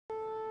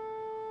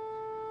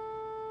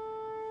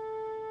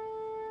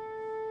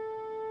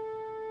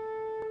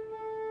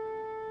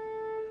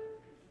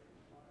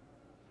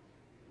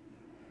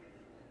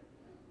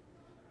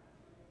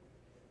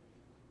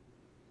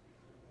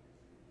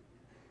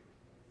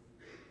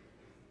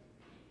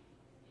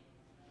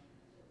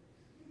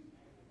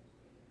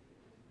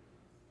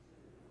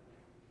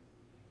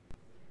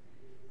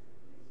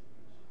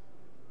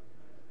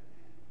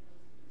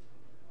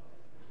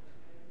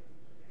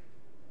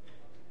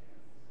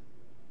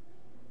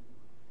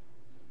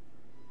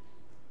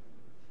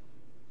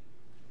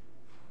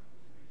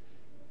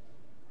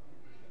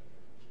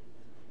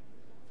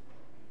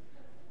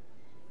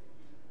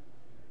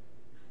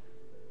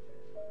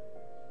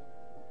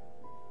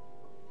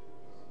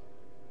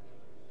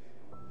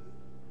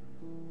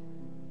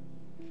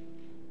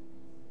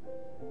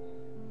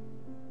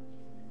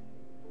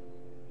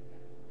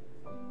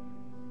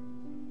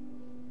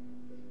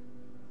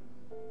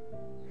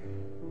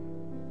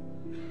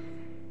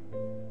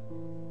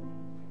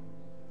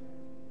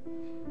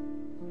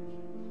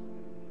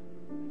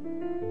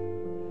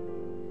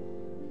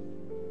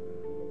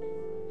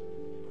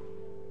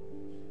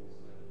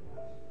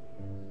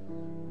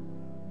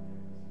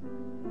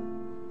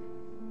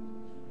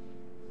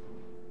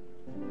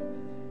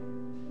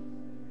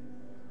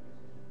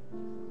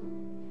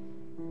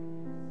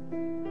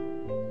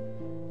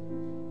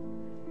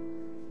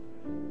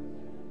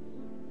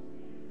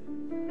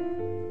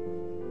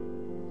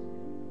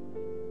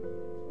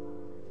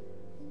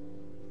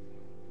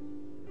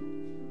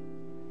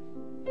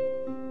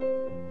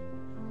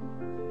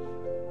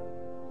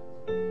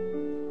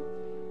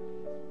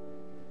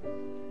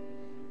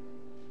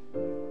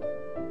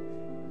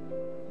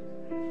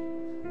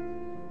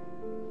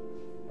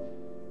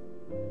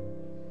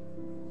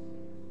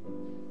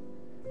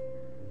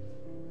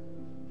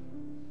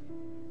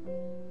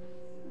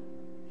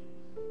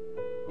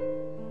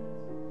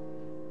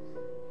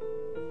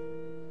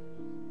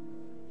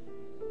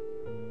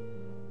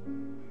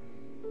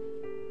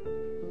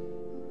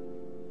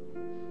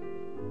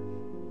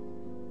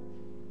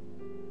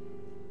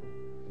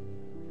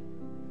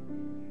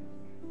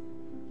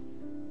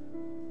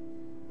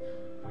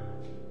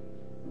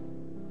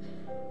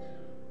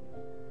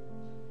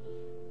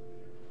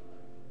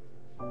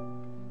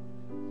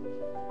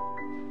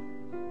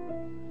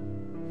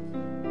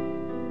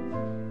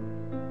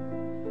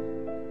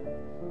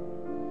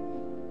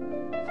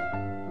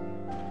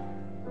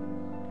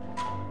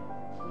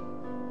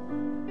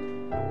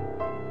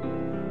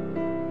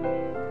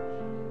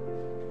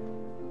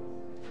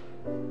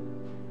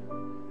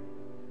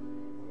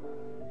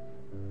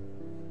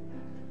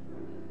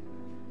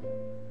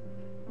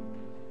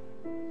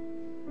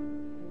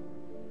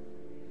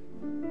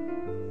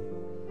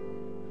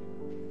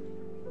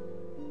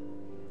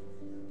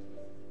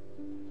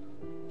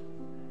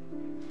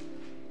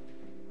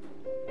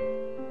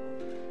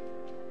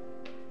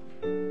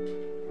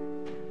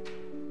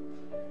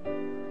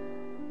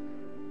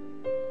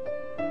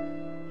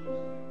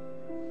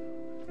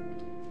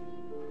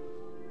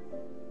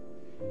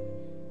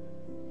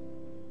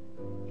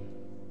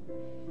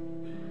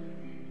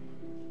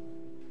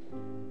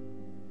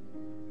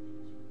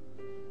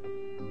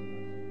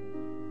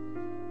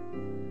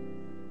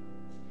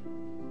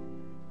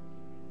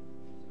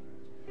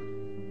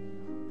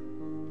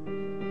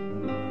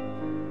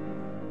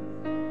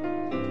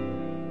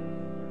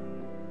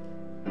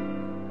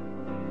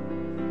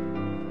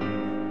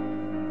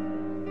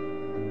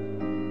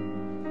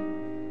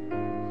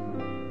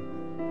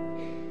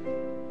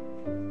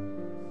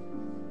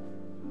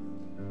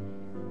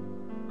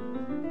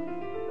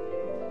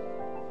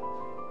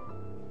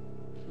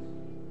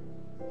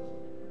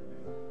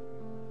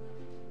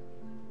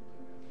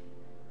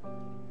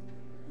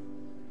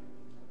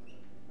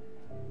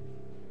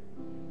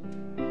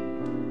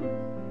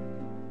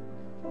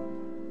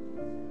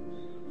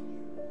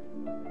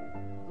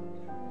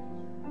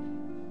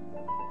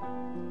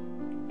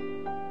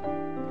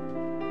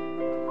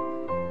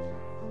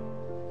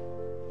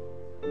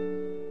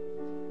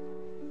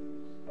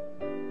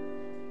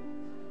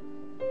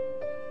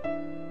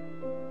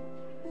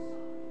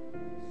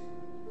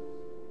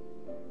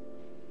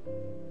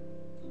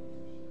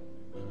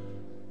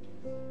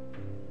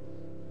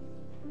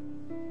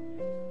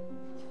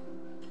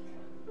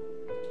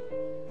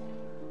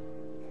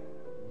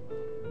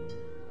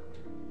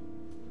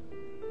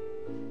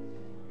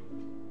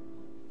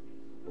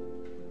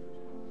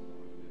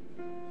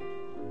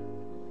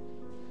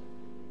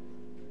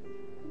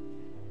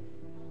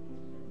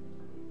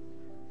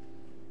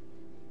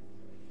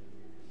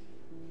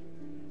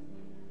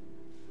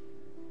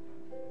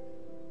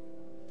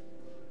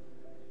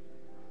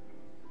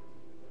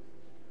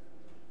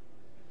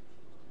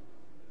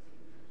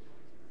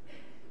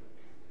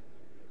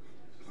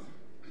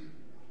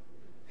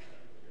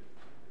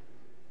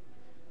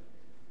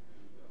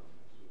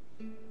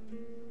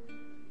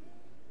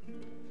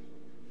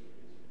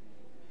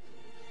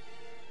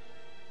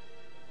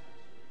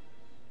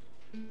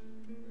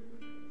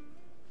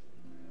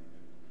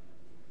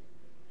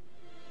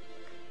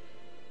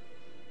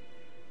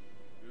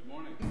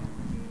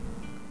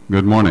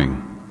Good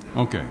morning.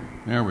 Okay,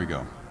 there we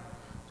go.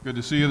 Good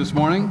to see you this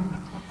morning.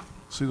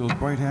 See those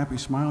bright, happy,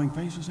 smiling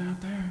faces out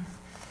there?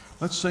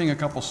 Let's sing a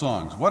couple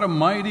songs. What a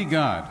mighty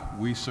God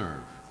we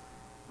serve.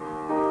 What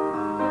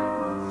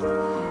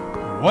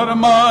a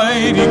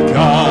mighty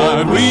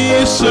God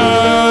we serve.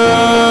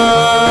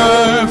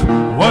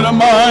 What a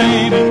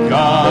mighty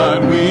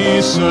God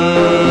we serve.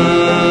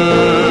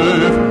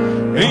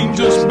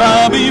 Angels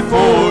bow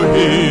before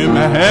him,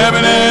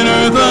 heaven and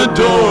earth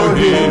adore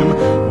him.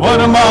 What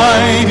a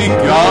mighty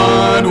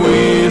God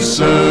we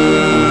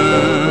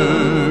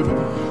serve.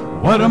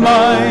 What a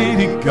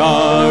mighty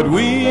God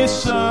we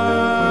serve.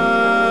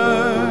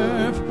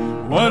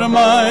 What a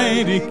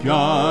mighty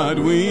God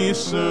we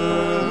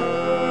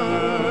serve.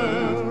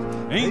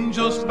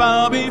 Angels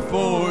bow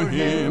before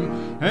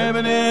him,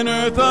 heaven and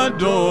earth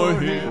adore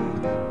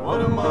him.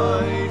 What a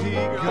mighty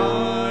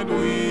God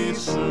we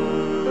serve.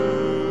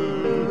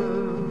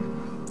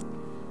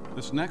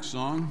 This next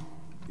song,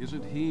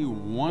 Isn't He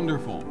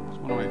Wonderful? It's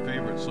one of my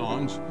favorite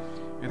songs.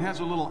 It has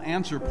a little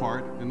answer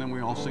part, and then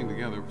we all sing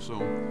together. So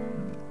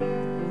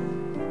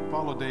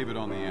follow David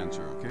on the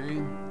answer,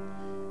 okay?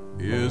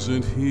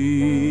 Isn't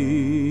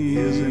he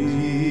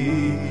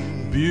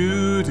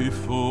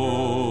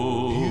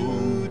beautiful?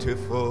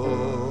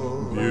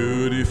 Beautiful.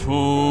 Beautiful.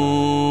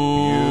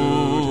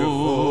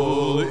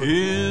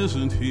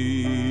 Isn't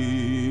he?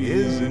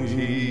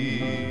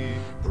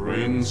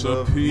 Prince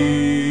of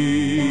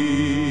Peace,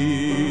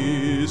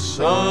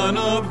 Son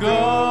of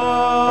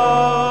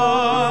God,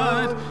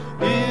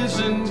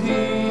 isn't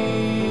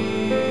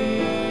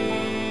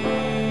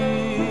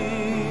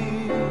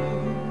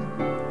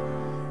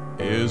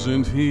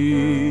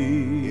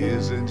he?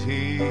 Isn't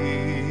he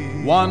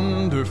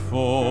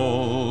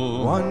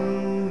wonderful?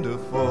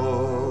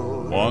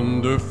 Wonderful.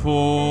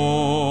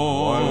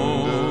 Wonderful.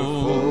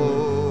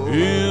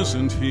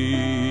 Isn't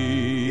he?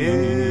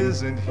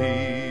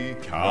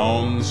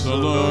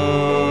 Counselor,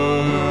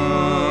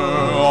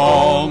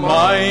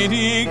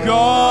 Almighty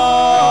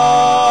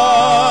God,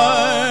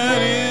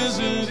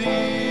 isn't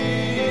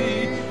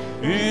he?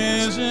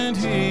 Isn't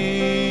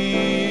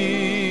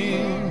he?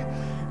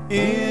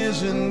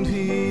 Isn't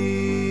he?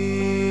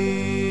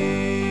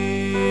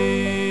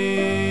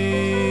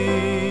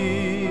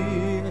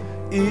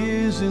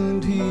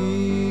 Isn't he?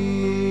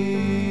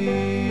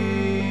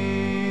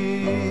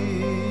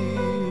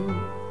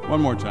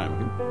 One more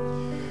time.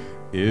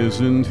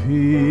 Isn't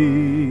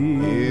he?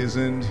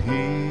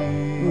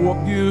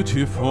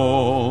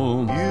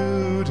 Beautiful?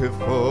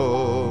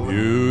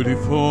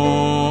 Beautiful.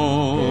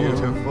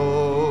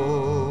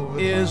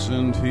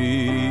 Isn't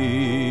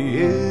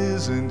he?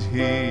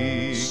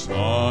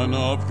 Son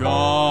of God.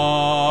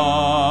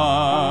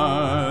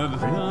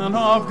 Son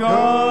of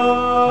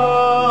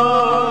God.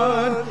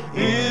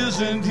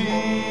 Isn't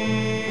he?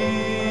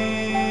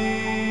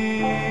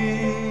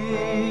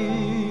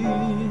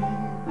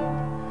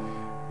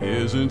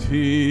 Isn't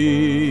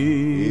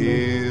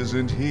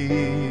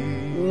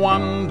he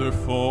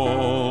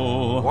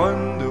wonderful?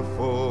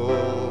 Wonderful.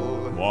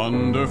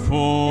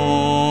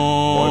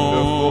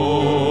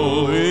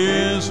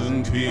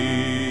 Isn't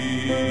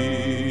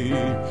he?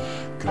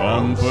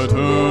 Comforter,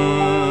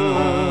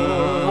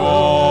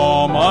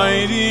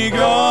 Almighty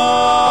God,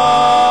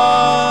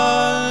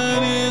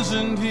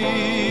 isn't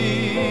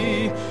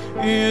he?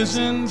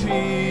 Isn't he?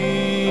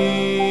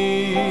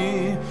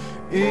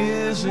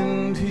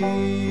 Isn't he?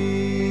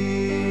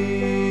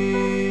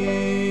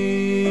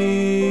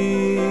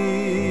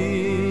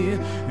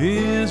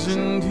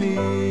 Isn't he?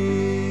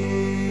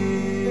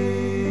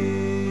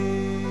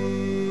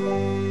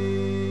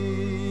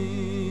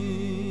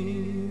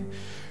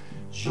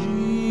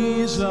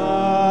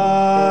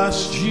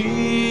 Jesus,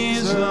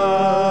 Jesus,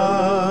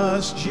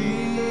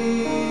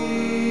 Jesus,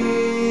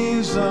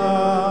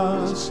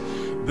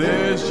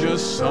 there's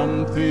just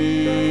something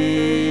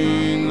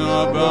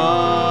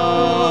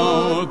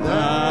about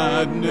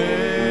that name.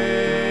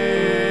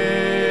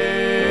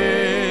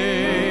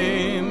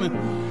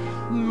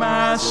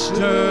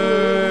 Master,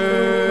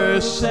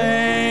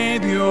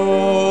 Savior,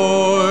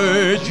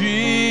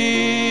 Jesus,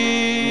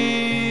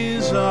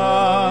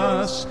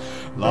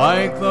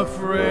 like the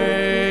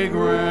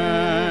fragrance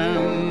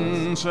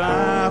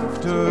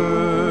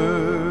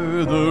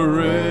after the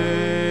rain.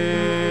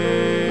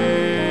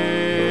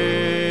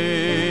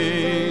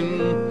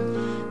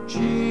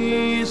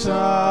 Jesus,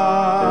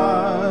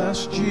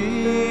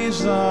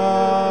 Jesus,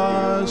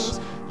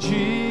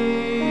 Jesus,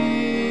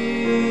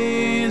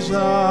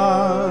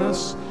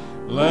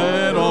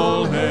 let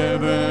all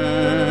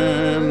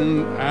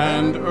heaven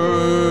and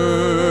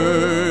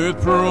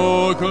earth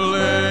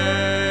proclaim.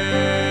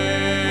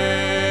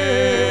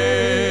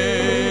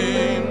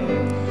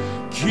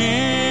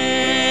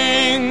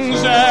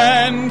 Kings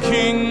and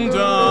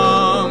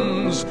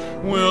kingdoms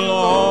will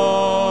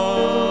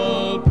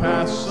all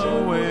pass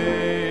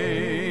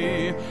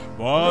away,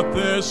 but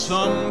there's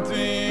something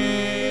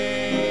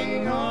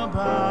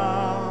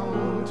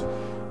about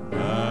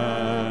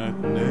that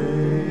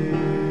name.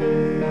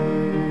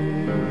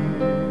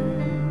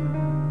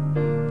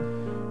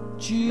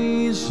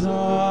 Jesus,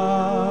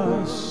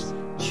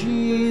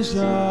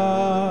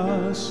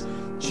 Jesus,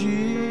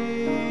 Jesus,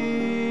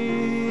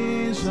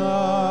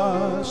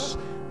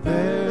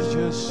 there's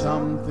just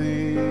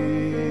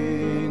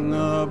something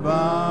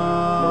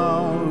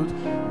about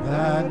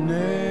that name.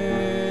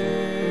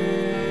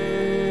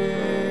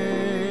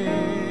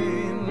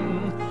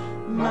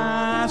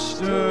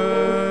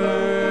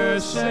 Master,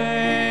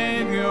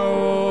 Savior,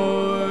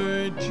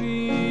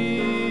 Jesus,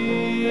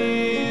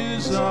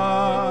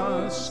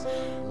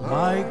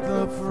 like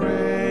the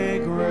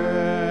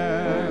fragrance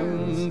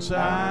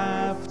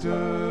after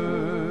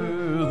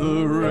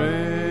the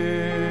rain.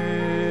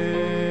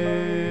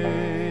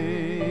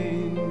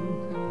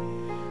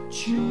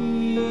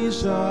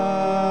 Jesus,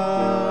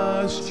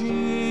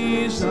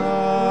 Jesus,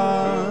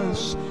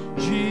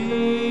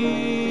 Jesus,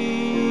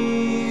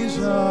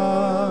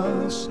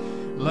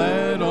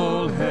 let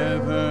all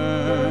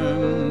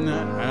heaven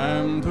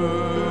and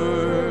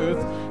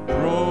earth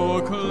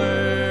proclaim.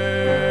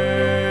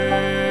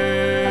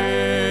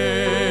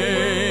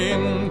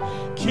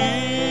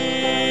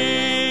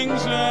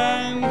 Kings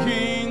and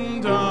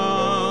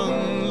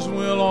kingdoms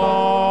will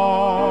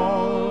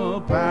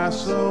all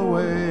pass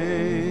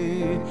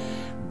away,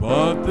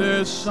 but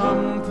there's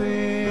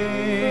something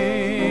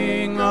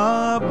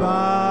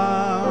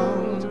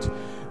about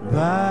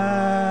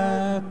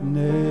that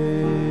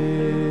name.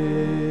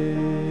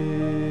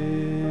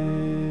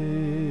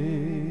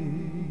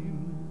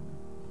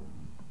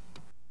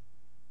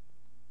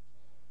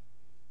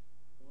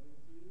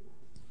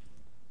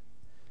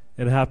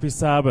 And happy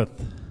Sabbath.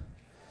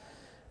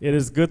 It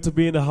is good to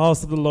be in the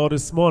house of the Lord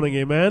this morning,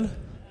 amen?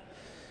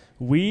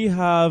 We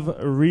have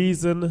a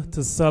reason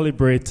to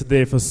celebrate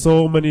today for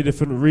so many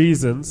different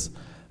reasons.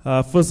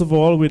 First of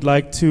all, we'd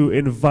like to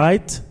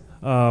invite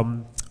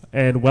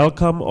and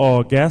welcome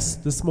our guests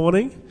this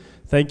morning.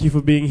 Thank you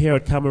for being here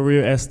at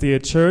Camarillo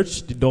SDA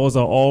Church. The doors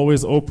are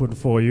always open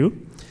for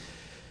you.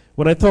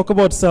 When I talk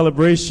about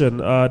celebration,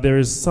 there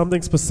is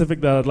something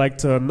specific that I'd like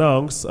to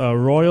announce.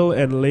 Royal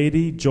and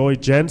Lady Joy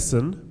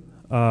Jensen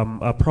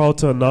are proud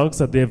to announce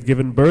that they have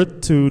given birth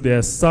to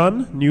their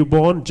son,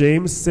 newborn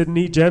James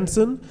Sidney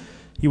Jensen.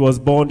 He was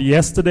born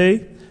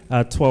yesterday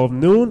at 12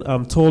 noon.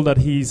 I'm told that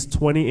he's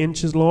 20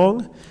 inches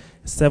long,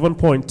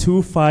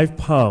 7.25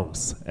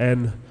 pounds,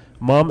 and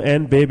mom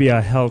and baby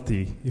are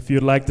healthy. If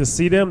you'd like to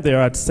see them, they're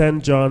at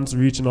St. John's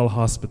Regional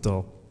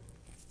Hospital.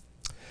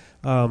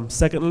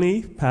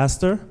 Secondly,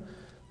 Pastor,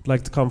 I'd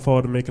like to come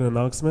forward and make an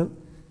announcement.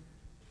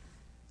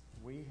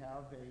 We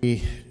have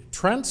a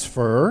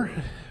transfer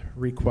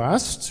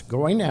request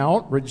going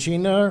out,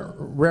 Regina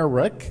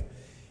Rarick,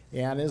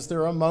 and is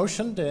there a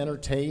motion to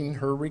entertain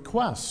her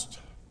request?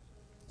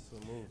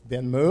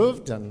 Been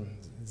moved, and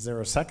is there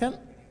a second?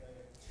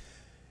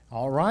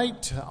 All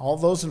right, all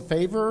those in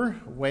favor,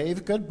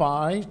 wave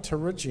goodbye to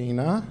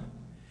Regina,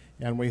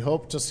 and we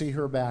hope to see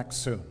her back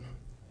soon.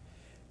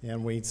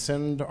 And we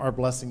send our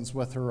blessings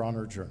with her on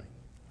her journey.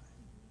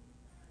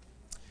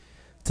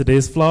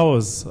 Today's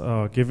flowers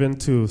are given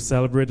to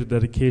celebrate the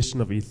dedication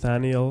of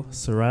Ethaniel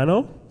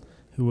Serrano,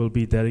 who will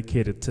be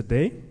dedicated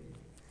today.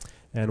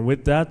 And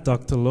with that,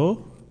 Dr.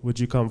 Lowe, would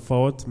you come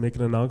forward to make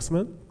an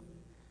announcement?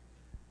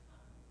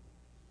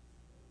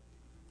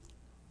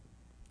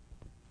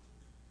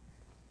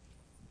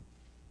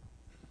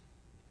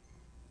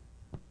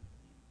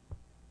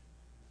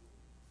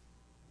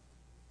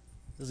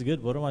 This is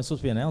good. What am I supposed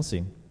to be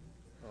announcing?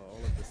 All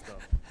of this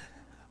stuff.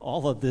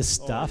 All of this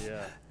stuff? Oh,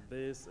 yeah.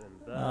 This and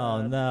that.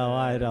 Oh, no,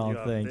 I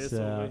don't think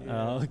so.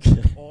 Oh, okay.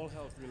 okay. All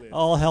health related.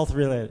 All health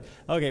related.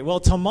 Okay, well,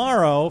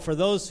 tomorrow, for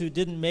those who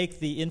didn't make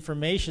the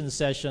information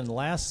session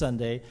last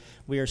Sunday,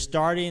 we are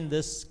starting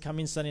this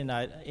coming Sunday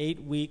night,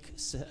 8-week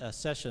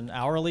session,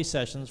 hourly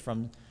sessions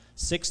from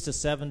 6 to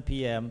 7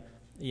 p.m.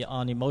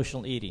 on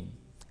emotional eating.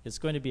 It's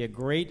going to be a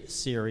great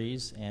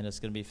series, and it's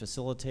going to be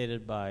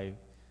facilitated by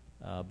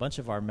a bunch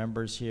of our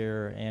members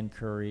here, Ann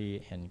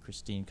Curry and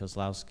Christine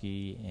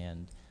Kozlowski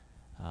and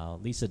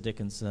Lisa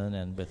Dickinson,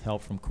 and with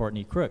help from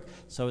Courtney Crook.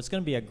 So it's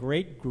going to be a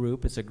great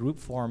group. It's a group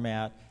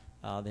format.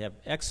 They have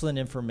excellent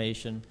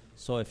information.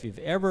 So if you've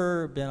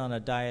ever been on a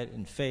diet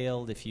and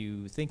failed, if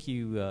you think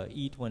you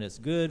eat when it's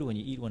good, when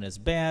you eat when it's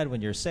bad,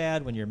 when you're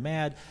sad, when you're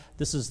mad,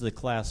 this is the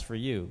class for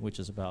you, which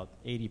is about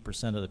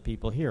 80% of the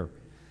people here.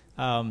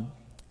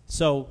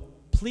 So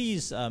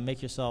please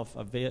make yourself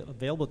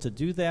available to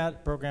do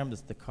that program.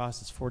 The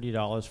cost is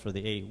 $40 for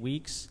the 8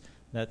 weeks.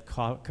 That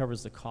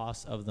covers the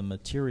cost of the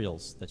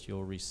materials that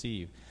you'll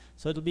receive.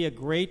 So it'll be a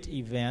great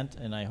event,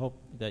 and I hope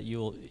that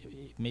you'll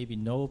maybe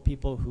know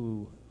people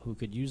who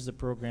could use the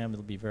program.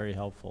 It'll be very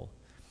helpful.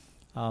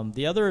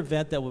 The other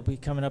event that will be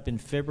coming up in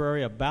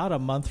February, about a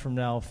month from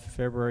now,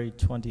 February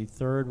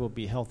 23rd, will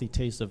be Healthy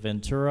Taste of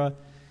Ventura.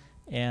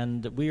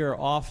 And we are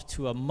off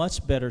to a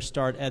much better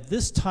start. At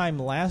this time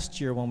last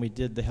year when we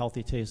did the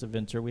Healthy Taste of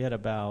Ventura, we had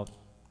about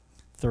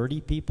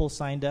 30 people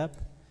signed up,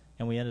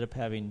 and we ended up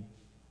having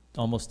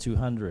almost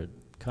 200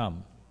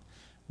 come.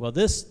 Well,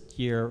 this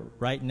year,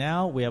 right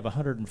now, we have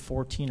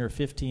 114 or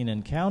 15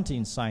 and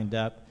counting signed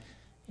up,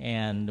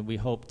 and we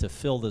hope to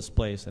fill this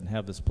place and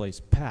have this place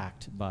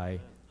packed by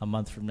a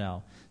month from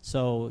now.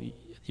 So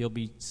you'll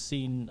be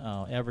seeing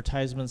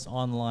advertisements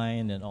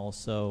online and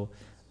also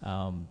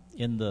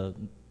in the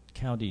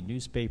county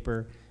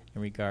newspaper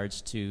in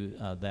regards to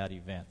that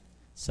event.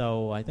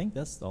 So I think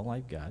that's all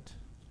I've got.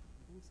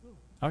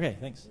 Okay,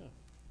 thanks.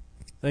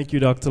 Thank you,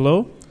 Dr.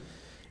 Lowe.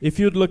 If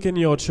you'd look in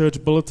your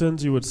church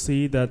bulletins, you would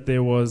see that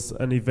there was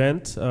an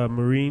event,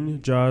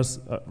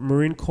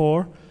 Marine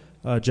Corps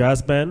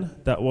Jazz Band,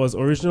 that was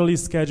originally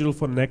scheduled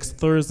for next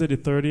Thursday, the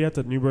 30th,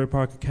 at Newbury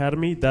Park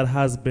Academy. That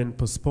has been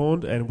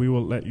postponed, and we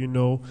will let you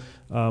know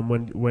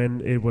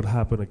when it would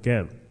happen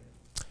again.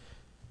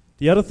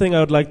 The other thing I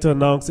would like to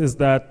announce is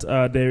that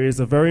there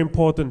is a very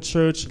important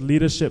church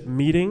leadership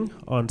meeting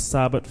on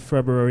Sabbath,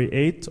 February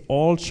 8th.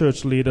 All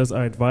church leaders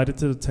are invited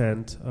to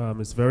attend.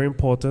 It's very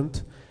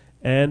important.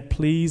 And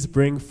please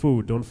bring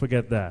food. Don't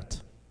forget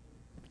that.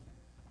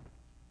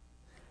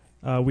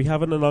 We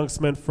have an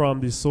announcement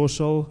from the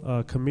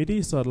social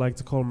committee, so I'd like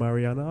to call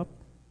Mariana up.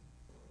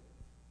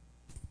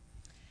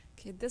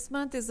 Okay, this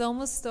month is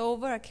almost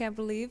over, I can't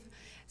believe.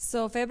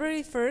 So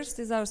February 1st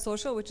is our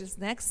social, which is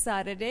next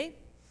Saturday.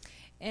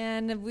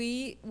 And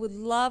we would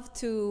love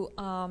to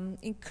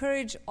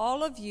encourage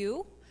all of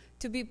you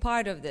to be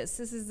part of this.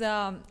 This is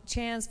a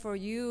chance for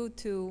you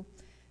to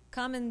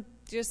come and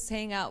just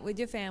hang out with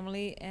your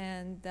family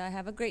and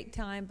have a great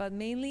time, but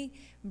mainly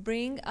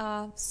bring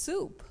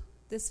soup.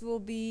 This will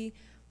be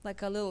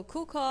like a little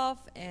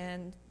cook-off,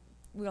 and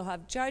we'll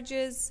have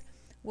judges.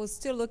 We're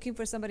still looking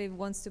for somebody who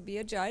wants to be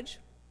a judge.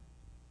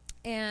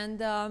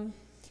 And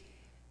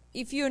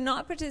if you're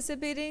not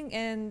participating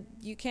and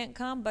you can't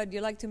come, but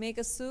you like to make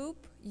a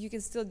soup, you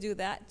can still do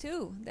that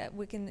too, that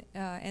we can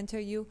enter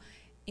you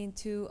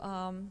into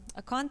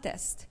a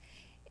contest.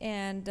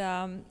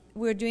 And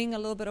we're doing a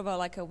little bit of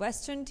like a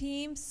Western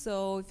theme,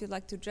 so if you'd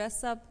like to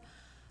dress up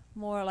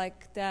more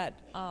like that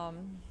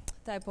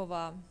type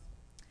of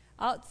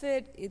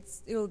outfit,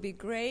 it'll be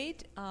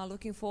great.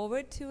 Looking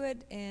forward to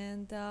it,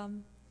 and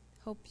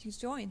hope you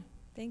join.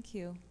 Thank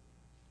you.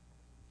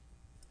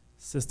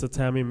 Sister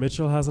Tammy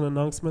Mitchell has an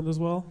announcement as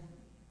well.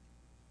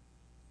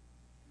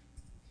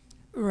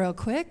 Real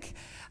quick,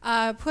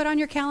 put on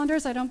your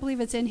calendars, I don't believe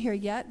it's in here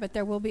yet, but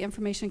there will be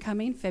information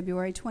coming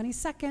February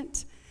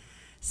 22nd.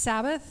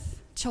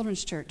 Sabbath,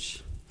 Children's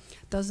Church.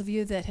 Those of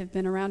you that have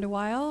been around a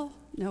while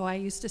know I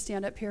used to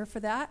stand up here for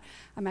that.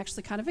 I'm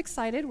actually kind of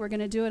excited. We're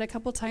going to do it a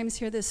couple times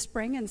here this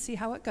spring and see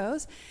how it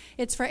goes.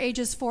 It's for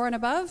ages 4 and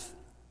above.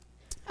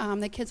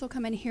 The kids will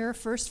come in here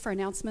first for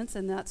announcements,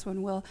 and that's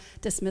when we'll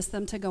dismiss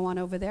them to go on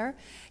over there.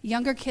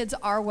 Younger kids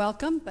are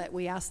welcome, but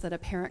we ask that a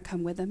parent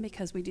come with them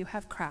because we do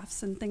have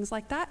crafts and things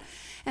like that.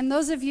 And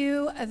those of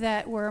you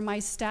that were my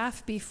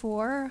staff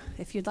before,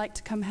 if you'd like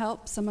to come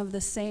help, some of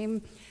the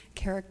same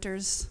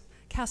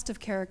cast of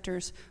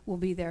characters will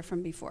be there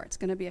from before. It's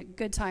going to be a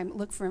good time.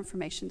 Look for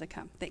information to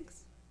come.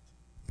 Thanks.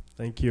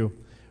 Thank you.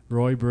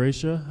 Roy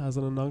Brascia has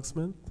an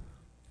announcement.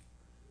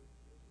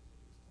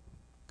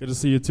 Good to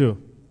see you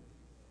too.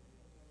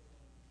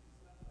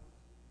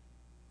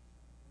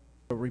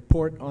 A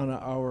report on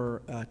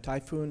our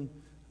typhoon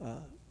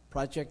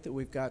project that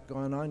we've got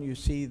going on. You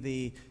see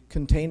the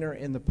container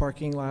in the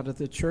parking lot of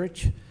the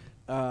church.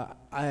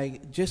 I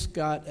just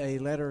got a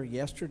letter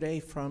yesterday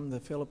from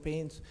the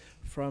Philippines,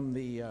 from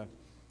the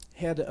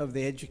head of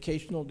the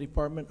educational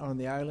department on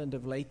the island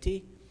of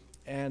Leyte,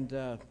 and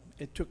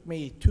it took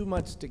me 2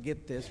 months to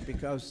get this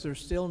because there's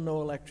still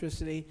no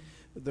electricity,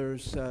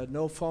 there's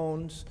no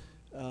phones.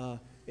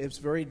 It's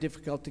very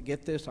difficult to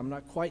get this. I'm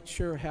not quite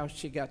sure how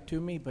she got to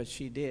me, but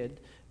she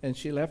did. And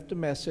she left a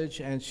message,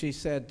 and she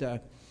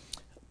said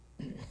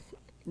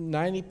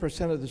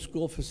 90% of the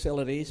school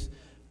facilities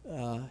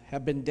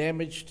have been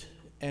damaged,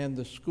 and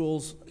the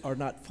schools are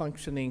not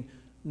functioning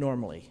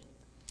normally.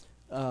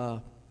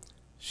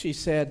 She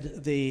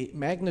said the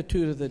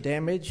magnitude of the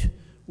damage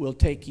will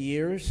take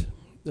years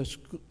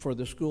for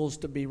the schools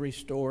to be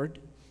restored.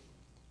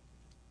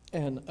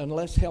 And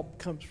unless help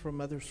comes from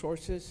other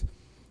sources,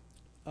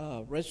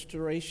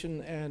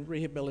 restoration and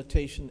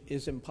rehabilitation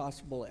is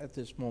impossible at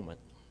this moment.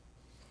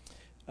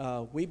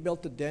 We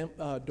built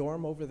a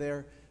dorm over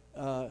there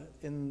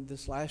in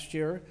this last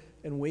year,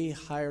 and we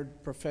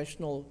hired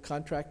professional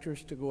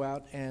contractors to go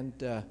out and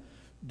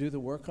do the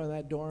work on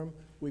that dorm.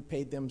 We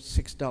paid them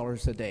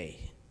 $6 a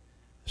day.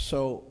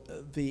 So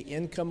the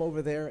income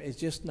over there is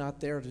just not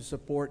there to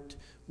support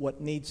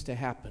what needs to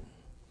happen.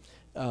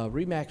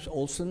 Remax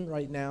Olson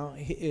right now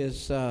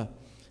is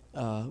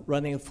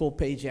running a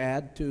full-page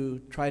ad to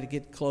try to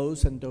get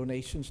clothes and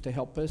donations to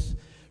help us.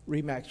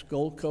 Remax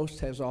Gold Coast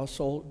has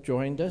also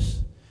joined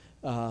us.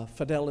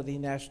 Fidelity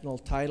National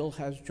Title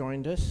has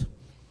joined us.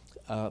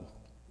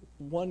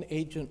 One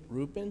agent,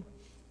 Ruben,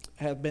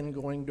 has been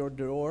going door to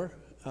door,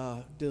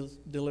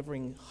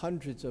 delivering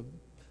hundreds of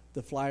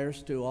the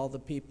flyers to all the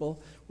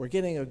people. We're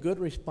getting a good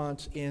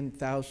response in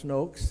Thousand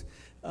Oaks.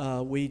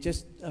 We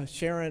just,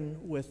 Sharon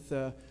with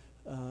the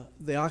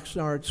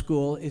Oxnard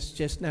School is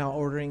just now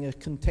ordering a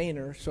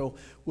container, so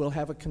we'll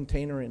have a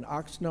container in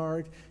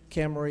Oxnard,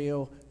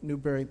 Camarillo,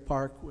 Newbury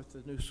Park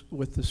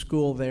with the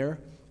school there.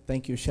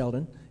 Thank you,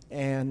 Sheldon.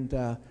 And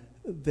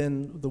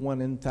than the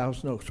one in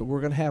Thousand Oaks. So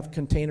we're going to have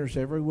containers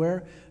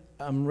everywhere.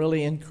 I'm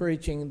really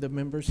encouraging the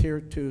members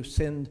here to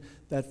send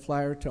that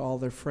flyer to all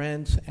their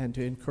friends and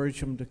to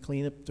encourage them to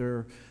clean up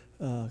their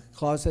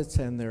closets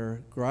and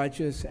their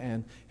garages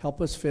and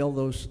help us fill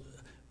those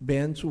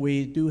bins.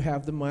 We do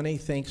have the money,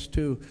 thanks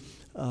to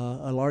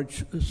a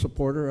large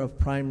supporter of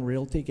Prime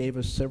Realty, gave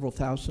us several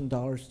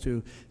 $1,000s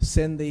to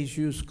send these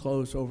used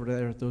clothes over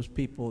to those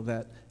people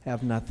that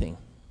have nothing.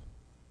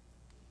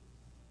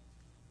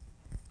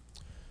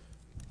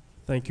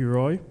 Thank you,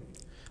 Roy.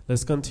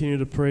 Let's continue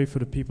to pray for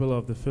the people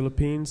of the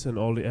Philippines and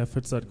all the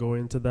efforts that go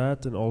into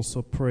that, and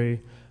also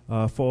pray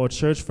for our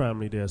church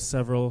family. There are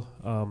several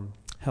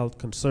health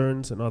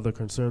concerns and other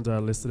concerns that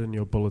are listed in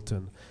your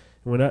bulletin.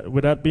 And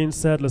with that being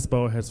said, let's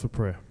bow our heads for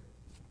prayer.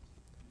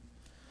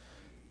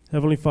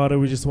 Heavenly Father,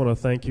 we just want to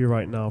thank you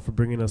right now for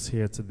bringing us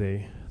here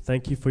today.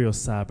 Thank you for your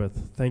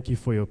Sabbath. Thank you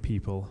for your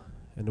people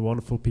and the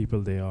wonderful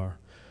people they are.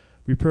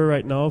 We pray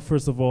right now,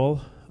 first of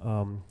all,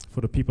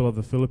 for the people of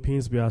the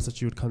Philippines. We ask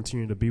that you would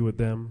continue to be with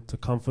them, to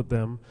comfort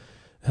them.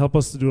 Help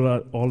us to do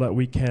all that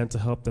we can to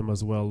help them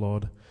as well,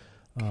 Lord.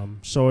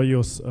 Shower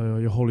your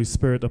Holy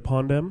Spirit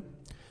upon them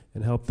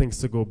and help things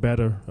to go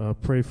better.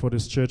 Pray for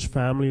this church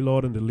family,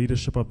 Lord, and the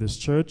leadership of this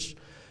church.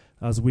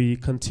 As we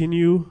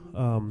continue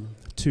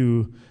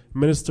to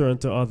minister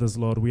unto others,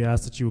 Lord, we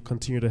ask that you will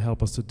continue to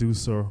help us to do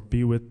so.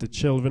 Be with the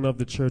children of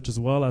the church as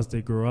well as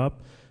they grow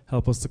up.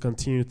 Help us to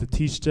continue to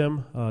teach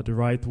them the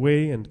right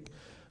way, and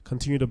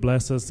continue to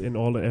bless us in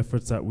all the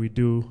efforts that we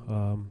do,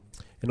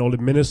 in all the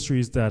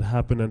ministries that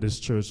happen in this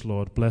church,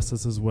 Lord. Bless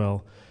us as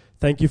well.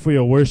 Thank you for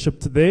your worship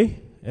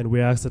today, and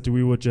we ask that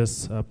we would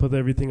just put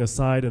everything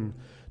aside and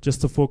just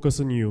to focus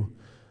on you.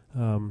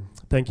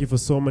 Thank you for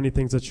so many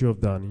things that you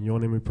have done. In your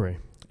name we pray.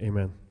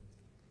 Amen.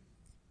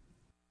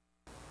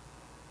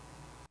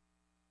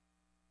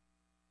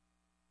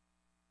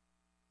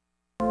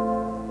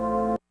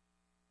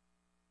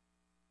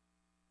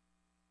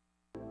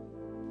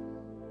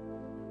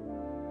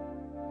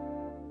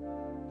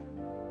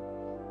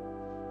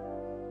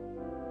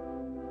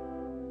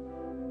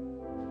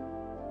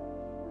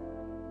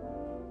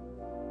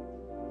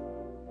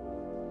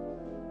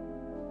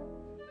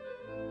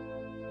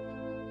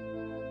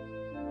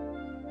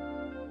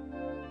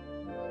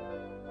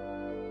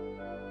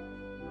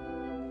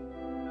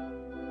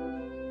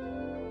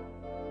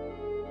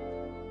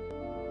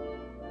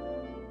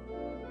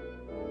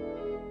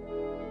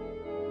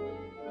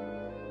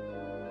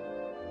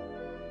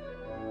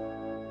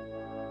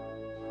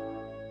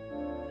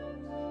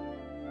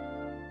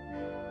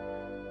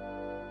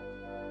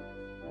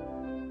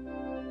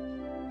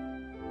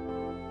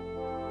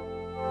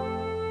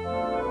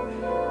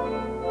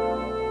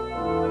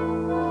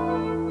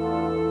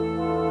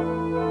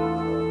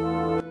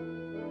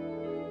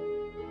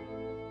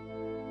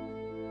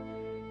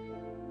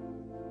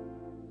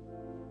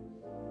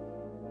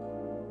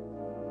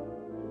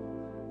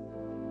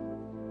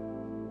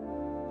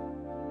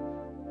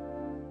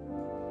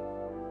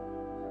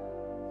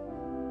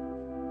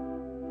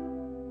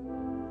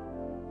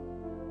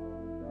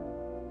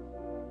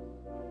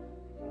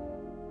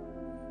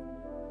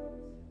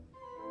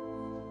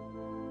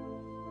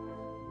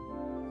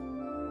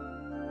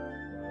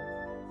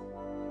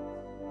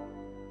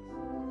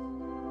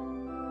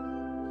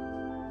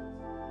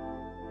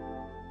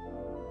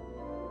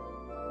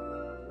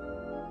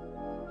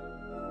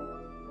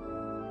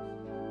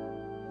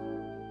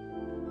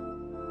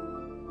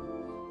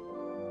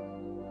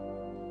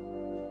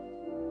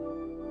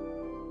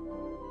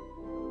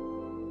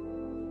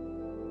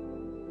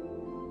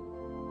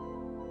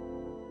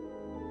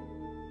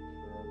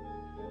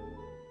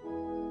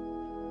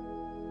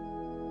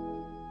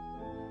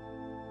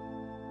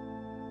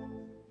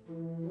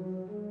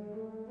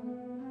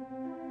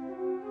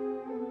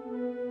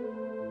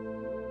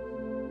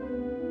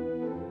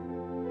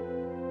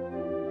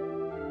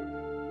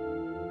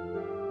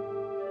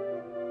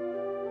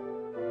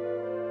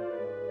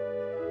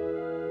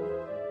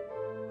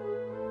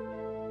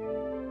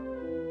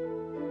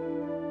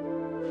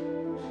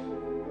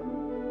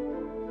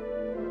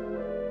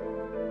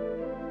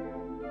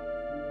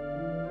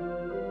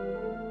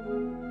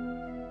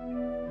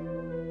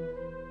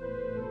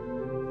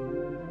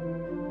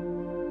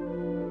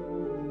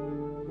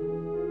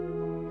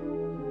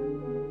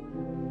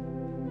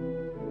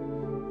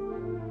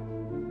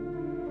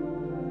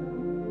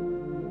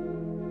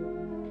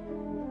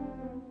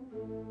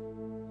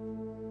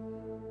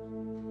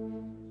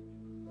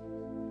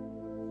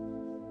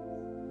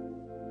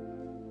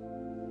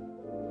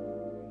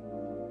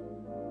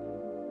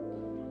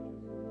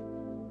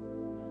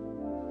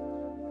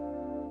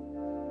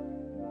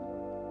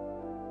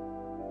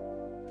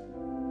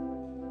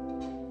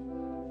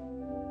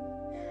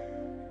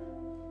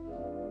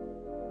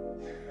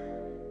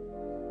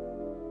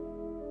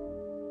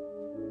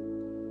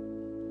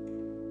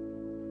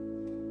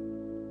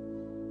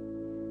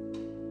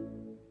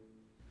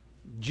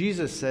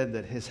 Jesus said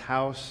that his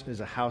house is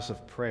a house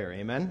of prayer.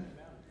 Amen?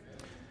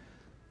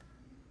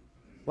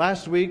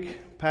 Last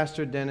week,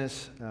 Pastor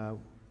Dennis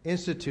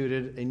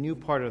instituted a new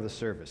part of the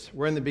service.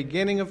 We're in the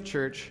beginning of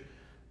church.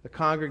 The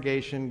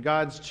congregation,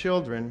 God's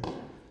children,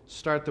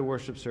 start the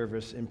worship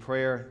service in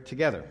prayer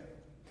together.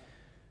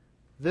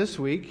 This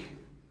week,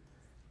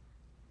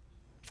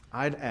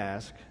 I'd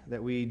ask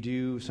that we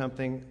do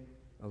something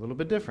a little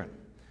bit different.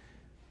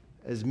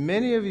 As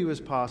many of you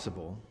as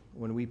possible,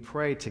 when we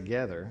pray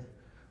together,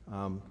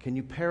 can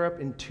you pair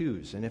up in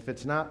twos? And if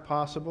it's not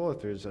possible,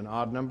 if there's an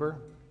odd number,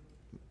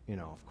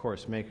 of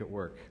course, make it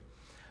work.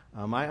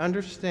 I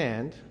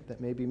understand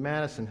that maybe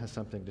Madison has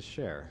something to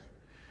share.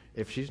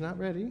 If she's not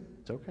ready,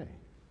 it's okay.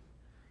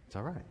 It's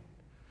all right.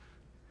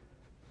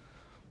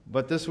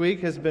 But this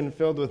week has been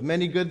filled with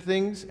many good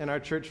things in our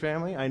church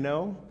family, I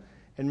know,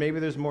 and maybe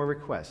there's more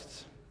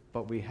requests,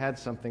 but we had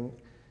something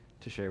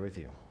to share with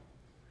you.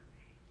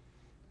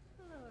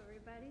 Hello,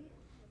 everybody.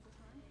 Is this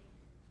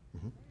on?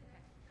 Mm-hmm.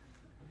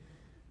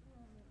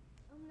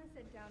 I'm going to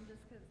sit down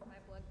just because my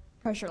blood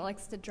pressure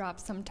likes to drop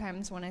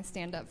sometimes when I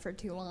stand up for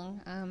too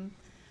long.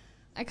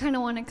 I kind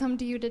of want to come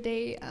to you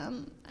today,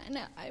 and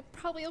I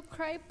probably will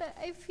cry, but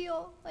I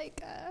feel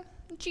like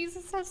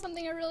Jesus has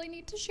something I really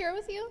need to share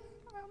with you.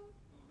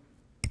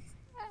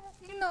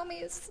 You know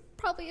me as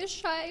probably a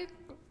shy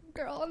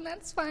girl, and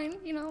that's fine,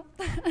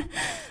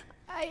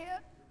 I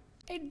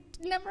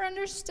never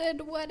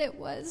understood what it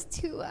was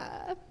to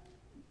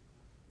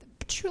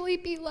truly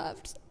be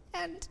loved,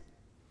 and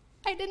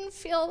I didn't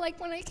feel like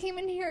when I came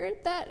in here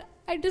that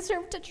I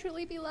deserved to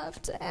truly be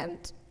loved,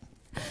 and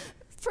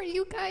for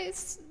you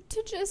guys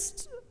to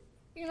just,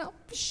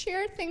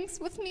 share things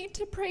with me,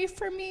 to pray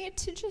for me,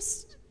 to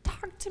just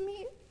talk to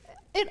me.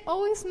 It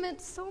always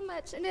meant so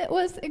much, and it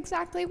was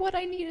exactly what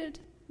I needed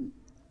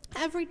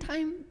every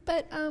time.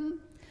 But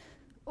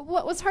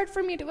what was hard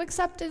for me to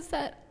accept is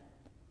that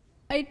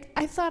I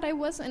thought I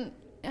wasn't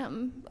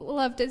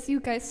loved as you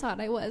guys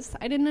thought I was.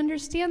 I didn't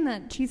understand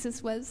that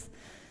Jesus was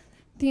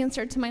the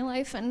answer to my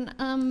life, and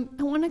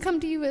I want to come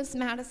to you as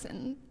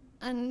Madison,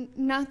 and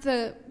not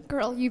the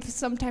girl you've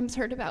sometimes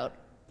heard about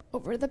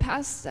over the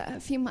past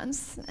few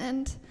months.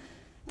 And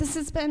this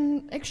has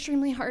been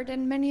extremely hard,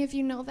 and many of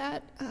you know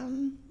that,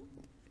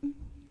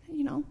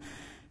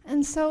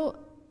 And so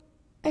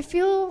I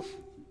feel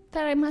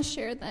that I must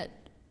share that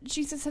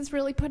Jesus has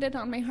really put it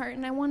on my heart,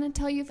 and I want to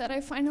tell you that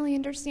I finally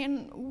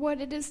understand what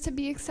it is to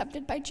be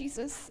accepted by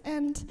Jesus.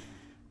 And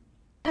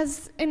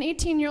as an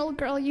 18-year-old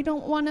girl, you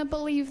don't want to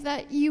believe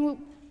that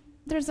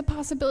there's a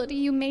possibility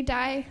you may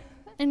die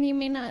and you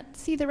may not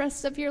see the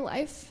rest of your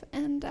life.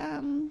 And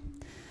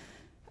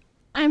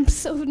I'm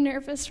so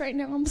nervous right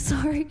now. I'm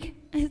sorry.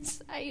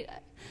 I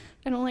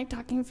don't like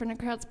talking in front of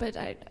crowds, but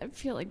I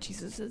feel like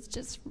Jesus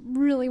just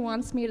really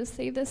wants me to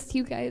say this to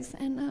you guys.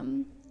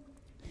 And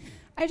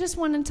I just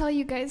want to tell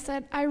you guys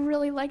that I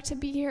really like to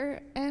be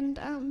here,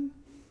 and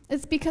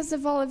it's because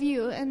of all of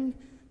you and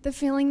the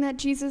feeling that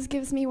Jesus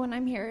gives me when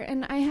I'm here.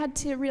 And I had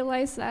to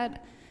realize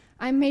that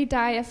I may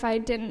die if I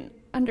didn't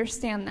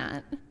understand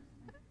that.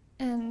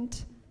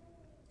 And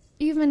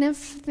even if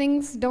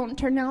things don't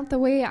turn out the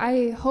way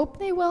I hope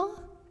they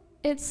will,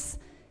 it's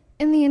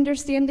in the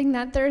understanding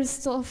that there is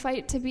still a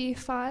fight to be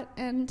fought,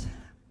 and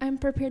I'm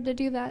prepared to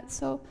do that.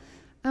 So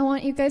I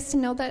want you guys to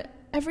know that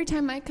every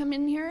time I come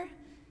in here,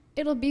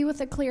 it'll be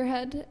with a clear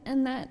head,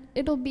 and that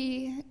it'll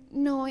be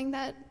knowing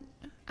that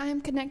I am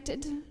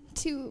connected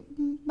to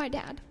my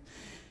dad.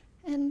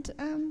 And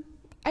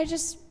I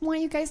just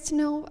want you guys to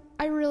know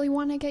I really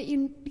want to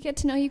get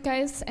to know you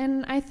guys,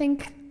 and I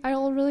think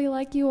I'll really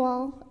like you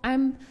all.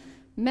 I'm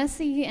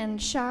messy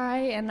and shy,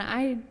 and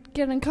I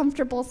get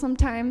uncomfortable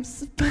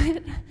sometimes,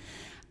 but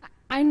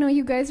I know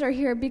you guys are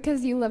here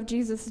because you love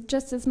Jesus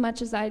just as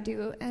much as I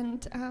do,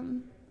 and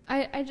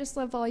I just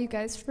love all you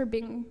guys for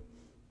being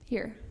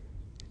here.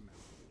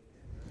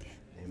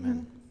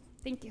 Amen.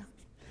 Thank you.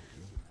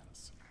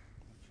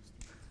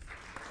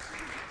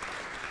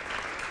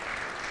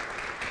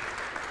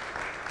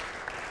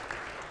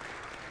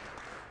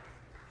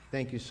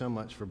 Thank you so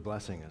much for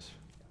blessing us,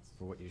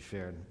 for what you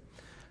shared.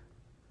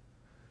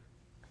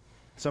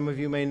 Some of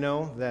you may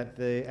know that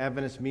the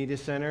Adventist Media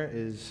Center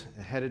is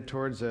headed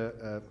towards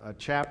a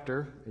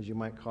chapter, as you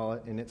might call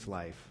it, in its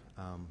life,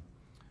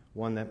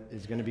 one that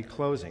is going to be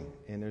closing.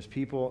 And there's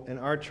people in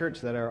our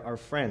church that are our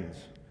friends,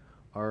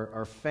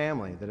 our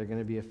family, that are going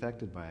to be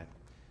affected by it.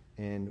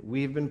 And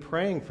we've been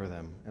praying for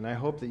them, and I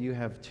hope that you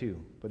have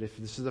too. But if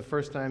this is the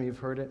first time you've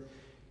heard it,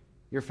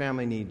 your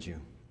family needs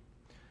you.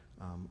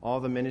 All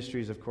the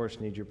ministries, of course,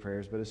 need your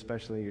prayers, but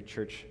especially your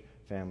church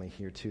family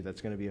here too that's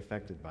going to be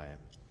affected by it.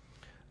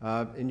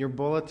 In your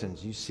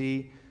bulletins, you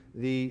see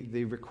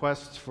the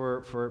requests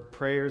for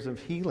prayers of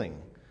healing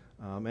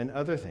and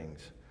other things.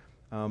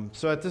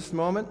 So at this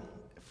moment,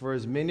 for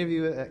as many of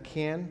you that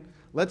can,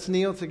 let's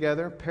kneel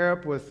together, pair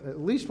up with at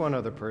least one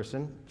other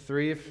person,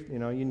 3 if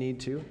you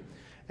need to.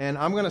 And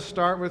I'm going to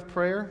start with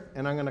prayer,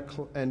 and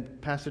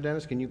and Pastor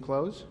Dennis, can you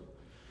close?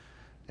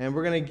 And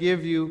we're going to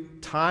give you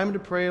time to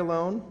pray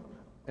alone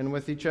and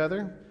with each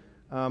other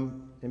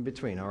in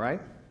between, all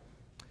right?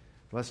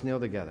 Let's kneel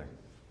together.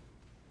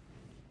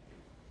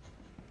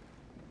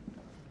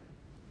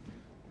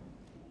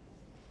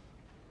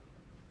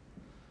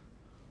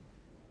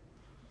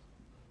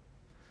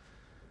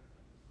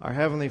 Our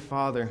Heavenly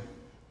Father,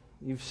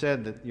 you've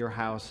said that your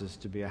house is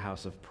to be a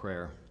house of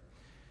prayer.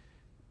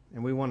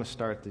 And we want to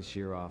start this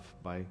year off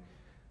by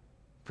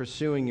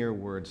pursuing your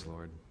words,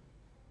 Lord.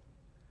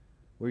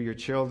 We're your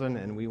children,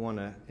 and we want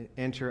to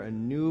enter a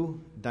new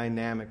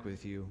dynamic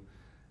with you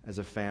as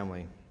a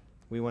family.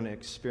 We want to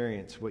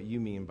experience what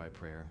you mean by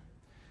prayer.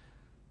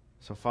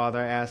 So, Father,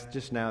 I ask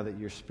just now that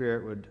your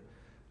Spirit would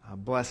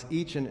bless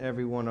each and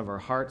every one of our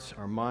hearts,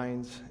 our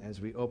minds,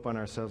 as we open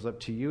ourselves up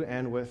to you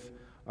and with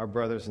our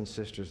brothers and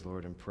sisters,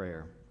 Lord, in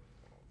prayer.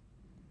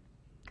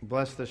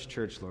 Bless this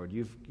church, Lord.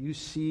 You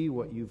see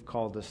what you've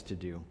called us to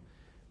do.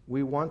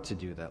 We want to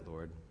do that,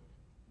 Lord.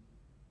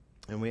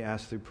 And we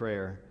ask through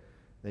prayer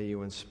that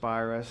you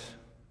inspire us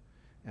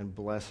and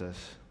bless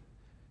us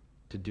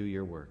to do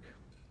your work.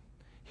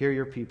 Hear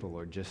your people,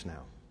 Lord, just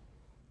now.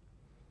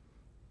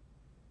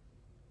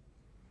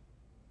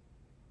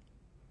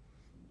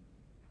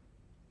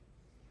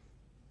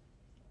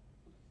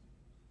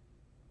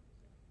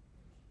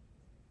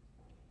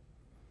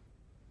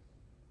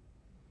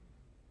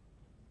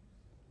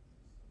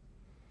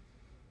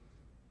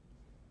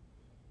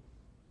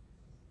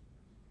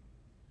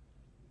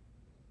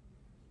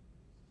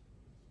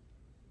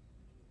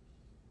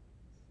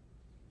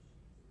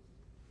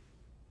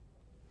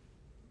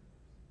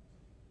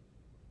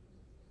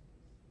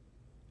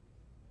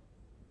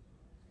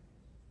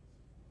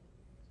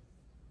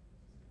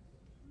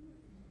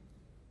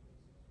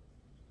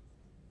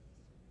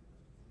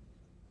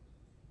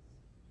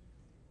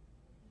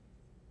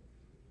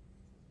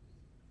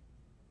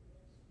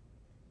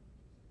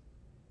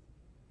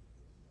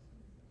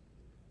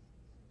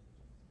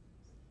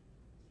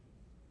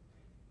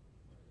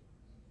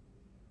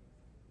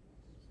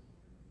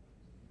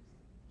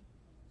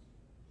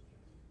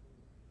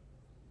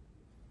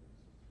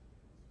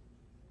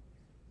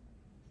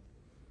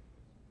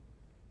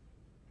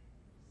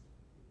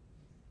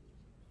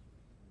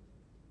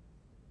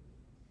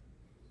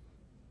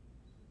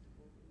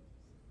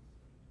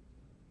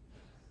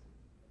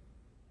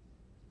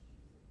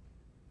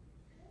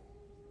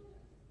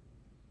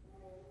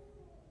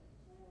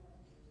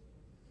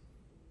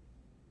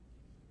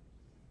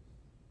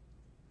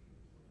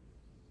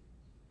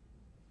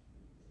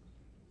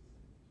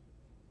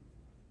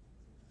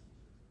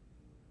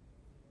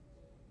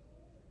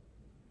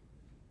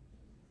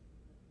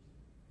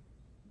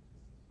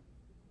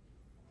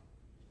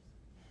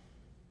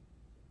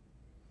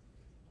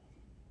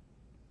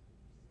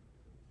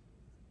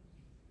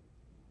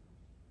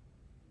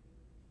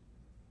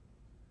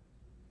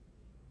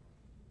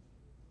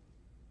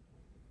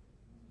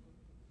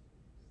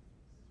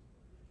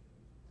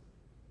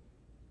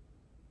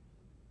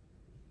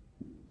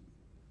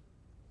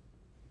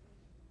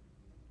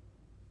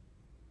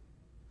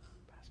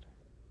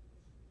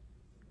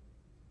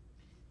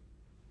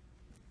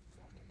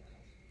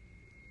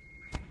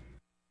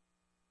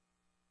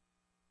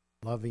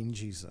 Loving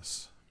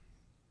Jesus.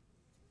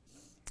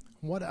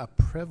 What a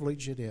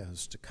privilege it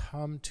is to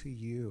come to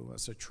you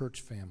as a church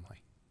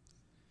family,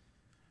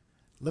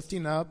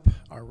 lifting up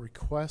our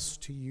requests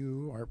to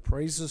you, our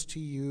praises to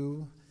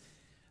you,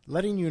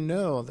 letting you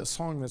know the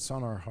song that's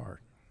on our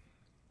heart.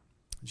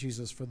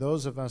 Jesus, for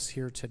those of us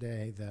here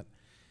today that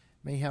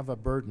may have a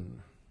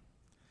burden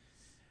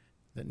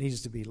that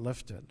needs to be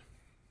lifted,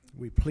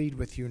 we plead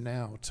with you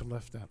now to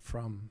lift that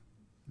from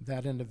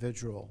that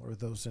individual or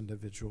those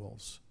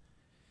individuals.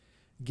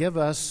 Give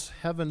us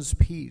heaven's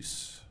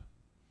peace.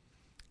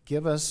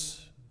 Give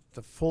us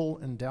the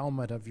full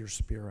endowment of your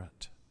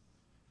Spirit,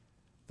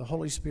 the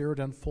Holy Spirit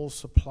in full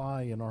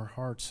supply in our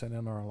hearts and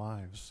in our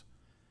lives,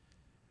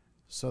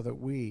 so that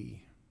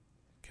we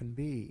can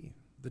be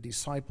the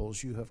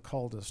disciples you have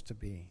called us to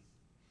be.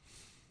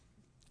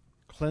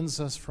 Cleanse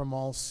us from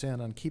all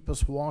sin and keep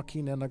us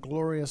walking in a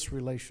glorious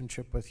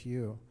relationship with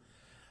you.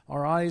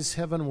 Our eyes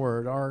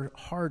heavenward, our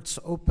hearts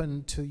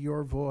open to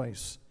your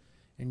voice,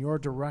 in your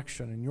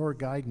direction, in your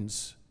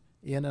guidance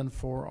in and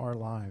for our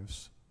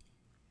lives.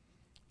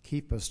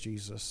 Keep us,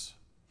 Jesus,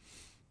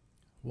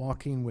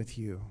 walking with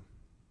you,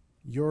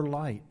 your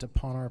light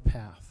upon our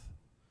path.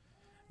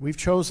 We've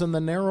chosen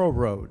the narrow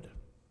road,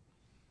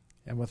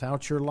 and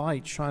without your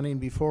light shining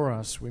before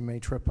us, we may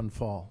trip and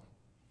fall.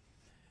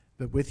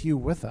 But with you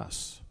with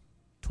us,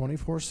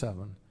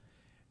 24/7,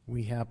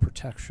 we have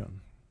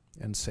protection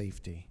and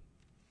safety.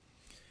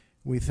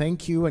 We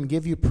thank you and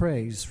give you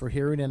praise for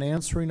hearing and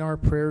answering our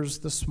prayers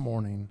this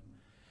morning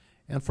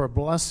and for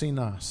blessing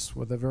us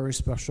with a very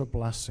special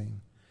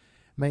blessing.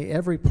 May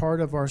every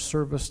part of our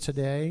service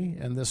today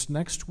and this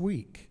next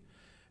week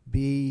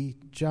be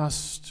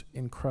just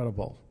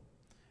incredible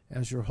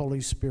as your Holy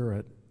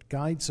Spirit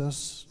guides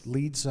us,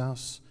 leads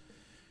us,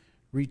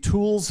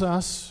 retools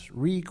us,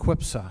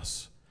 re-equips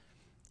us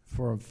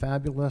for a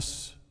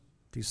fabulous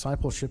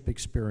discipleship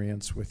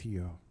experience with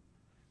you.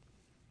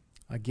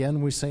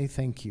 Again, we say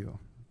thank you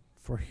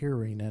for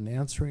hearing and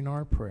answering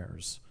our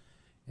prayers.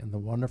 In the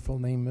wonderful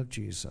name of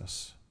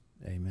Jesus,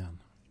 amen.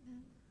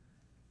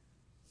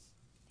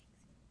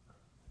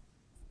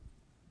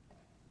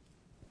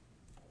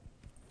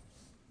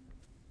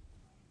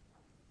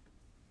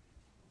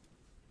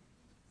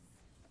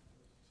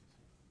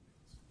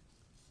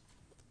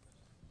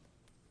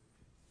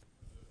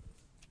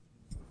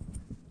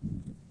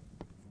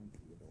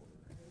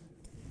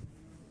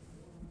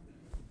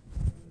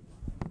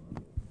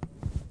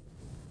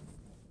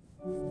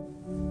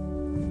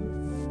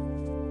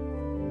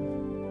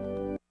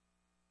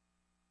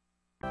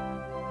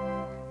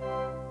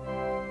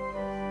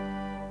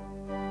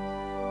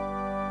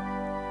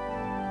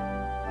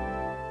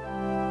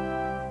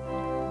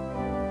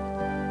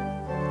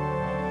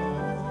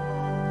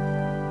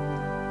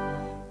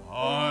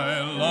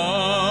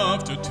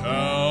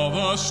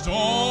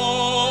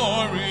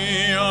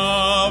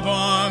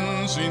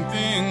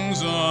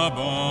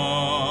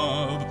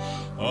 love,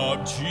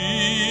 of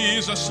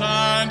Jesus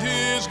and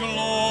his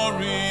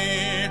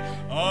glory,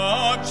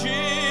 of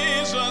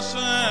Jesus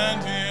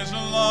and his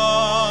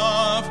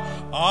love.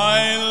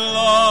 I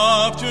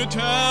love to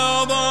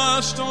tell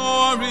the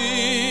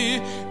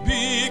story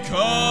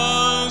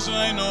because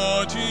I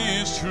know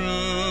 'tis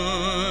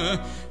true.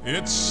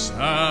 It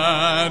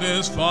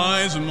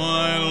satisfies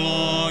my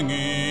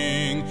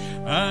longing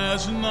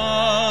as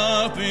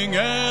nothing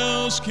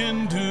else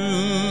can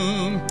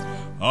do.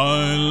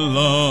 I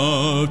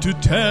love to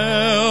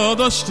tell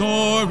the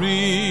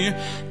story,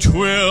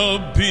 'twill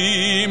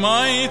be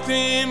my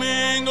theme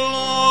in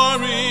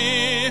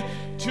glory,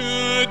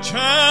 to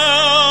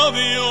tell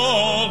the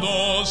old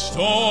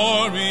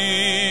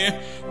story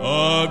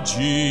of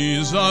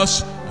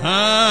Jesus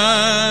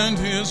and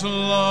his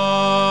love.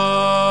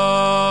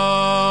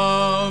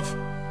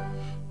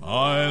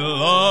 I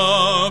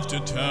love to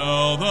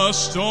tell the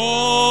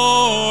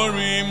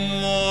story,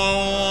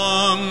 more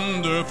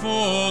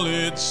wonderful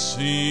it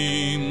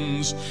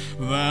seems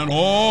than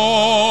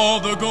all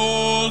the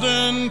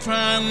golden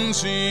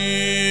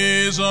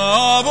fancies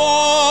of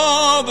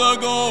all the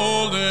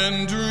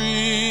golden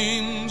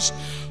dreams.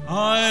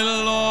 I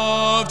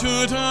love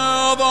to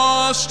tell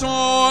the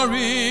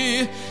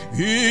story,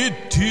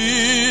 it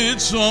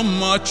did so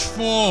much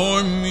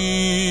for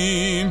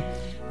me,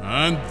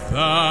 and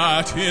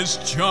that is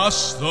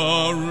just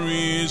the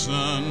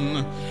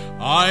reason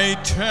I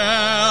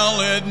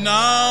tell it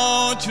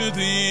now to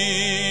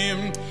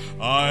thee.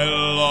 I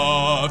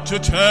love to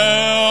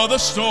tell the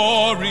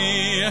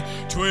story,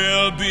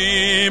 'twill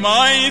be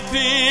my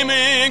theme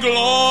in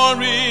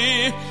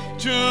glory,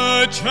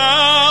 to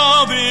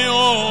tell the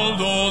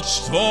old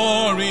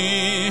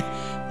story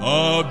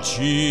of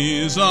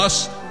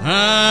Jesus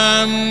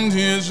and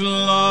his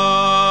love.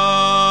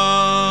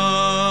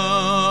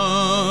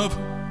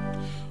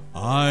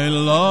 I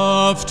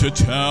love to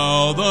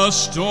tell the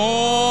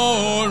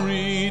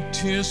story,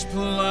 'tis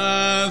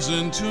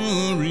pleasant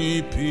to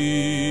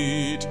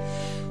repeat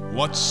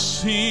what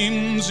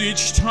seems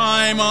each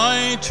time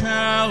I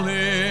tell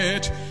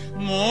it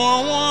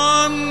more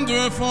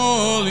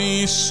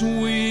wonderfully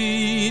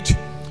sweet.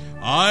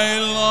 I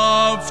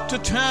love to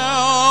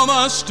tell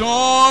the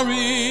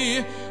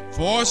story,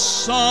 for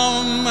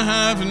some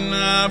have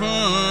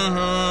never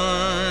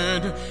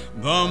heard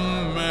the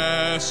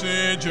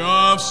message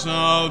of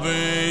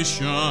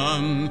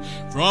salvation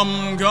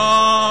from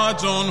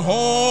God's own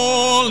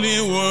holy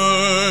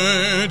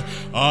word.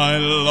 I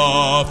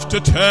love to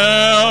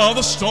tell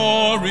the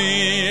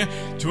story,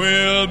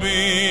 'twill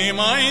be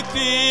my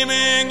theme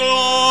in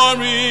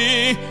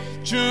glory,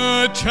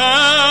 to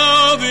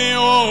tell the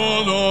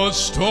old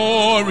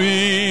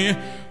story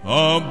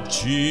of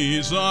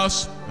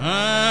Jesus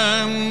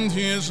and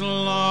his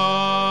love.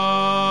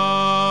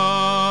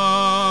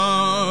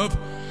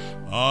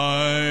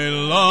 I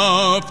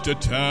love to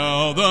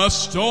tell the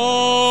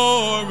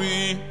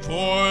story,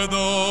 for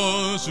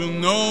those who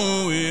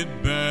know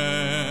it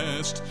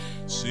best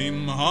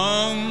seem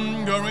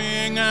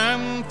hungering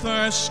and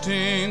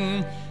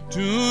thirsting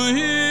to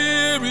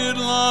hear it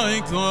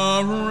like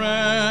the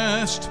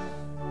rest.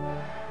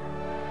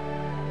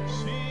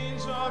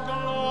 Scenes of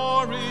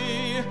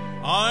glory,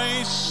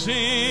 I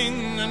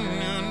sing a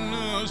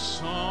new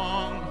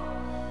song.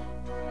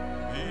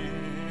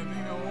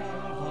 The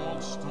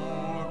old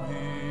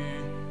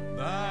story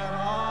that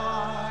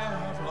I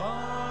have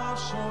loved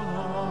so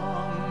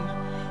long.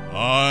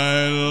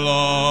 I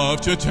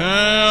love to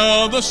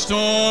tell the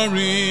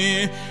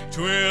story,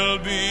 'twill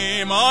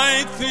be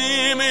my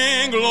theme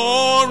in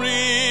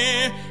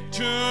glory,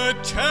 to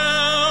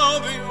tell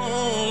the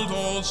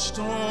old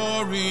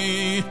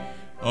story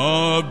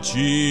of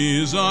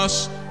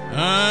Jesus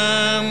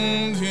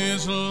and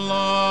his love.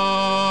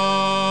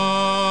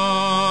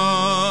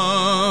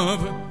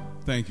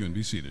 Thank you, and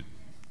be seated.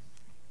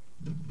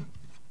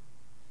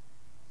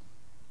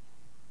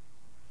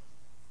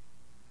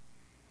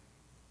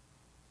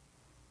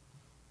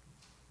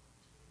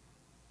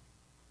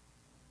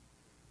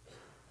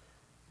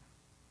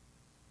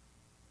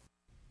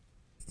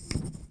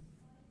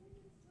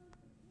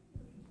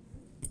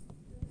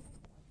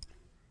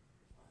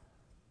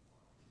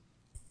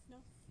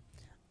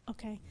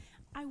 Okay,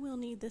 I will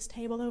need this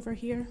table over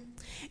here.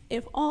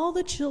 If all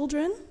the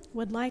children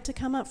would like to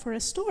come up for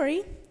a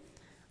story,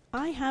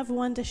 I have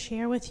one to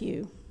share with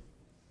you.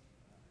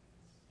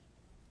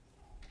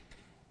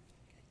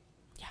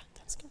 Yeah,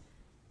 that's good.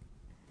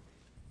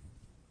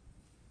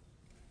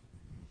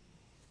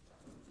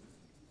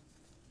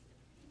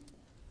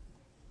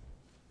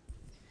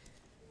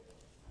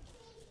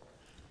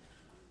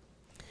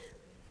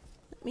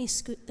 Let me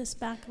scoot this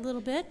back a little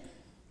bit.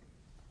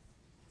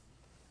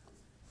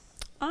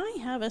 I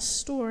have a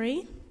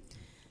story.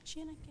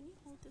 Shanna, can you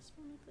hold this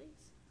for me,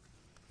 please?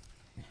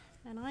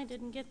 And I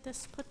didn't get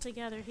this put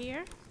together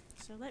here,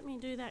 so let me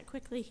do that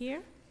quickly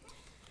here.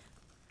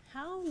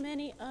 How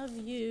many of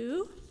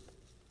you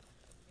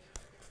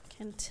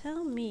can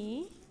tell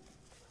me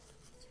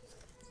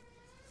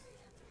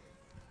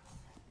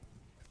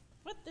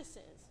what this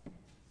is?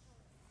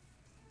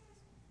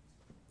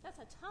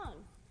 a tongue.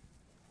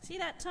 See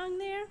that tongue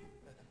there?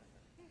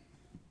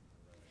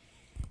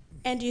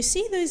 And do you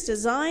see those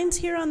designs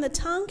here on the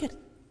tongue? Could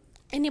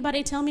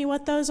anybody tell me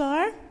what those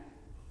are?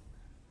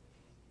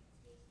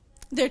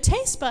 They're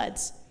taste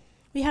buds.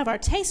 We have our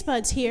taste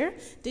buds here.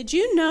 Did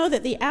you know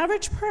that the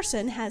average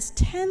person has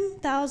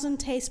 10,000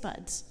 taste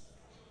buds?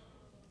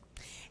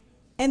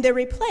 And they're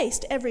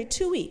replaced every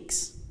 2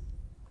 weeks.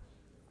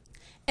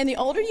 And the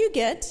older you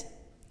get,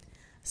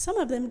 some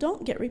of them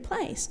don't get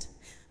replaced.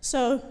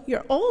 So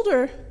your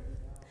older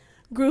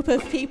group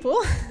of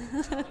people,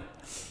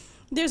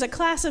 there's a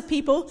class of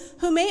people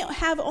who may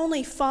have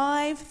only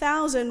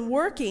 5,000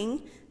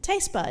 working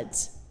taste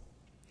buds.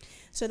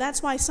 So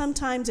that's why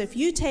sometimes if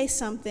you taste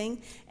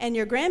something and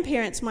your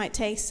grandparents might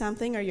taste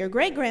something or your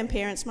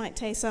great-grandparents might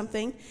taste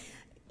something,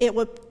 it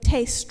would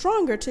taste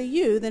stronger to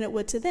you than it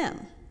would to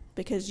them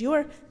because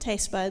your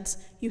taste buds,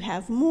 you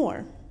have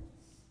more.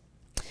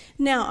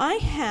 Now I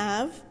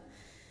have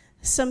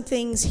some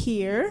things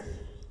here,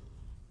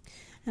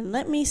 and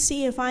let me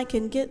see if I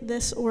can get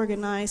this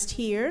organized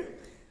here.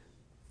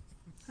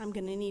 I'm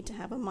going to need to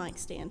have a mic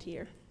stand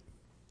here.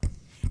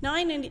 Now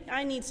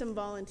I need some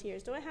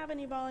volunteers. Do I have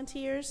any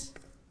volunteers?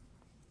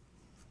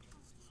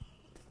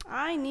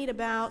 I need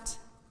about,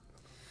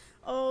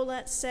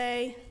 let's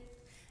say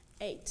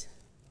 8.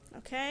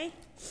 Okay?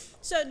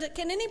 So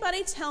can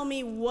anybody tell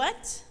me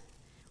what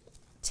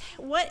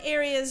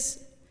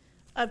areas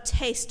of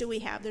taste do we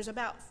have? There's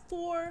about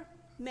 4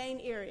 main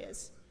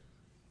areas.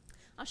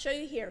 I'll show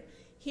you here.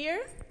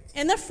 Here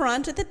in the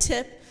front at the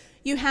tip,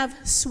 you have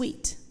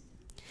sweet.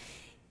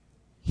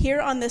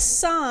 Here on the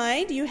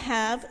side, you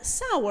have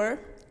sour.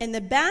 In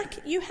the back,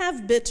 you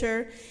have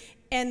bitter.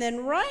 And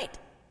then right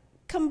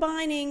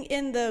combining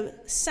in the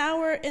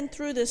sour and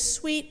through the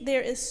sweet,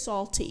 there is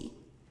salty.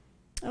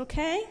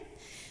 Okay?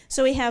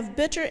 So we have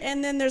bitter,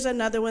 and then there's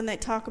another one they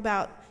talk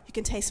about, you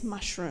can taste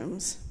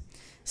mushrooms.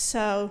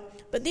 So,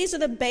 but these are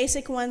the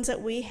basic ones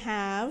that we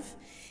have.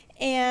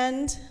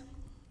 And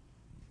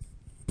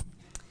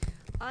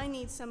I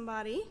need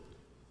somebody.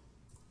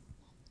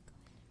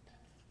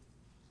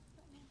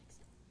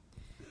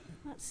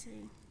 Let's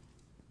see.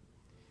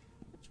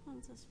 Which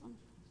one's this one?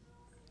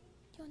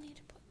 You'll need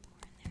to put more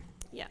in there.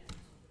 Yeah.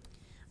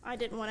 I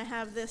didn't want to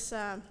have this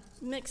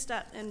mixed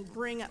up and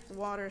bring up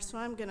water, so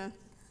I'm going to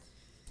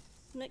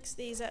mix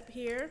these up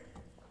here.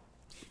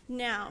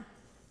 Now,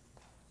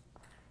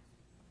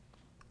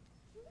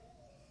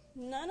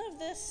 none of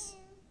this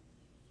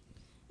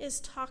is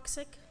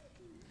toxic.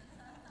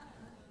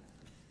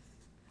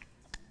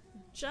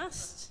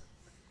 Just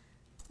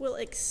will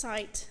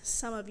excite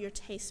some of your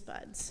taste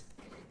buds.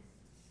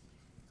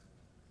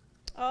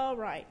 All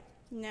right,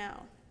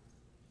 now,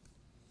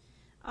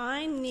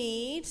 I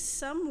need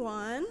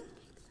someone,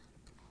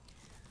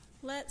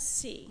 let's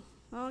see.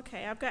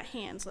 Okay, I've got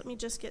hands. Let me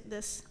just get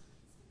this.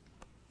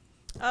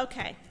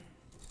 Okay.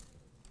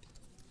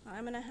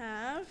 I'm going to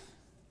have,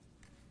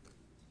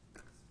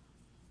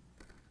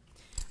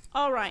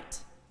 all right,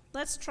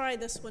 let's try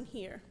this one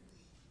here.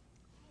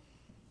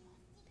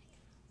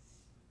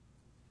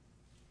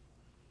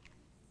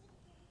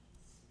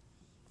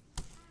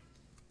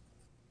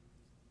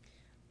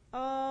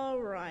 All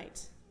right,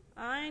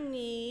 I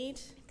need,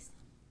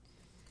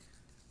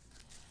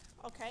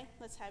 okay,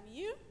 let's have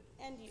you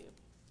and you.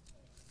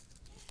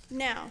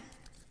 Now,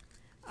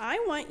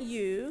 I want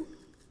you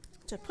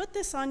to put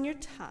this on your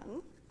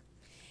tongue,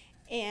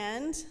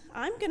 and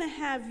I'm going to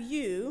have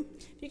you,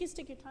 if you can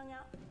stick your tongue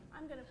out,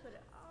 I'm going to put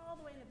it all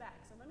the way in the back.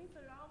 So let me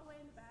put it all the way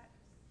in the back.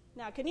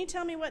 Now, can you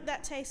tell me what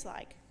that tastes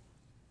like?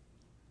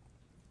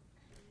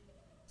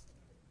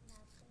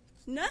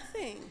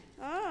 Nothing.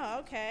 Oh,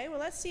 okay. Well,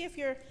 let's see if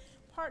your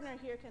partner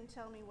here can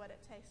tell me what it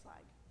tastes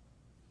like.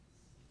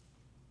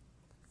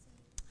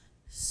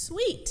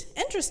 Sweet.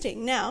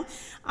 Interesting. Now,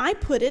 I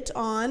put it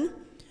on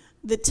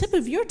the tip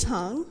of your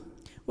tongue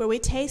where we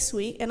taste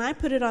sweet, and I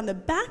put it on the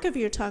back of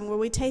your tongue where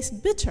we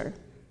taste bitter.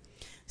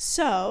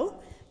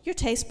 So, your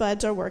taste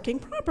buds are working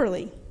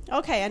properly.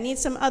 Okay, I need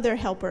some other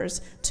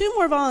helpers. 2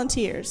 more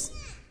volunteers.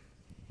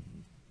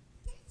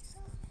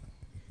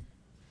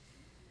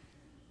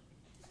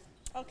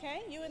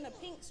 Okay, you in the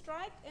pink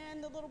stripe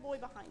and the little boy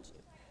behind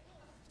you.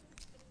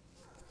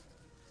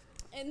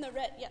 And the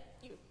red, yep,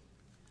 you.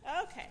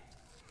 Okay.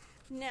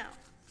 Now,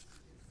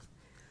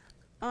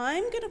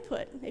 I'm going to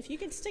put, if you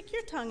can stick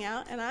your tongue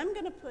out, and I'm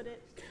going to put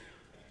it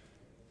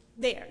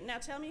there. Now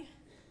tell me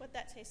what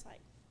that tastes like.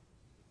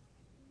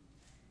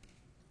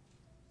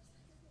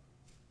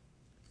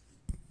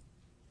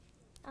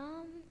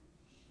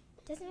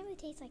 Doesn't really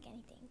taste like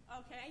anything.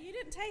 Okay, you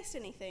didn't taste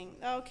anything.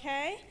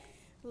 Okay,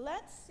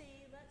 let's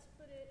see. Let's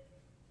put it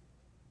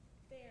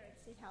there and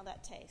see how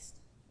that tastes.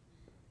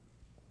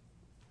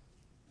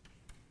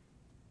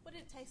 What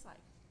did it taste like?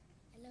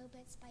 A little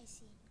bit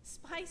spicy.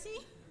 Spicy?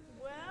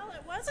 Well,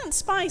 it wasn't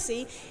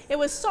spicy. It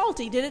was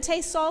salty. Did it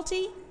taste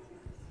salty?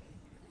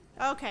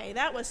 Okay,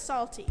 that was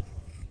salty.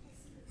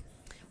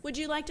 Would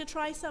you like to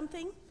try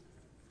something?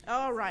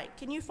 All right.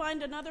 Can you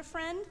find another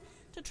friend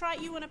to try?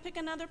 You want to pick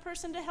another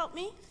person to help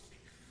me?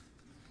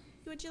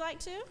 Would you like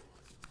to?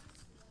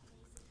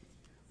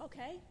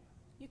 Okay,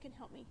 you can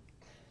help me.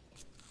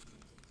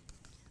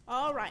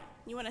 All right,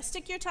 you want to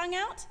stick your tongue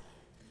out?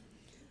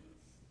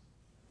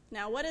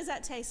 Now, what does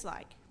that taste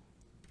like?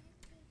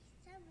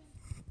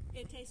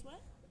 It tastes what?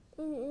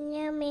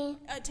 Yummy.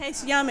 It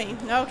tastes yummy.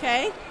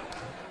 Okay.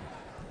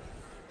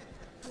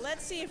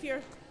 Let's see if your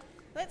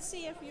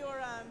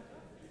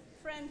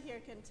friend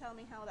here can tell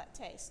me how that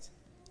tastes.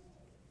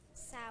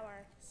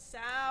 Sour.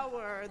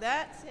 Sour.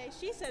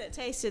 She said it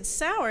tasted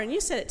sour, and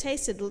you said it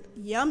tasted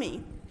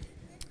yummy.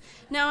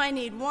 Now I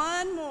need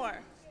one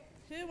more.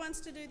 Who wants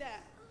to do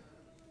that?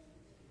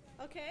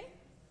 Okay.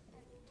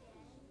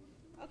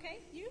 Okay,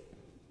 you?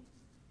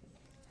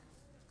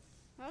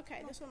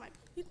 Okay, this one might.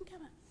 You can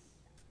come on.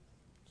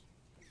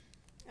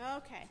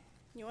 Okay.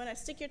 You want to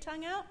stick your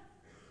tongue out?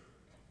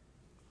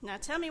 Now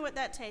tell me what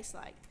that tastes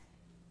like.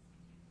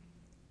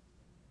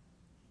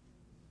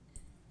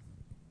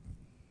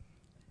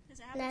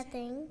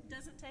 Nothing.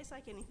 Doesn't taste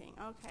like anything.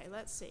 Okay,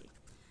 let's see.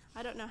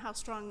 I don't know how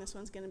strong this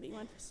one's going to be. You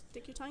want to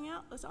stick your tongue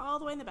out? Let's all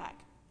the way in the back.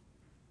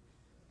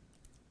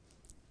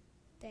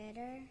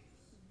 Bitter.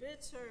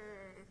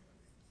 Bitter.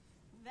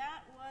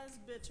 That was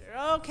bitter.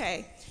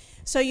 Okay.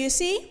 So you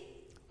see,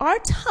 our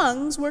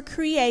tongues were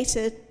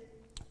created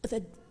with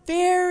a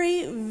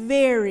very,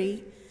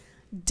 very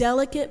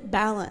delicate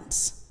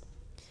balance.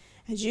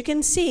 As you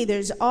can see,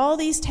 there's all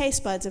these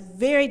taste buds, a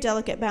very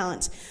delicate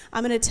balance.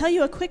 I'm going to tell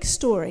you a quick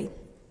story,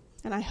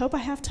 and I hope I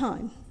have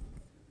time.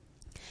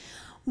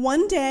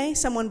 One day,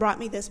 someone brought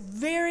me this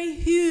very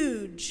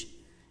huge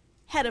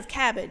head of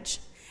cabbage.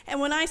 And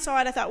when I saw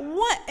it, I thought,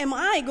 what am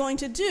I going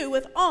to do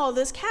with all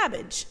this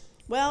cabbage?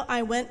 Well,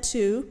 I went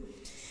to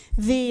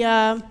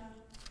the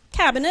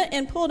cabinet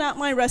and pulled out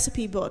my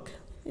recipe book.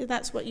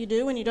 That's what you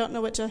do when you don't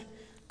know what to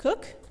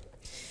cook.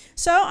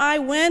 So I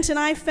went and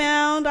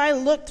I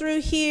looked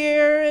through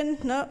here,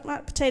 and no,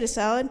 not potato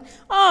salad.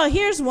 Oh,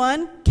 here's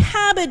one,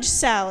 cabbage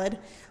salad.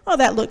 Oh,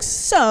 that looks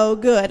so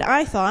good,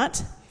 I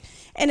thought.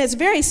 And it's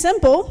very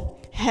simple.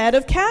 Head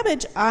of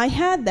cabbage, I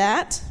had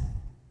that.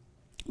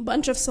 A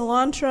bunch of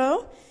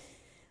cilantro,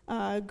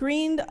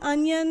 greened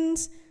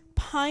onions,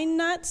 pine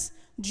nuts,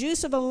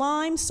 juice of a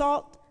lime,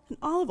 salt, and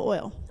olive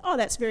oil. Oh,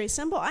 that's very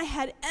simple. I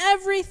had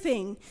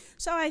everything.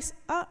 So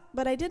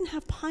but I didn't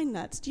have pine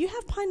nuts. Do you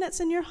have pine nuts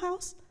in your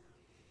house?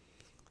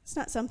 It's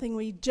not something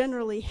we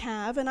generally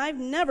have, and I've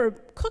never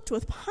cooked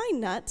with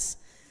pine nuts.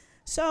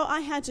 So I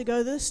had to go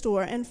to the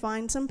store and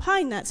find some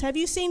pine nuts. Have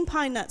you seen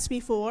pine nuts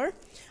before?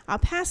 I'll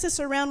pass this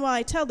around while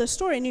I tell the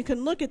story, and you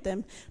can look at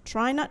them.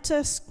 Try not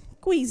to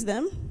squeeze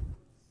them.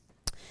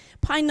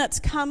 Pine nuts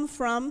come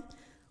from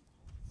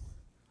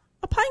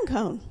a pine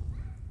cone.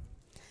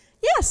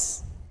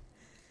 Yes,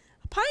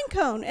 a pine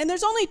cone. And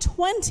there's only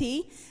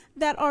 20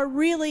 that are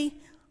really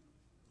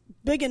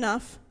big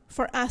enough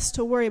for us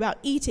to worry about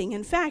eating.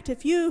 In fact,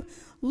 if you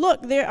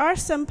look, there are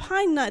some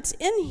pine nuts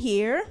in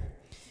here.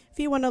 If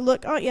you want to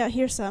look, oh yeah,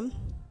 here's some.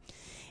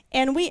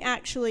 And we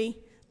actually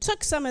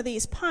took some of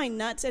these pine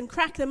nuts and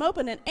cracked them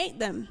open and ate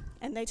them,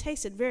 and they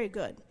tasted very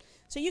good.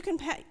 So you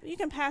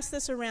can pass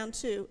this around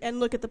too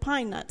and look at the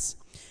pine nuts.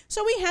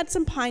 So we had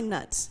some pine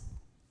nuts.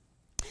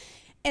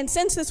 And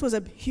since this was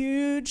a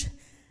huge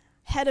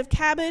head of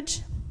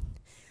cabbage,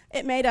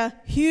 it made a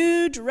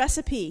huge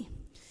recipe.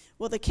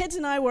 Well, the kids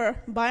and I were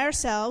by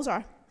ourselves.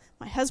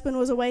 My husband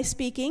was away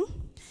speaking,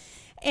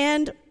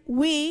 and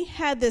we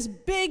had this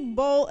big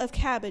bowl of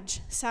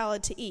cabbage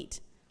salad to eat,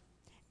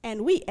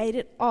 and we ate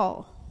it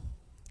all.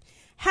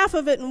 Half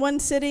of it in one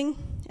sitting,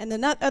 and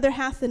the other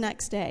half the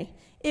next day.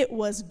 It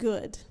was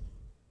good.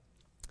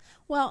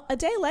 Well, a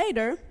day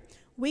later,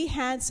 we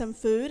had some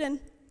food, and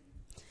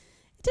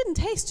it didn't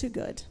taste too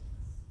good.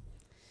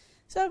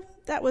 So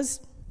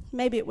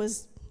maybe it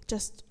was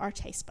just our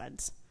taste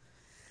buds.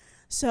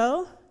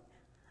 So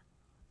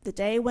the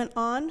day went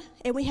on,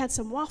 and we had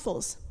some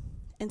waffles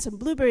and some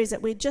blueberries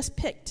that we just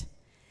picked.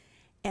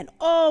 And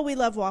oh, we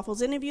love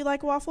waffles. Any of you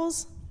like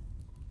waffles?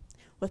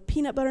 With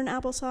peanut butter and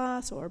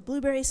applesauce or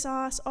blueberry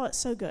sauce. Oh, it's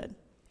so good.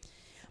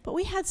 But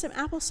we had some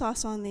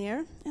applesauce on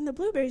there, and the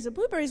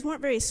blueberries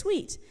weren't very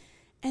sweet,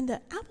 and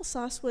the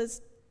applesauce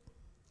was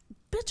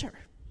bitter.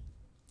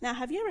 Now,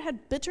 have you ever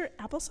had bitter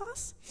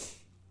applesauce?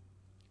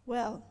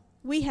 Well,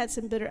 we had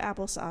some bitter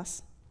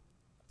applesauce.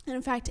 And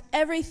in fact,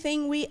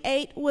 everything we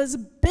ate was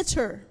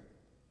bitter.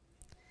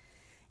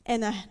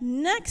 And the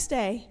next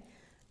day,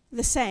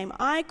 the same.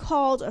 I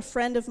called a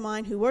friend of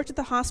mine who worked at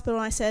the hospital,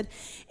 and I said,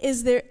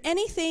 is there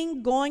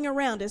anything going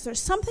around? Is there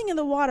something in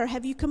the water?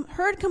 Have you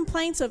heard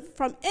complaints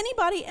from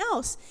anybody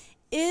else?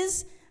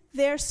 Is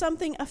there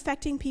something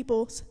affecting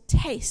people's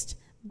taste?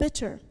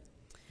 Bitter.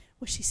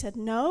 Well, she said,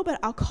 no, but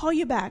I'll call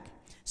you back.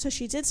 So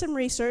she did some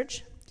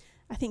research.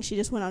 I think she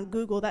just went on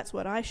Google. That's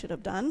what I should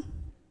have done.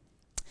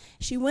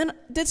 She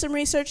did some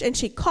research, and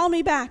she called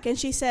me back, and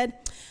she said,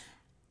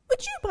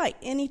 would you by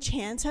any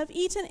chance have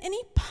eaten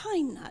any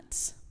pine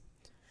nuts?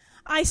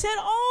 I said,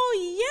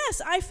 oh,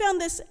 yes, I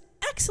found this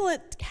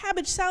excellent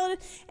cabbage salad,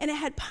 and it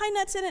had pine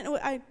nuts in it. And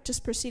I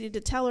just proceeded to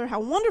tell her how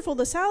wonderful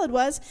the salad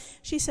was.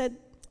 She said,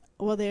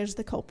 well, there's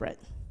the culprit.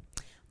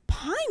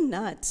 Pine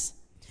nuts?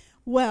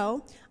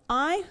 Well,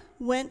 I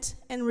went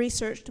and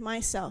researched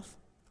myself.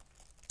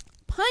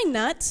 Pine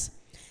nuts,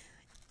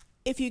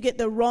 if you get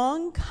the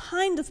wrong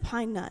kind of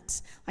pine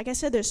nuts, like I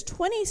said, there's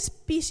 20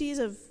 species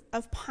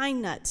of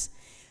pine nuts,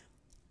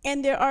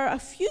 and there are a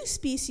few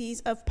species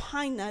of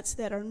pine nuts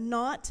that are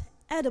not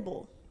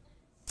edible.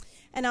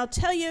 And I'll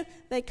tell you,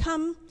 they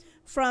come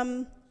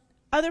from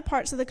other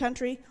parts of the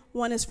country.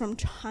 One is from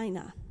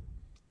China.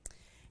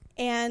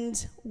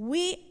 And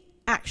we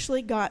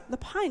actually got the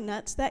pine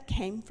nuts that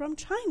came from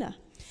China.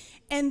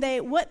 And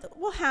what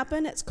will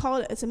happen, it's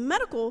a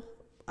medical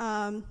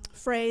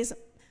phrase,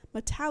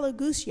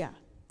 metallogusia.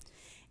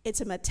 It's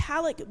a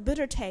metallic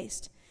bitter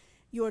taste.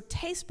 Your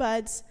taste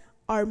buds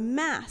are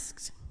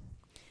masked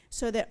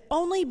so they're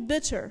only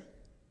bitter.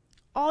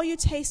 All you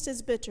taste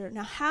is bitter.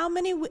 Now,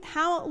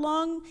 how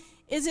long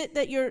is it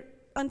that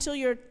until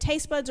your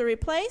taste buds are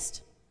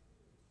replaced?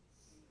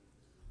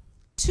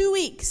 2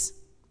 weeks.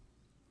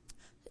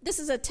 This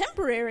is a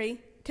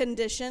temporary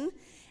condition,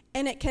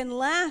 and it can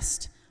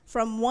last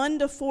from 1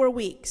 to 4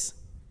 weeks.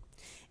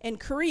 In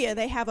Korea,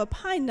 they have a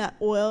pine nut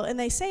oil, and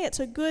they say it's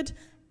a good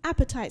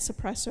appetite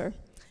suppressor.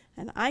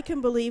 And I can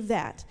believe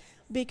that,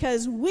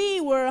 because we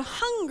were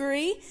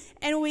hungry,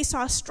 and we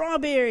saw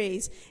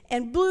strawberries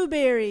and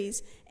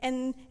blueberries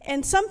and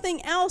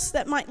something else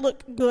that might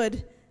look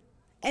good.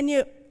 And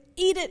you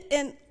eat it,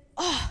 and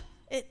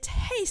it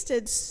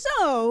tasted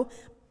so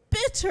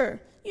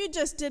bitter. You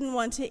just didn't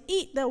want to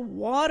eat. The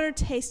water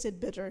tasted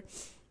bitter.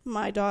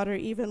 My daughter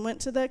even went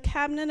to the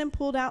cabinet and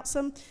pulled out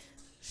some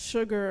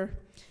sugar,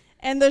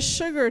 and the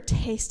sugar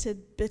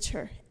tasted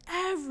bitter.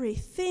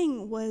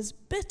 Everything was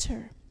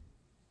bitter.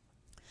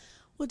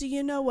 Well, do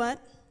you know what?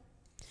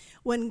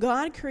 When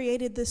God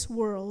created this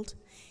world,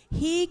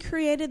 He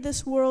created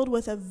this world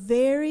with a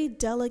very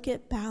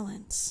delicate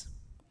balance.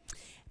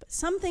 But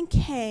something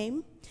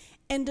came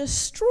and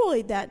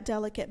destroyed that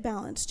delicate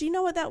balance. Do you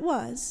know what that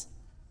was?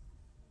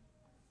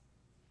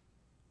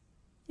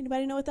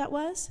 Anybody know what that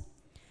was?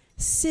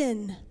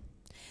 Sin.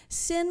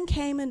 Sin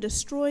came and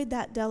destroyed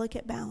that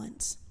delicate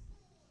balance.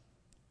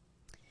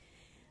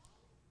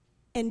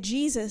 And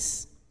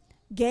Jesus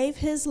gave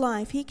His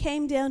life. He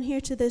came down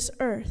here to this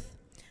earth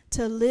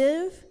to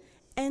live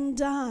and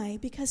die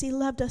because He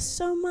loved us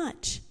so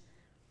much.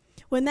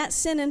 When that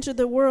sin entered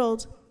the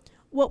world,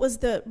 what was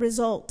the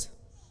result?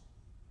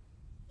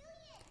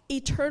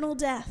 Eternal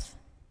death.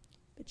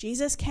 But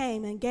Jesus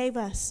came and gave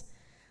us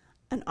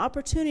an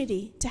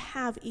opportunity to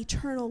have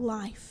eternal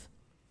life.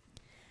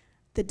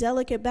 The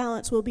delicate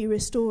balance will be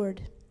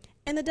restored.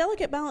 And the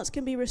delicate balance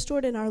can be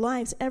restored in our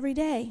lives every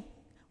day.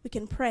 We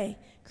can pray,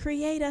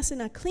 create us in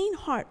a clean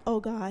heart, O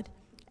God,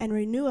 and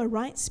renew a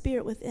right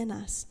spirit within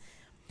us.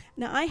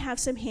 Now, I have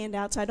some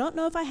handouts. I don't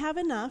know if I have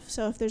enough,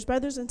 so if there's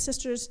brothers and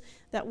sisters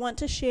that want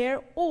to share,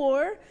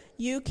 or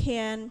you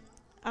can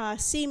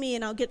see me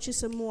and I'll get you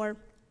some more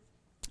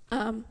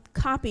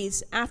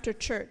copies after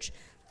church.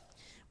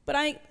 But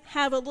I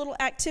have a little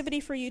activity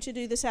for you to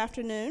do this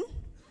afternoon.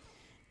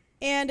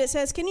 And it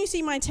says, can you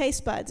see my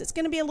taste buds? It's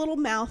going to be a little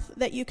mouth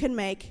that you can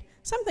make,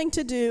 something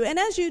to do. And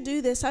as you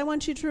do this, I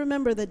want you to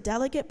remember the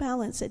delicate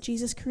balance that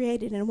Jesus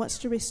created and wants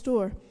to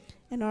restore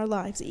in our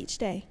lives each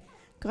day.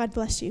 God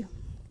bless you.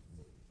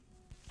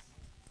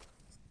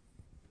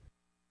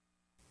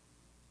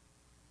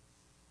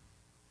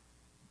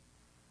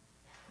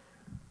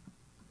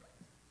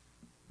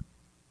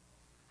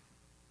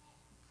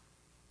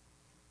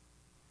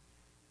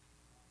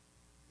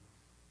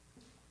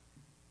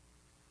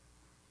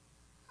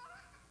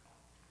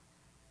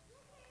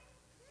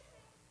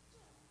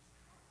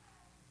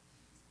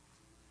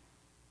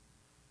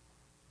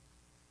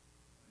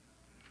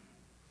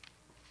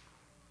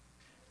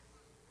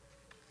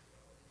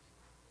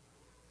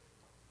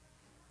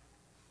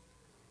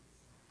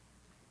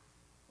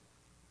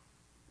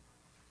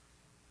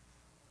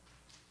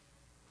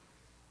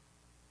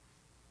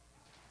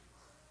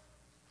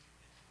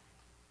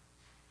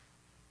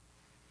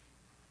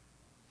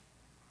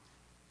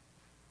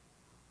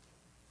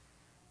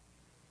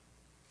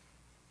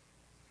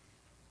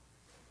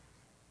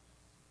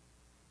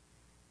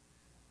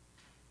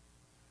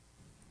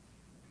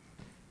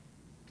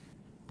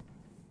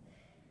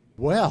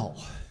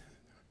 Well,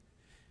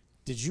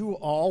 did you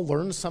all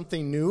learn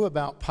something new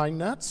about pine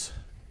nuts?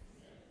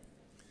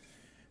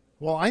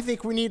 Well, I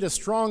think we need a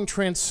strong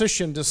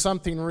transition to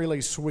something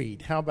really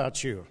sweet. How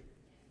about you?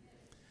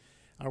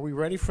 Are we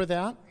ready for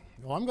that?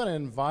 Well, I'm going to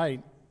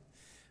invite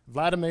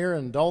Vladimir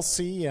and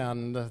Dulcie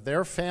and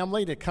their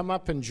family to come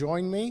up and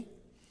join me,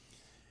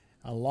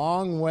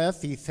 along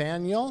with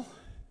Ethaniel.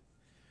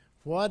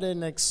 What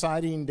an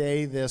exciting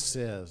day this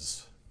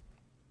is.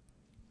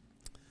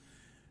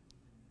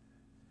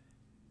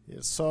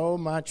 It's so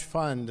much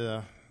fun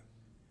to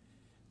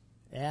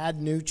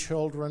add new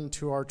children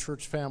to our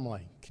church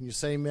family. Can you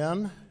say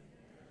amen?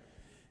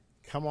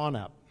 Come on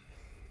up.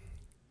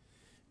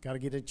 Got to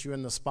get you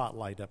in the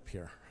spotlight up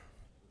here.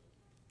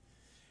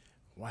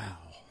 Wow.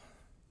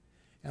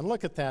 And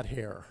look at that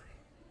hair.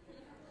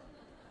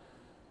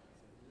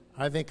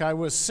 I think I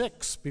was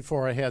 6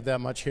 before I had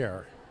that much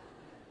hair.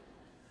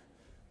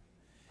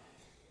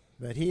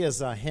 But he is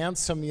a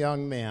handsome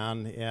young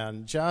man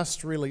and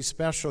just really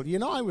special. You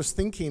know, I was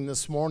thinking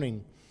this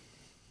morning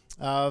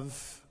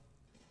of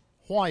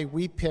why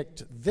we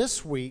picked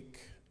this week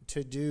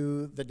to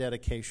do the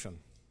dedication.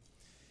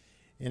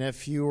 And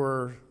if you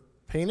were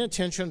paying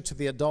attention to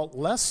the adult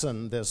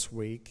lesson this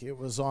week, it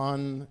was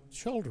on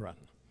children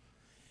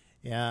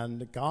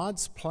and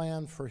God's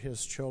plan for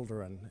his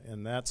children,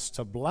 and that's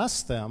to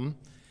bless them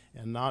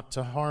and not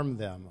to harm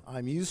them.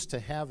 I'm used to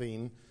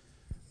having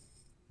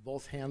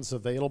both hands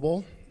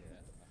available,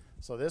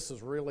 so this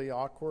is really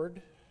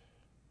awkward,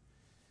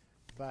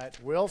 but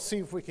we'll see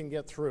if we can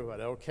get through it,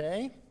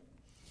 okay?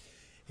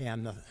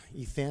 And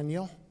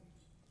Ethaniel,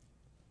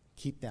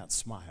 keep that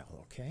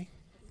smile, okay?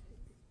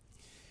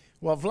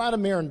 Well,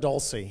 Vladimir and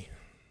Dulcie,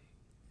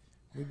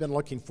 we've been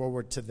looking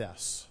forward to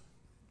this.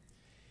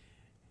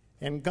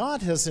 And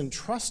God has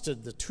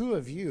entrusted the two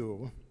of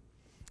you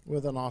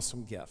with an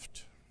awesome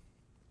gift.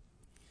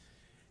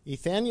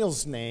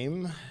 Ethaniel's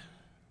name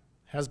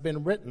has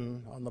been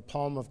written on the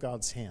palm of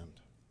God's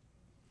hand.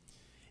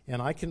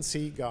 And I can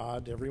see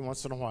God every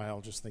once in a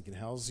while just thinking,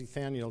 how's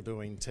Ethaniel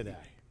doing today?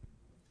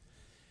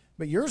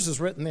 But yours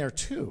is written there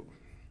too.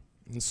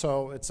 And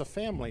so it's a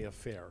family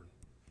affair.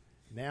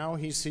 Now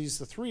he sees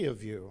the three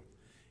of you,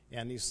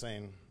 and he's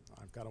saying,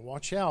 I've got to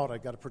watch out.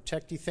 I've got to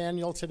protect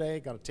Ethaniel today.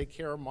 I've got to take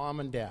care of mom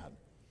and dad.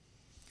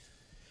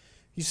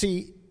 You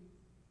see,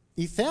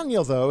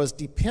 Ethaniel, though, is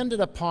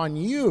dependent upon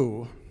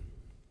you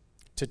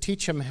to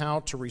teach him how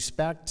to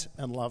respect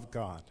and love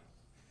God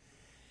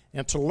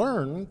and to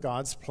learn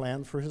God's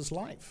plan for his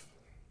life.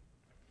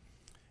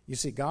 You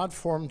see, God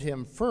formed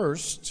him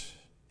first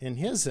in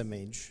his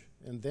image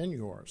and then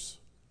yours.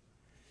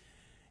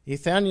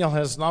 Ethaniel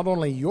has not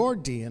only your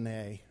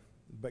DNA,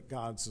 but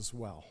God's as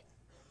well.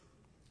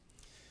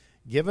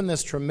 Given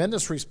this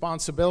tremendous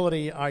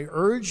responsibility, I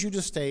urge you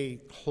to stay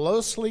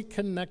closely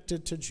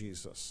connected to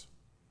Jesus.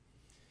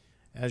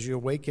 As you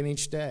awaken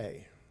each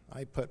day,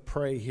 I put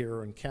pray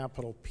here in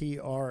capital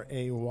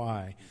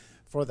P-R-A-Y,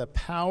 for the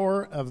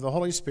power of the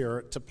Holy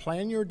Spirit to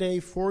plan your day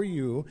for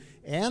you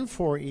and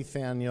for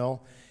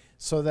Ethaniel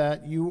so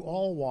that you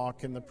all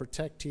walk in the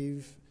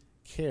protective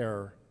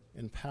care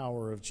and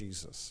power of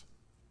Jesus.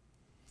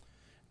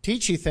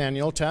 Teach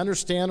Ethaniel to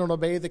understand and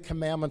obey the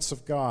commandments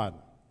of God.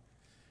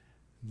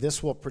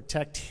 This will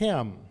protect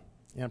him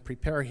and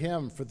prepare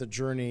him for the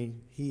journey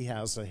he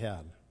has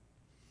ahead.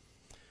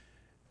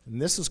 And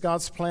this is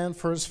God's plan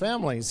for his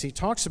families. He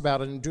talks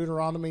about it in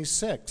Deuteronomy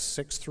 6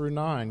 through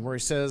 9, where he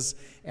says,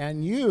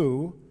 and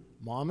you,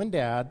 mom and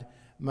dad,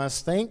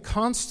 must think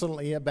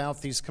constantly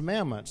about these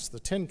commandments, the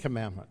 10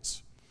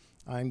 commandments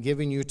I'm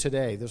giving you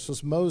today. This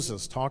was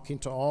Moses talking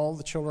to all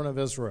the children of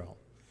Israel.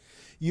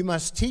 You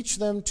must teach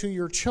them to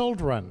your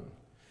children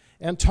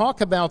and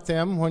talk about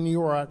them when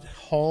you are at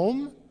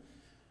home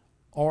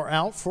or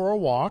out for a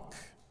walk,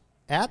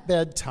 at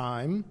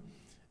bedtime,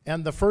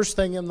 and the first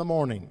thing in the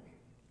morning.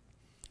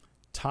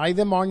 Tie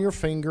them on your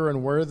finger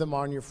and wear them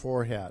on your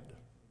forehead.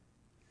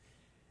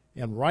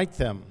 And write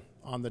them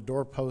on the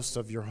doorposts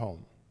of your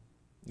home.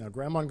 Now,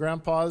 Grandma and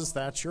Grandpas,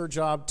 that's your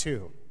job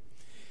too.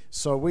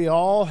 So we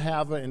all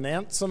have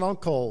aunts and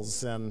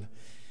uncles and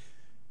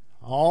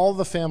all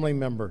the family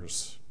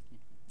members.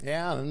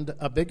 And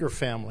a bigger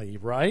family,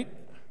 right?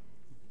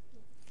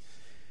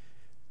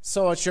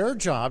 So it's your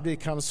job to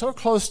become so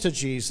close to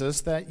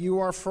Jesus that you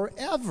are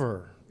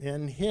forever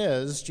in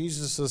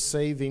Jesus'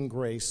 saving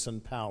grace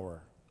and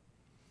power.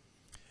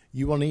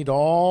 You will need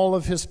all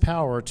of his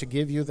power to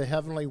give you the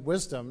heavenly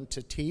wisdom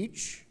to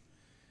teach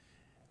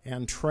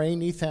and train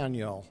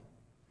Ethaniel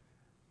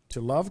to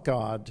love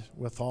God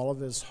with all of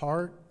his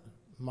heart,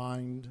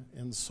 mind,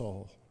 and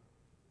soul.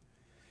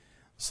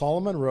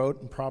 Solomon wrote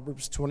in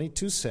Proverbs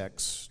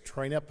 22:6,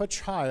 train up a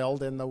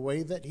child in the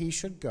way that he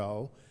should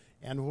go,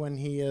 and when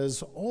he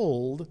is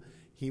old,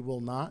 he will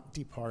not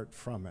depart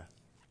from it.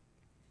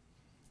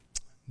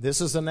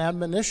 This is an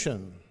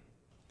admonition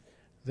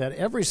that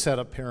every set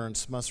of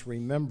parents must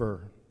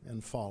remember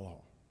and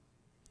follow.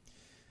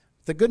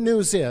 The good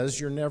news is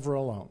you're never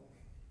alone.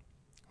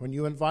 When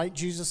you invite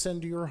Jesus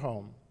into your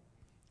home,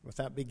 with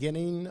that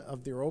beginning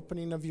of the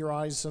opening of your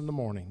eyes in the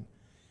morning,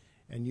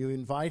 and you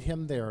invite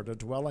him there to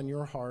dwell in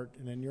your heart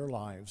and in your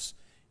lives,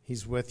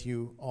 he's with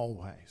you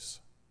always.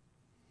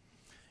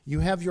 You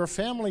have your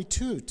family,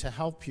 too, to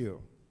help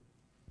you,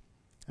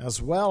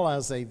 as well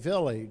as a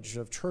village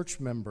of church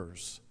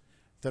members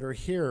that are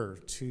here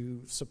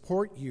to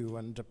support you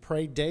and to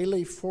pray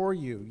daily for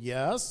you,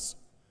 yes,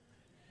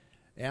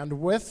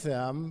 and with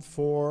them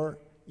for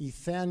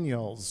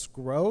Ethaniel's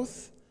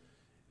growth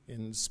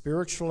in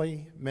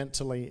spiritually,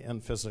 mentally,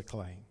 and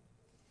physically.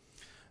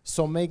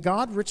 So may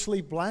God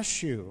richly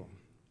bless you,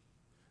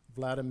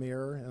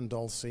 Vladimir and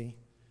Dulcie,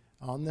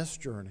 on this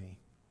journey.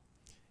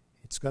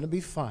 It's going to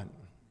be fun.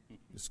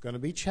 It's going to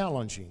be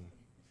challenging.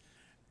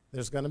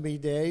 There's going to be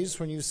days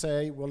when you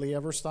say, will he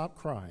ever stop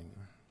crying?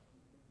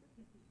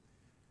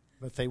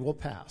 But they will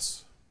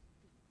pass.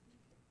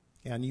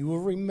 And you will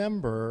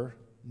remember,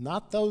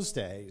 not those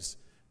days,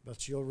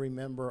 but you'll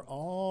remember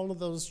all of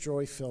those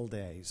joy-filled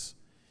days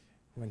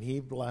when he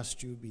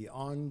blessed you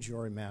beyond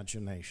your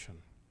imagination.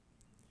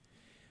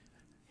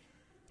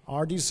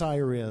 Our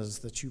desire is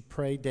that you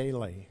pray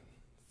daily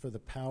for the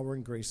power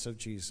and grace of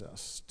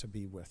Jesus to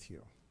be with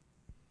you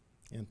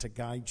and to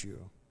guide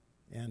you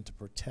and to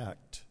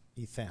protect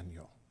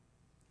Ethaniel.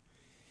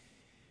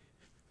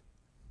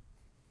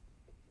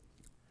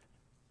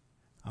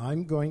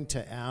 I'm going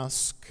to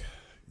ask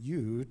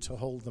you to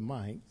hold the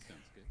mic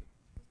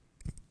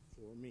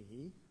for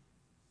me,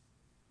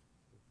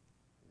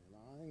 and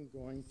I'm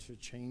going to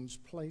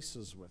change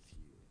places with you.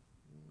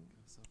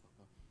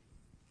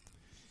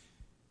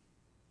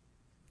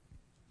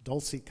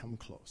 Dulcie, come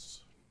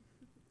close.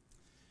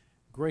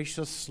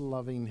 Gracious,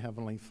 loving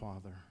Heavenly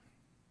Father,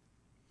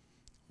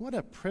 what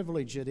a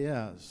privilege it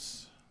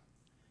is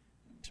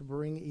to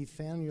bring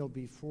Ethaniel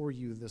before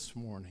you this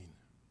morning.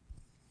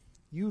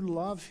 You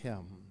love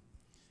him.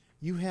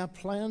 You have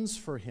plans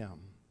for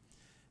him.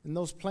 And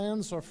those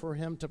plans are for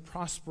him to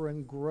prosper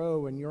and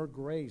grow in your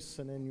grace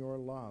and in your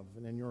love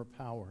and in your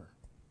power.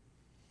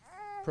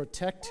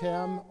 Protect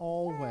him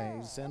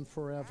always and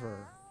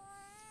forever.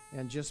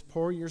 And just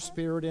pour your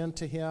Spirit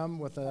into him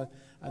with an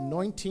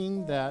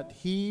anointing that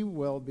he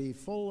will be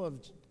full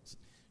of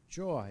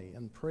joy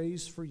and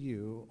praise for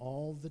you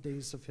all the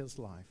days of his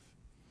life.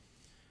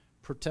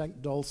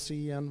 Protect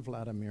Dulcie and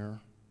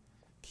Vladimir.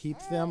 Keep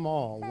them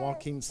all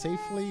walking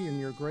safely in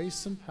your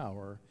grace and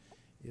power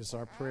is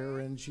our prayer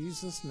in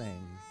Jesus'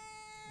 name.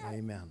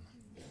 Amen.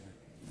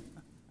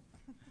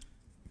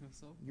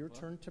 Your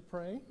turn to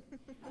pray.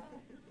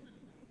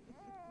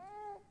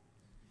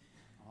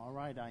 All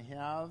right, I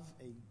have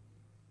a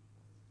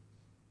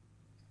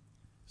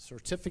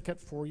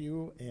certificate for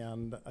you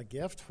and a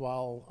gift.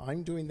 While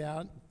I'm doing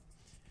that,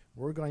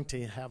 we're going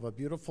to have a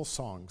beautiful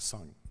song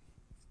sung.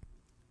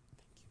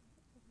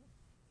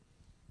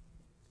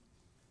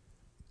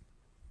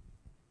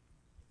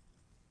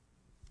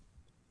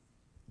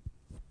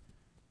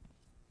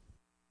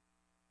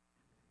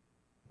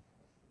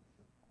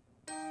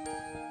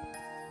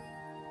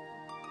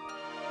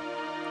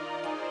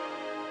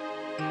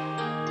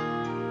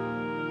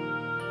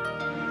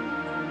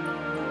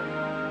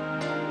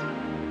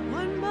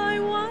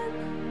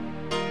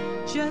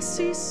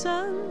 Jesse's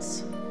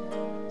sons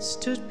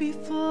stood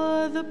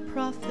before the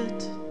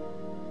prophet.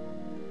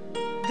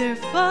 Their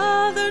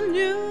father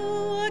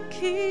knew a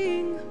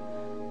king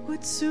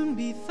would soon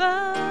be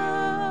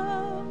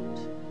found.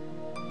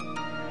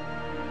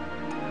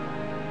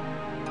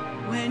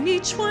 When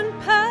each one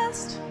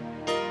passed,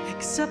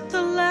 except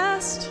the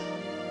last,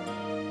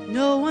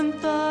 no one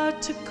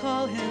thought to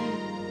call him,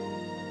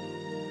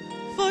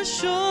 for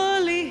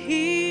surely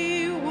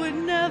he would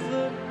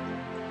never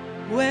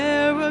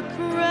wear a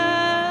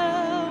crown.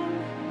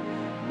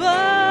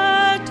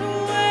 But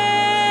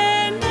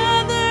when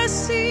others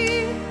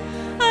see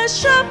a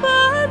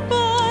shepherd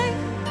boy,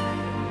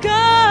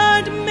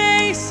 God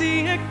may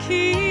see a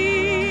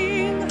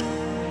king.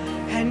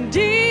 And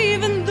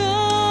even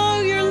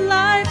though your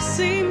life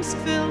seems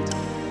filled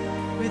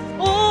with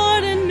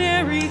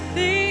ordinary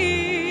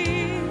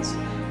things,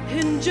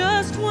 in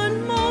just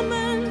one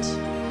moment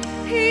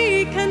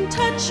he can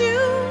touch you,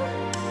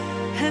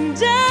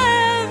 and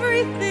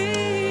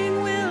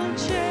everything will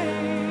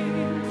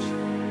change.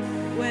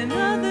 When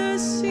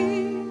others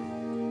see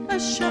a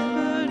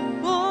shepherd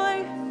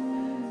boy,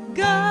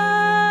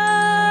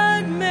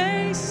 God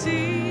may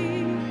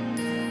see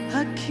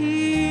a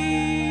king.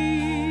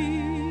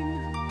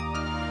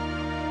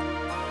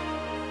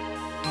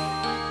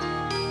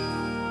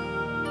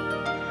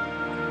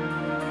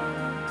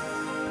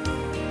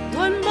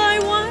 One by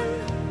one,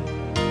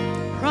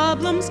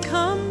 problems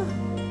come,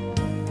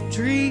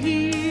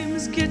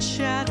 dreams get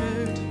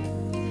shattered.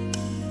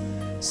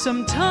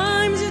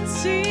 Sometimes it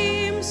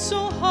seems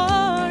so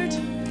hard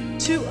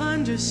to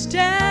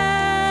understand.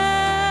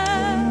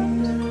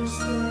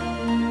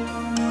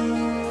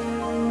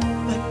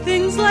 But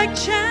things like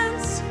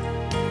chance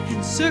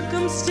and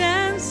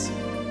circumstance,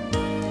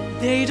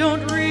 they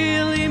don't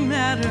really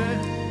matter.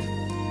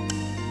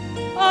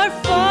 Our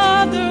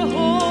Father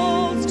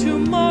holds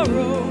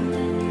tomorrow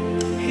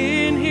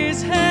in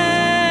his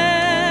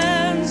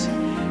hands.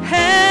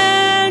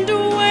 And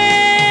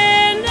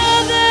when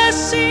others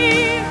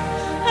see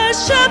a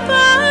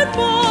shepherd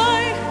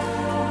boy,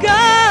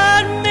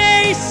 God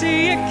may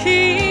see a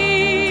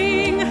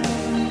king.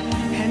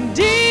 And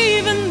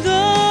even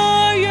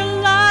though your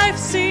life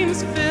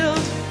seems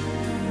filled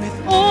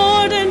with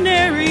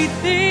ordinary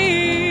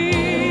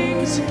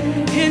things,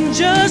 in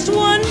just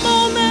one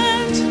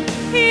moment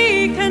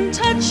he can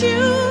touch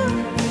you,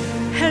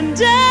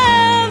 and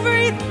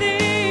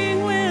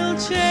everything will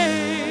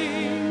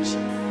change.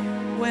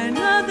 When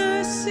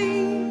others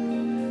see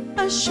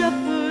a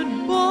shepherd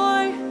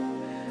boy,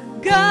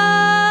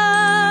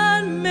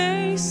 God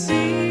may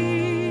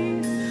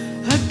see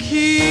a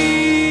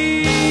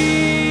king.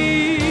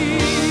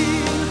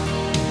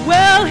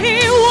 Well, he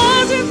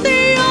wasn't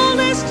the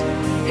oldest,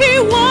 he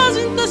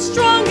wasn't the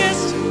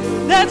strongest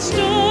that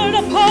stood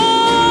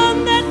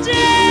upon that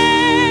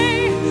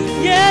day,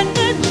 yet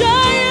the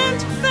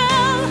giant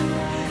fell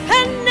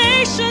and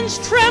nations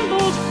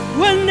trembled bold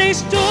when they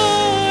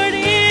stood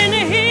in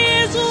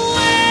his way.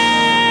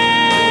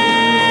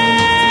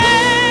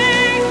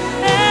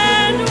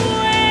 And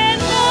when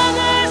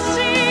others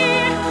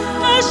see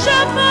a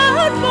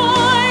shepherd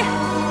boy,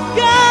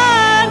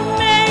 God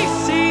may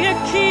see a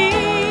king.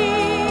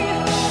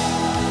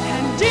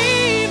 And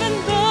even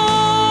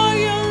though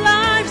your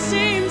life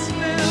seems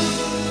filled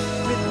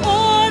with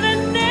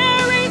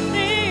ordinary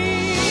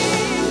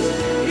things,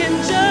 in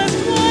just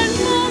one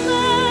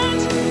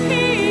moment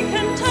he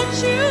can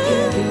touch you,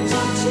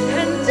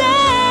 and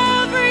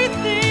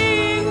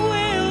everything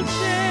will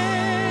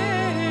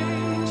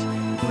change.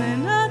 When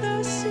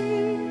others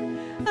see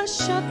a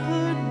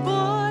shepherd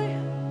boy,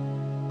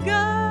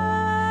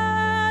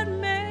 God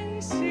may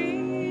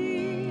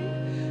see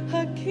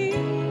a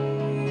king.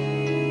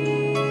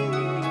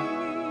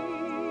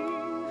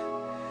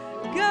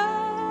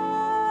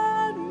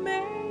 God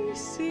may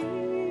see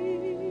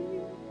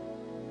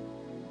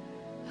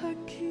a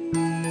king.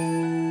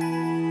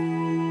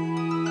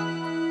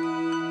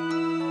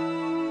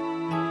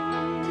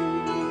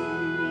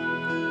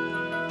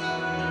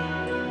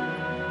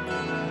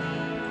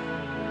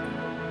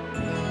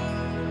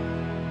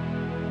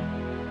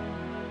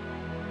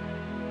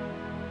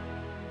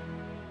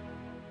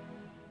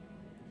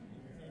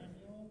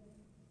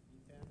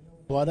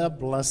 What a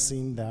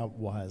blessing that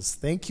was.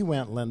 Thank you,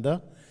 Aunt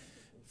Linda,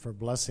 for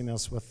blessing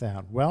us with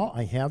that. Well,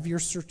 I have your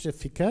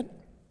certificate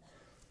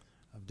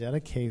of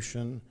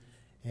dedication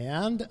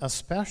and a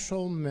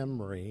special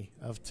memory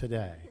of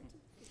today.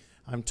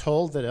 I'm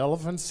told that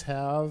elephants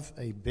have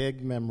a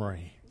big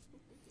memory,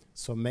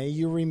 so may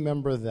you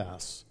remember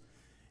this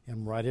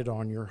and write it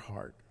on your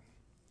heart.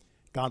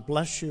 God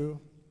bless you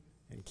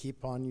and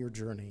keep on your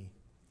journey,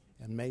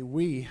 and may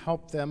we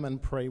help them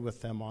and pray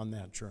with them on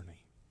that journey.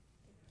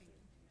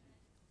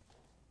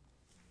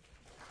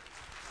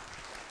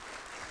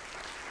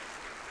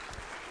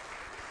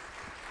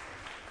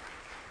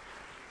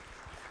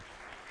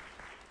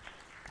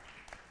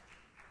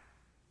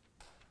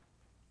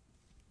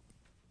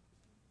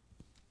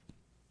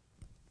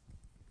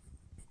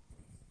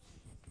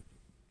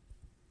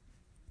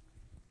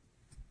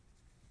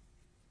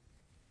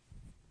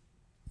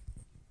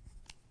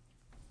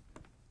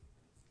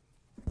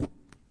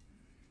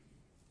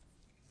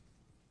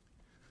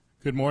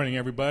 Good morning,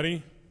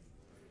 everybody.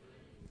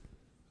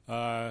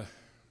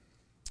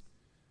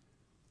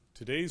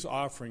 Today's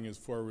offering is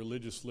for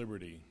religious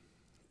liberty.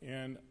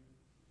 And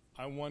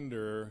I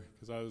wonder,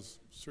 because I was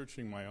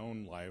searching my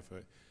own life,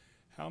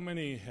 how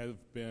many have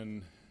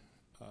been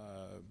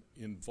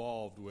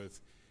involved with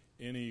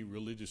any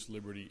religious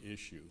liberty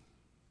issue?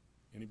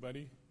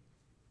 Anybody?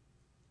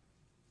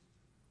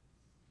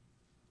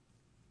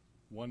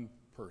 One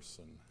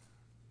person.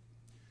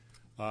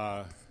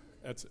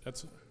 That's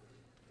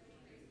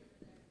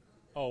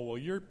Oh, well,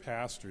 you're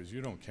pastors.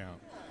 You don't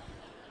count.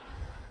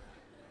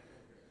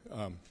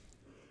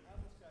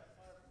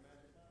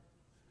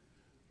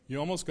 You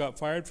almost got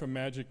fired from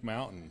Magic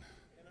Mountain.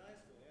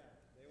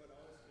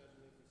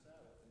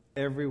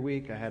 Every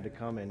week I had to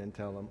come in and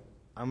tell them,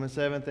 I'm a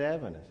Seventh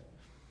Adventist.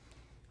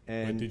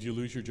 And But did you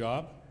lose your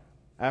job?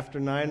 After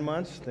 9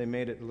 months, they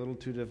made it a little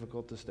too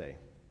difficult to stay.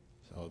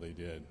 So, Oh, they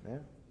did. yeah.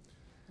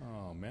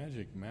 Oh,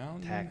 Magic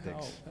Mountain?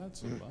 Tactics. Oh,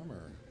 that's a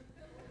bummer.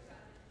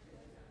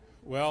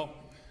 Well,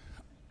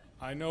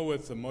 I know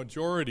with the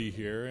majority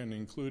here, and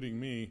including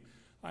me,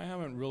 that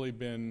hasn't really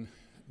been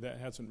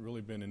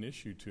an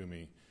issue to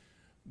me.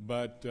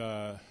 But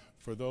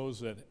for those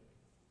that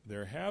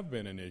there have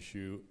been an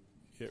issue,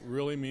 it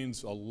really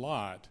means a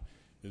lot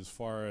as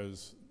far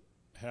as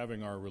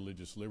having our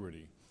religious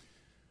liberty.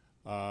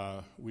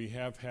 We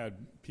have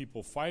had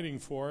people fighting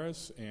for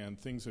us, and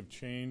things have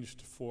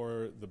changed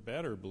for the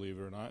better, believe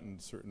it or not, in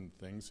certain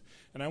things.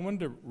 And I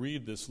wanted to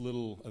read this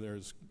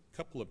there's a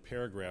couple of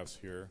paragraphs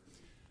here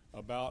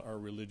about our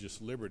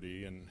religious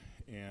liberty. And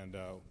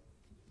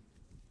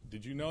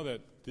did you know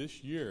that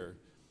this year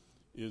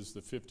is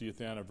the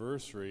 50th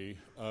anniversary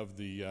of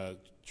the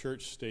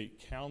Church-State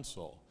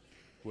Council,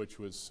 which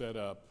was set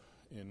up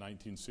in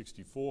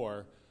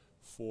 1964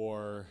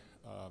 for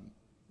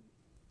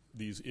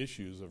these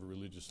issues of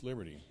religious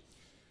liberty.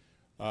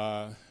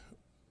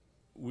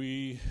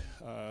 We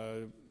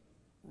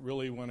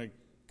really want to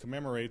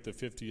commemorate the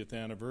 50th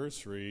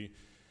anniversary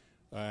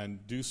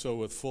and do so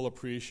with full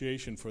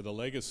appreciation for the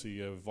legacy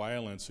of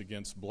violence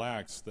against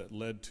blacks that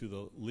led to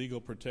the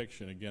legal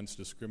protection against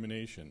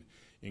discrimination,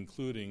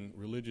 including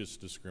religious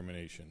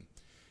discrimination.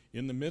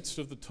 In the midst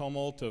of the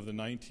tumult of the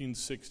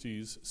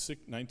 1960s,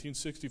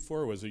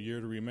 1964 was a year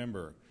to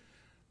remember.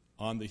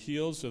 On the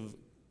heels of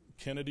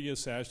Kennedy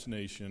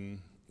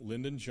assassination,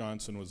 Lyndon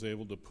Johnson was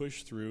able to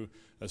push through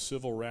a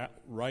Civil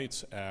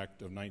Rights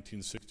Act of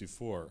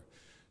 1964.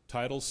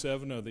 Title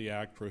VII of the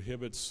Act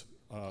prohibits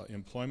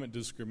employment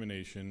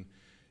discrimination,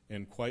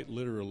 and quite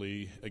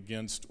literally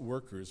against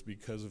workers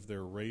because of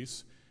their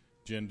race,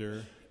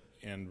 gender,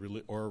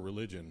 or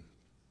religion.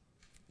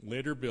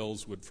 Later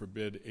bills would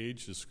forbid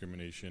age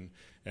discrimination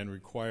and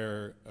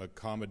require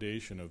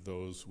accommodation of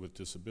those with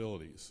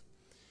disabilities.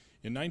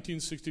 In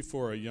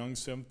 1964, a young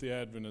Seventh-day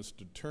Adventist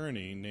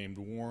attorney named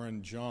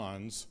Warren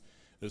Johns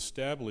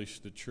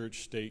established the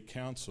Church State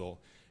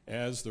Council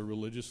as the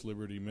religious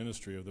liberty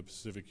ministry of the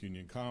Pacific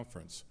Union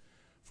Conference.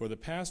 For the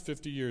past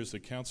 50 years, the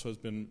council has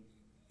been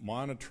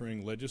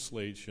monitoring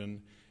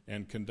legislation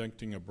and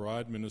conducting a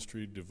broad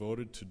ministry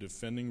devoted to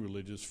defending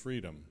religious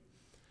freedom.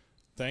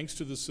 Thanks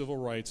to the Civil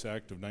Rights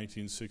Act of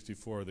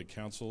 1964, the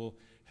council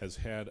has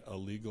had a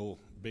legal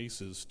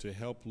basis to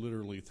help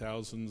literally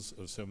thousands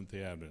of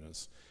Seventh-day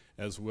Adventists,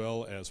 as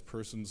well as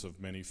persons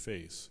of many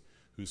faiths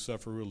who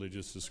suffer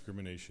religious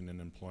discrimination in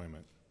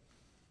employment.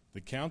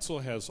 The council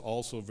has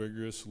also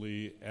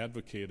vigorously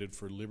advocated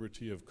for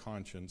liberty of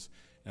conscience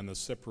and the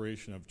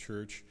separation of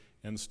church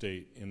and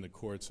state in the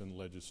courts and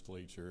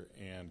legislature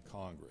and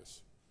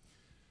Congress.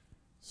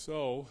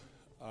 So,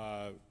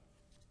 I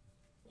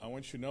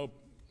want you to know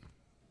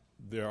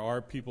there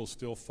are people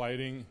still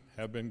fighting,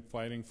 have been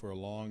fighting for a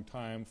long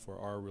time for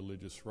our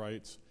religious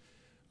rights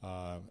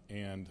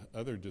and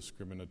other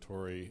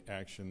discriminatory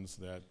actions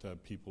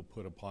that people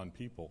put upon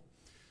people.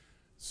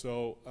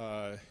 So,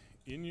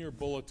 in your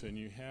bulletin,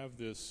 you have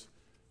this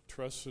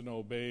Trust and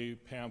Obey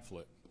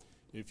pamphlet.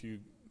 If you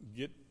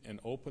get and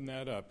open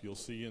that up, you'll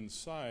see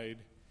inside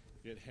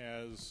it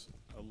has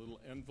a little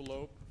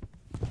envelope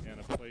and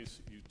a place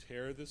you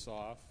tear this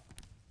off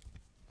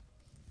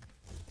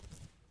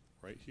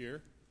right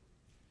here,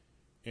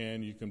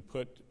 and you can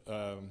put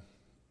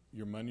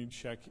your money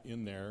check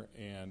in there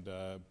and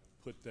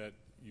put that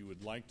you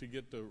would like to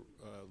get the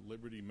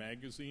Liberty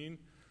magazine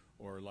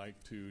or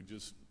like to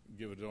just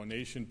give a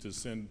donation to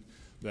send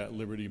that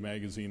Liberty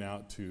magazine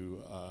out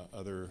to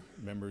other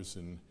members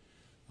in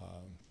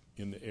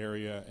the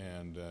area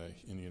and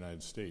in the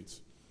United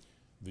States.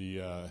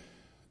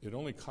 It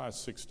only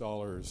costs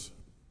 $6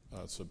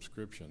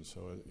 subscription,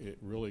 so it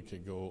really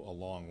could go a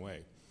long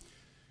way.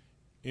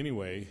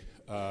 Anyway,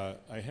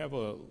 I have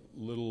a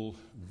little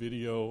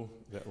video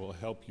that will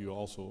help you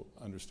also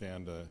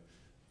understand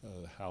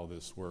how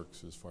this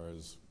works as far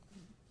as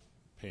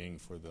paying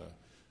for the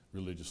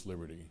religious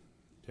liberty.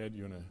 Ted,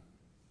 you want to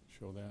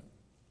show that?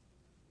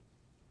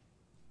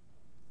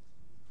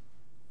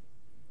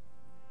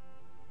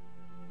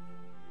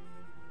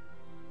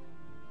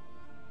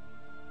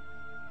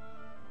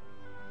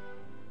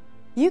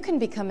 You can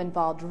become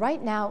involved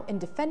right now in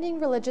defending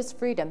religious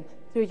freedom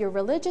through your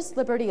Religious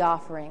Liberty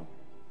offering.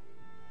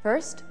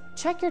 First,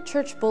 check your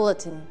church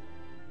bulletin.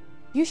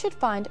 You should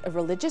find a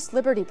Religious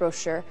Liberty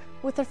brochure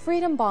with a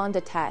freedom bond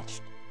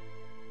attached.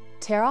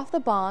 Tear off the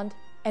bond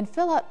and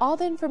fill out all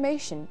the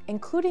information,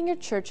 including your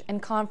church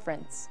and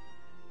conference.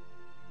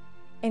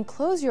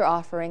 Enclose your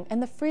offering in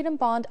the freedom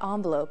bond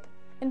envelope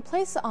and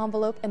place the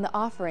envelope in the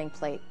offering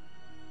plate.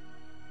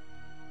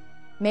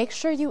 Make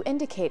sure you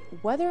indicate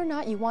whether or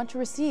not you want to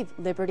receive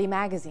Liberty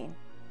magazine.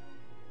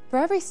 For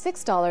every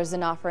 $6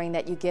 in offering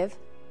that you give,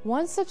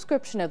 one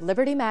subscription of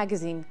Liberty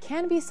magazine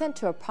can be sent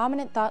to a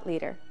prominent thought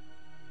leader.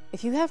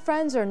 If you have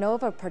friends or know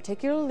of a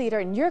particular leader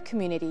in your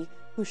community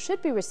who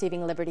should be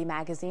receiving Liberty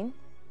magazine,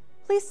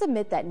 please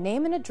submit that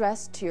name and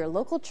address to your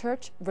local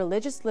church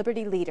Religious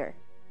Liberty leader.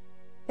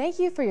 Thank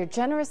you for your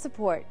generous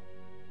support.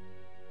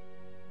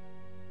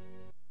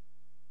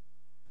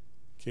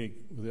 Okay,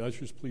 will the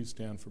ushers please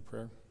stand for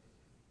prayer?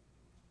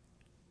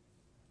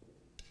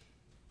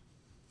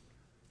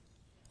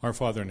 Our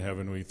Father in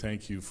heaven, we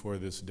thank you for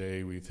this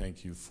day. We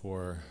thank you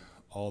for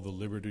all the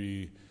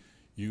liberty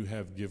you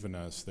have given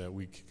us that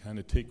we kind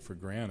of take for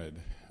granted.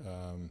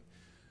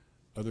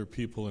 Other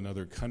people in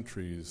other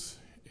countries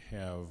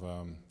have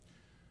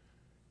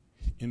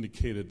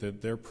indicated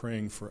that they're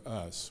praying for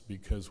us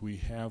because we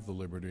have the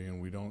liberty and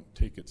we don't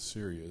take it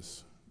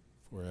serious,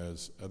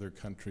 whereas other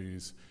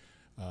countries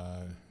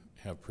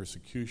have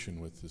persecution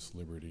with this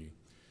liberty,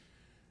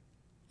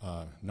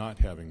 not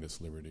having this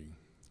liberty.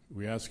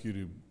 We ask you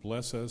to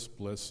bless us,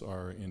 bless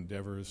our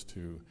endeavors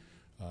to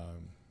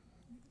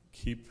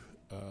keep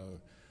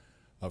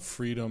a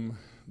freedom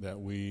that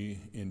we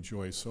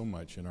enjoy so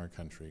much in our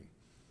country.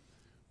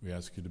 We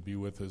ask you to be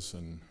with us,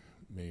 and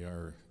may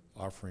our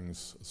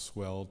offerings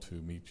swell to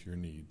meet your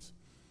needs.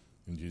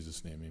 In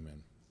Jesus' name,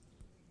 amen.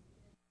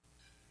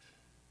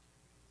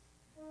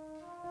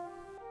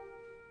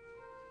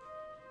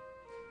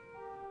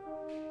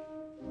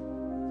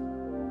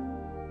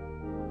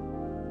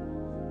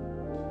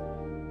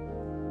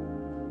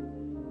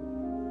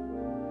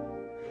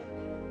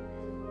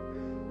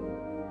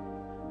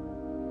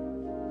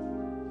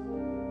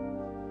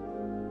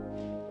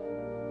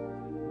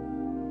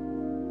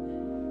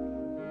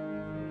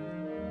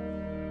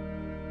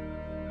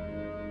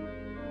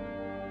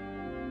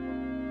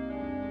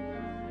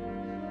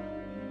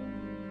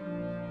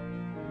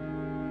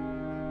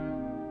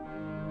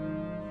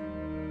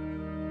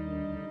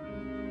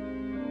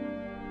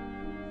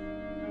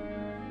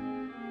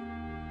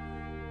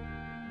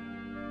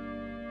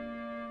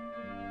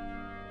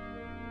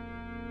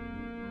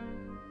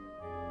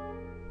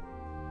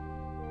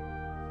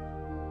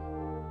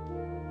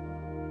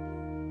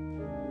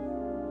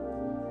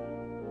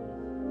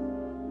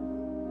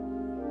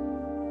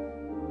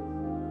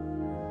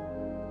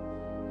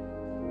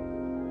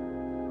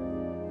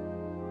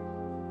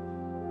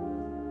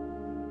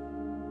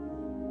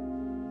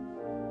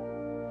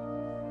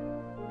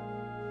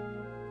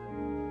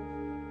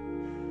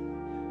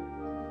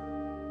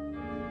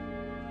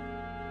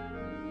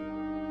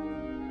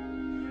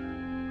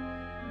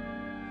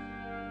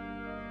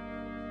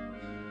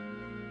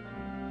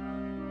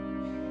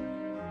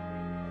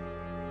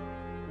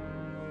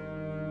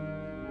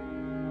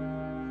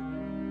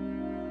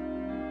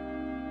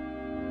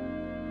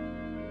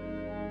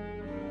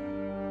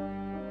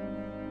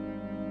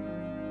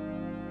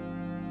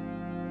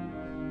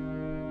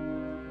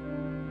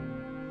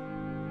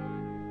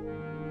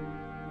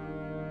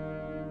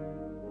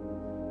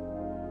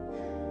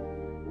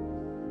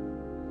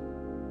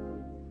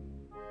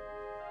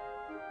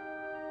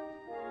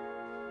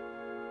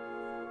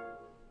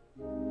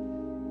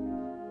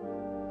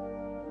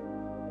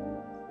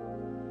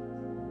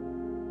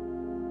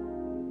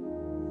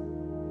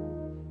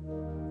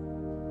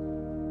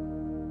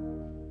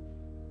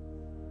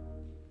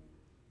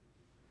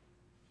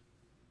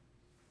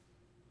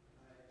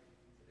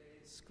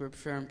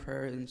 scripture and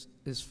prayer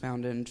is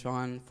found in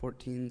John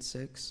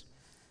 14:6.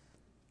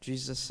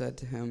 Jesus said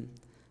to him,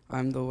 "I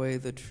am the way,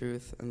 the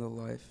truth, and the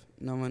life.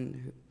 No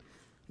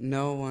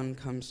one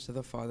comes to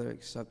the Father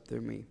except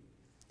through me."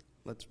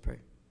 Let's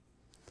pray.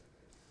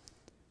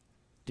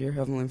 Dear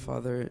Heavenly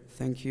Father,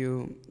 thank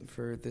you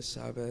for this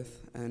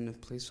Sabbath, and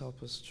please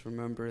help us to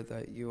remember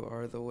that you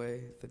are the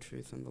way, the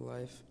truth, and the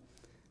life.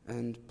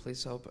 And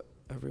please help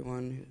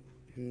everyone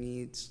who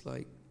needs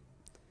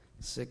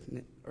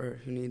sickness or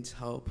who needs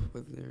help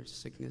with their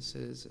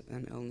sicknesses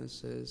and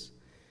illnesses.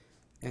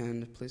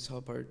 And please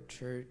help our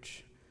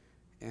church,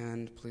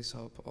 and please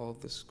help all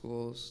the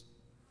schools.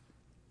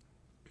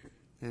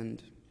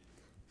 And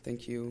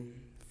thank you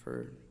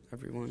for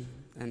everyone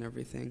and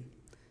everything.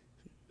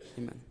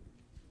 Amen.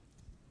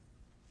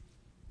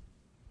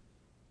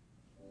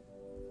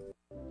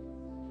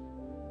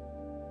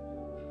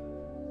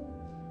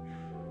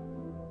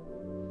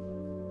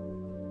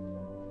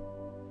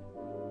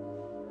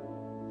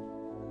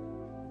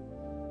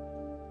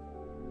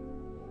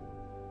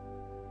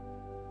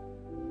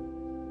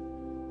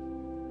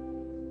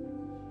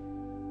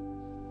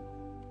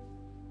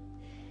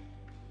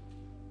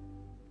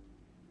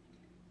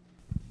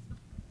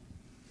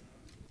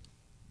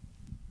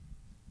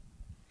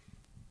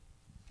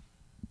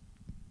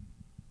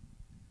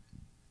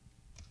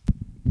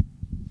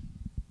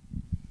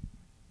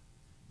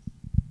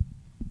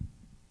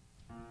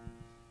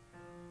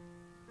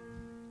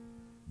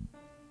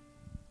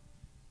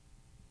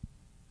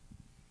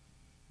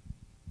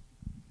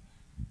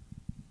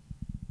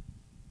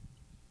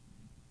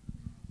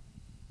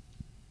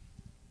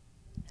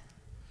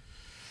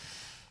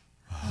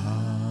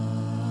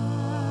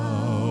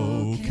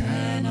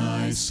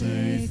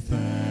 Say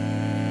thanks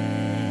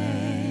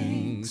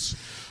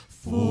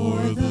for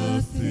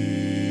the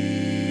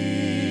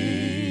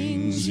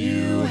things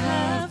you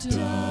have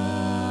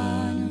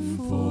done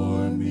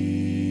for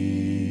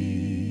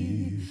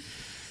me,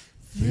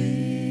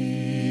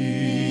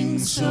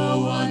 things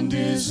so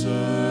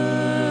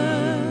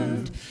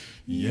undeserved,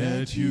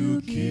 yet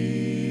you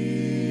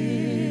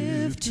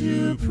give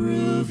to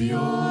prove your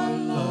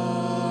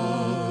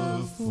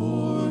love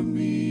for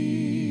me.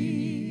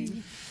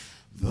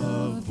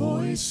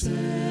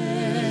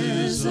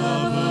 Voices of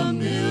a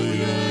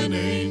million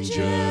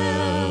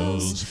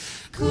angels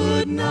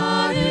could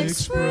not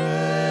express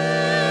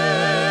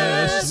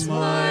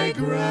my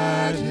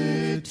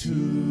gratitude.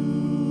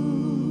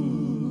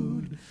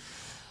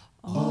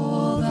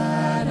 All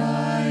that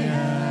I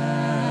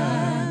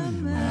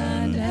am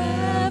and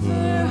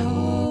ever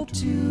hope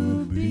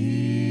to be,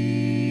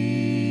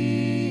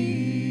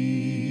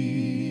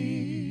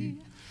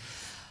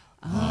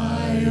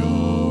 I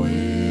owe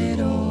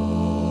it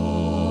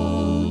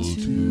all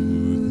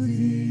to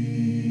thee.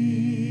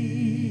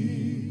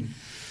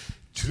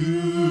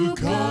 To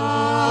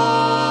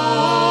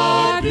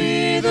God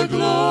be the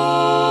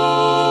glory.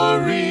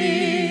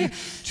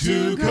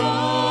 To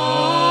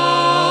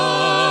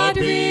God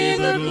be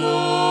the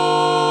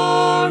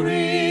glory.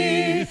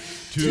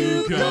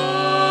 To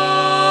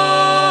God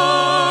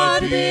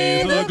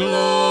be the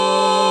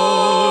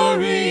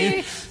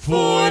glory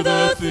for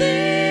the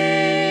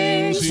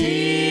things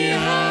he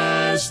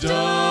has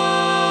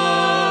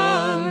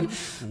done.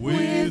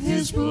 With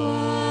his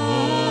blood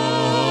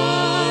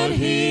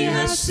he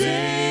has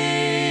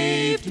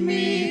saved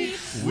me.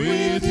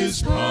 With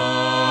his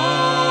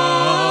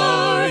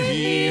power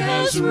he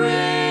has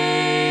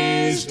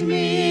raised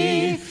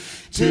me.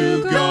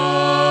 To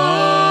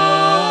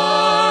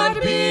God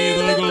be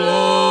the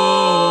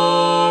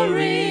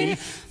glory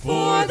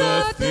for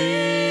the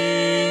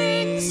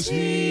things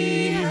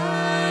he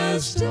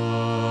has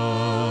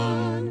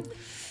done.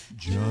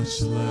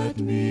 Just let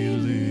me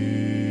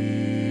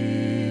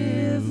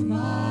live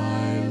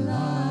my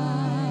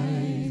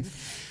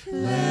life.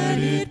 Let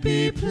it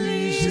be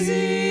pleasing,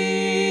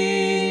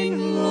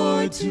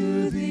 Lord,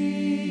 to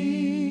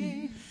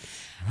thee.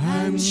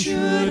 And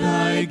should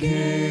I gain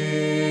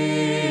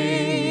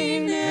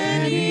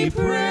any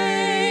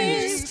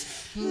praise,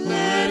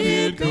 let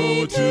it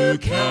go to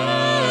Calvary.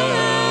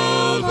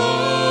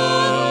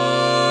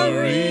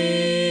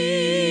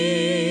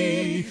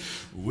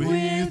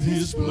 With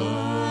his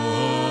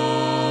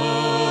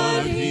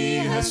blood he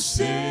has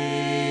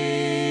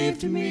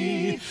saved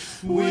me.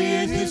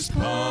 With his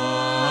power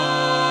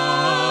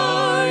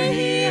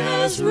he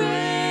has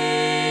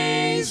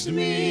raised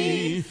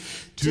me.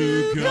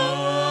 To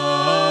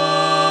God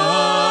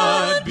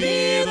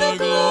be the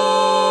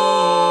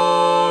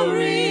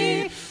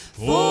glory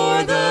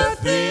for the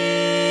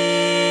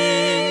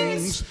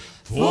things,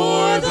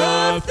 for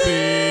the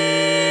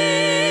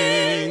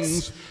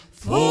things,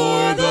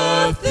 for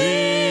the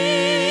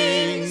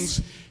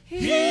things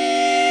he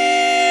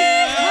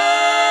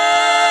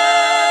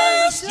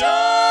has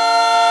done.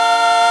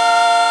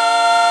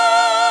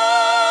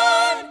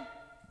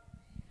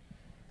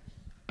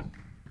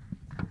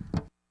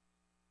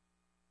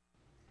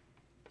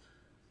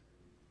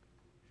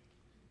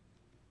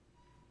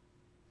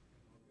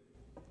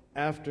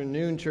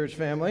 Afternoon, church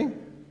family.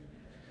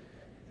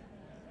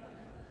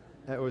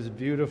 That was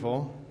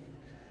beautiful.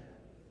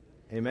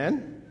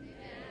 Amen?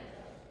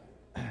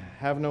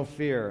 Have no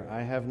fear.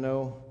 I have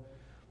no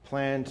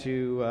plan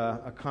to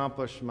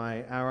accomplish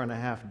my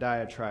hour-and-a-half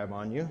diatribe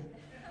on you.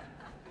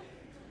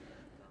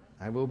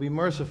 I will be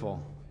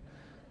merciful.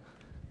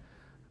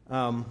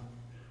 I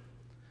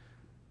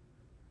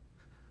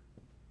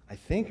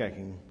think I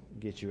can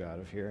get you out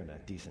of here in a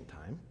decent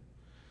time.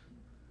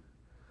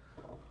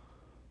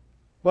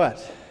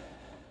 But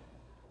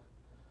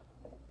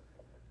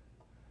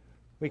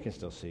we can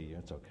still see you.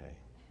 It's okay.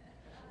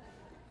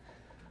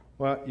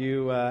 What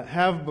you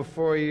have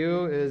before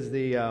you is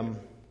the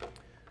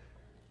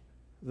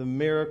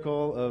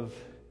miracle of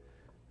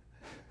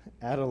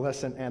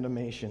adolescent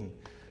animation.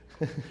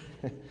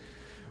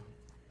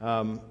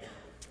 Oh,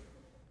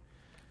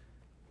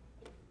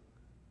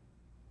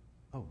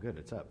 good,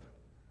 it's up.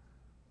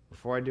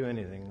 Before I do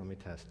anything, let me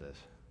test this.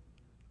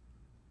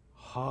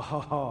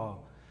 Oh,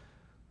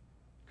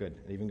 good,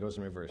 it even goes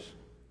in reverse.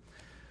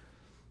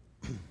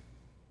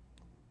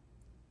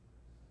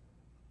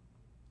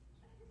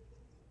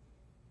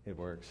 It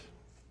works.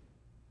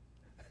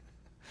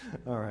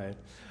 All right.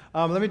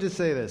 Let me just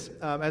say this.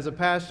 As a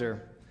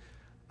pastor,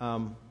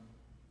 and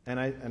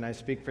I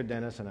speak for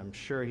Dennis, and I'm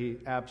sure he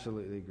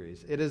absolutely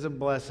agrees, it is a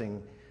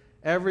blessing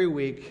every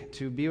week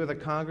to be with a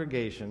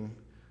congregation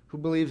who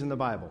believes in the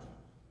Bible.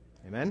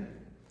 Amen?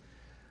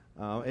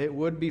 It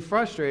would be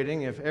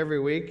frustrating if every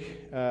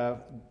week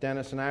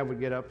Dennis and I would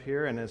get up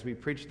here, and as we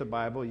preach the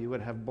Bible, you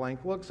would have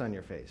blank looks on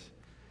your face.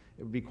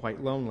 It would be quite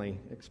a lonely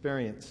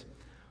experience.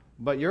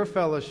 But your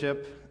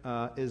fellowship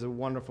is a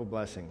wonderful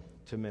blessing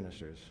to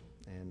ministers,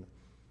 and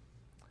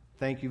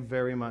thank you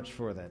very much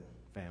for that,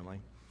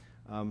 family.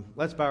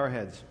 Let's bow our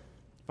heads.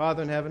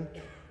 Father in heaven,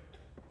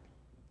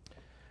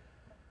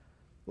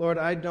 Lord,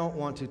 I don't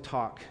want to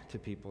talk to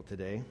people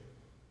today.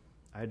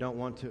 I don't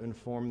want to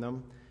inform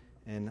them,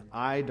 and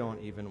I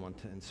don't even want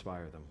to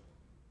inspire them.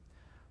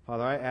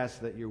 Father, I ask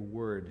that your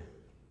word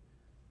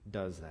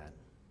does that.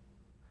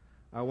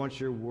 I want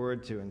your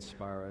word to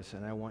inspire us,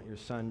 and I want your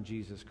Son,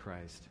 Jesus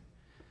Christ,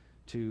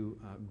 to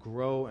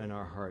grow in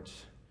our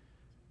hearts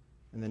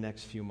in the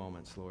next few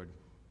moments, Lord.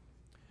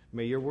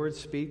 May your word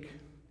speak,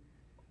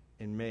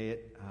 and may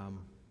it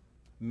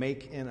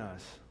make in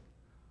us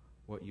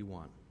what you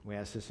want. We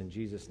ask this in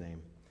Jesus'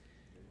 name.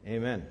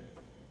 Amen.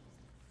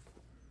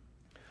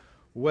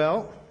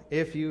 Well,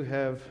 if you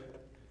have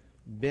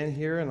been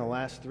here in the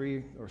last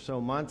 3 or so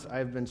months,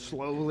 I've been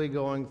slowly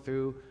going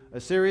through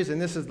a series,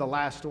 and this is the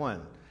last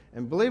one.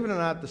 And believe it or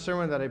not, the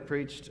sermon that I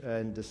preached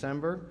in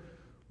December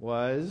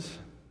was,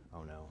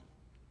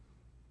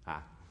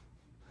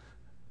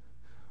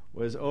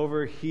 was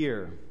over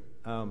here,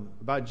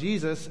 about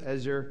Jesus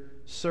as your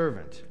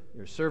servant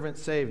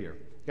Savior.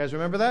 You guys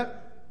remember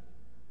that?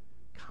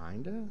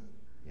 Kinda?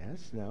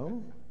 Yes?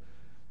 No?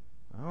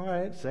 All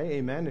right, say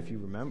amen if you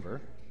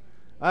remember.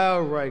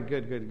 All right,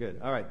 good.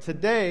 All right,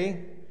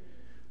 today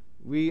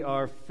we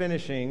are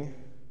finishing.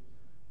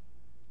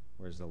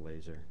 Where's the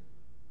laser?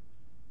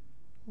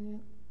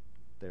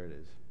 There it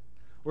is.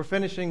 We're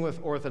finishing with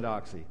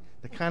orthodoxy,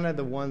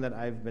 the one that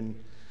I've been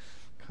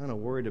kind of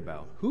worried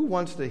about. Who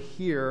wants to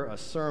hear a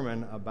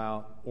sermon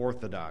about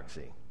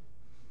orthodoxy?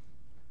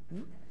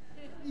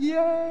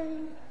 Yay!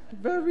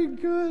 Very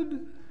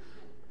good.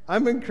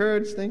 I'm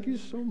encouraged. Thank you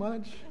so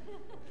much.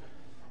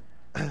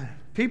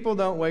 People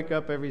don't wake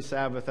up every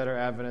Sabbath that are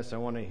Adventists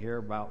and want to hear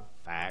about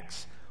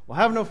facts. Well,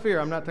 have no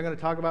fear. I'm not going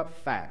to talk about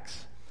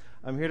facts.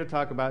 I'm here to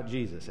talk about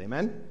Jesus.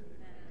 Amen?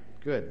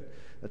 Good.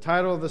 The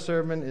title of the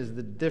sermon is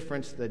The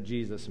Difference That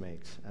Jesus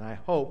Makes. And I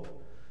hope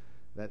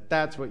that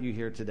that's what you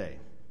hear today.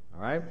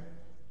 All right?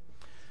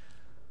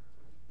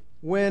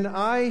 When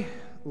I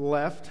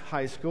left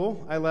high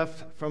school, I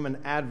left from an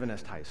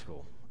Adventist high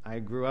school. I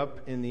grew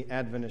up in the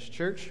Adventist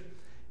church,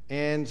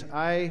 and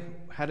I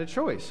had a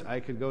choice. I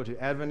could go to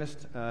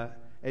Adventist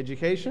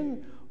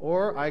education,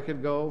 or I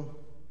could go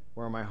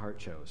where my heart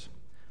chose.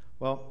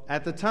 Well,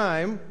 at the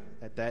time,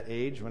 at that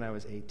age, when I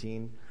was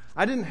 18,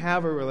 I didn't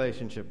have a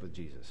relationship with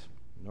Jesus,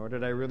 nor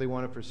did I really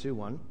want to pursue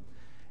one.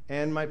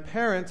 And my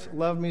parents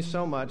loved me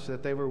so much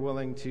that they were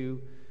willing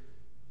to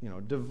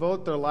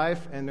devote their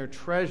life and their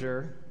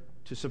treasure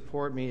to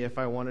support me if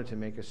I wanted to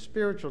make a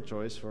spiritual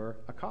choice for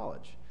a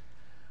college.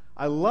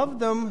 I loved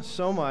them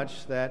so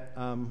much that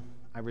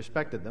I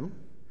respected them,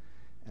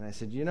 and I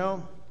said,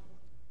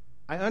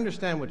 I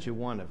understand what you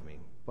want of me,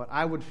 but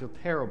I would feel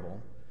terrible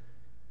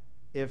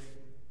if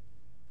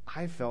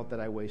I felt that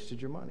I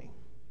wasted your money,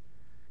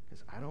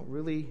 because I don't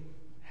really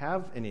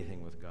have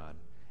anything with God.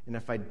 And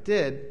if I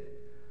did,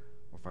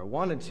 or if I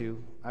wanted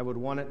to, I would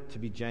want it to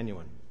be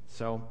genuine.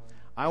 So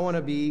I want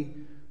to be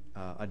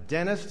a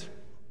dentist.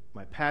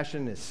 My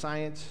passion is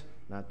science.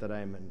 Not that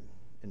I'm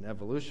in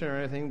evolution or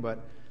anything,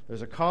 but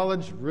there's a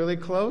college really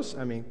close.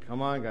 I mean,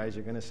 come on, guys,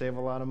 you're going to save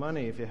a lot of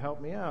money if you help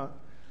me out.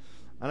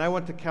 And I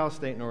went to Cal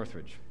State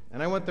Northridge,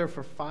 and I went there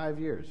for 5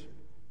 years.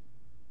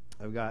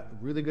 I've got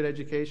really good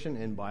education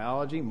in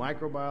biology,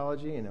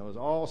 microbiology, and it was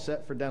all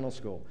set for dental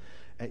school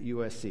at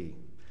USC.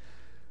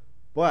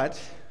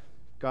 But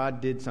God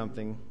did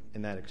something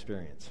in that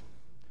experience.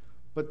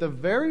 But the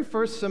very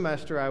first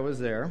semester I was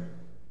there,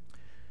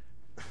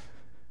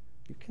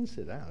 you can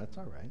sit down, that's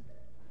all right.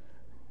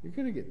 You're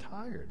going to get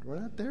tired. We're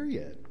not there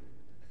yet.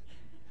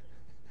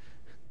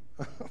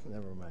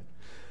 Never mind.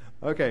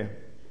 Okay.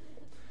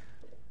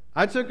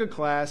 I took a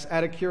class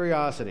out of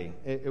curiosity.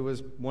 It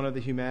was one of the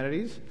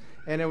humanities,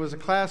 and it was a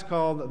class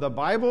called The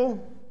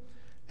Bible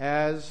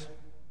as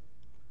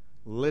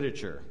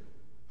Literature.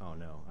 Oh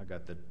no, I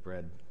got the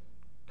red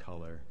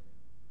color.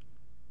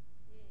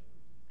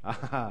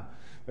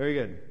 Very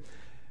good.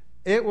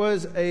 It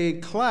was a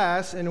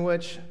class in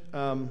which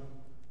the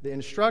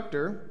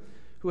instructor,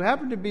 who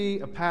happened to be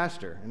a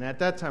pastor, and at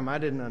that time I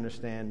didn't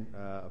understand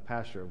a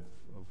pastor of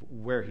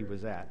where he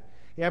was at.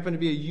 He happened to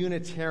be a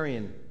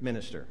Unitarian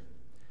minister,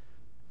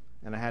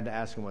 and I had to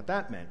ask him what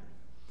that meant.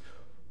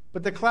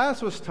 But the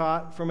class was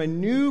taught from a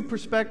new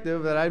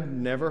perspective that I've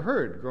never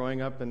heard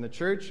growing up in the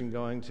church and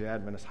going to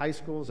Adventist high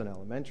schools and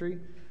elementary.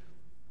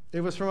 It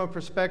was from a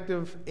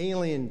perspective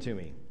alien to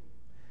me.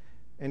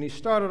 And he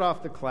started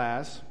off the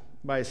class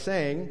by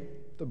saying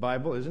the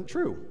Bible isn't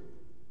true.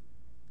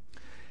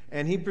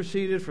 And he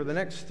proceeded for the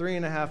next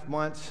 3.5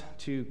 months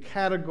to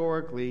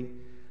categorically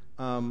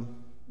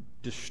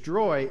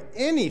destroy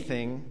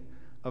anything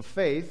of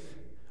faith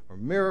or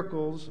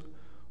miracles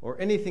or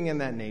anything in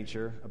that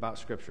nature about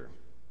Scripture.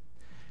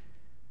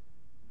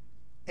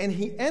 And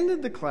he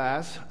ended the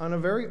class on a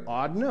very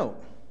odd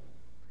note.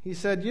 He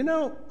said, you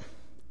know,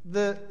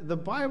 the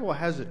Bible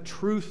has a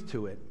truth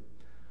to it,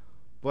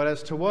 but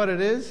as to what it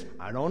is,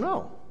 I don't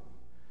know.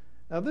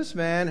 Now, this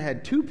man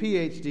had 2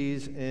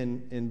 PhDs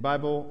in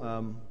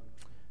Bible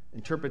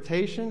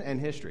interpretation and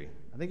history.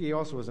 I think he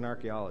also was an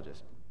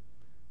archaeologist.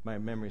 My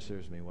memory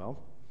serves me well.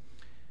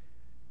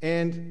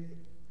 And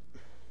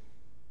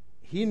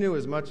he knew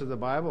as much of the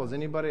Bible as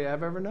anybody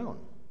I've ever known.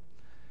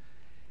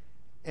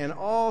 And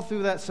all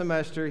through that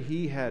semester,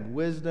 he had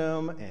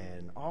wisdom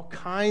and all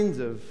kinds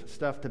of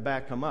stuff to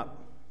back him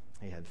up.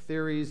 He had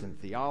theories and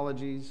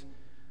theologies.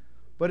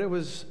 But it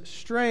was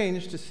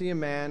strange to see a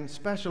man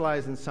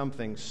specialize in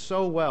something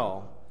so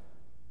well,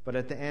 but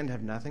at the end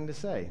have nothing to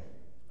say,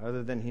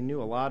 other than he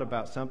knew a lot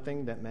about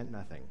something that meant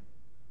nothing.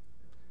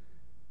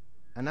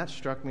 And that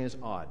struck me as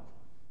odd.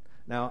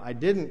 Now, I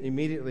didn't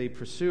immediately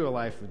pursue a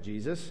life with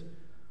Jesus,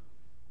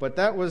 but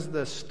that was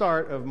the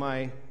start of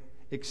my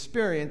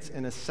experience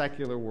in a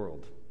secular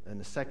world,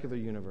 in a secular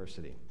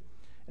university.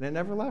 And it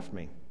never left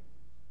me.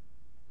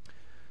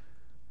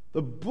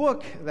 The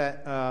book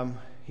that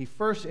he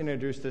first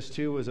introduced us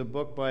to was a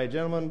book by a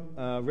gentleman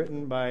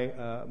written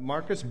by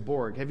Marcus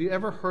Borg. Have you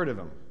ever heard of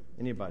him?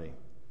 Anybody?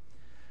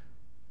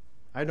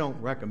 I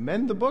don't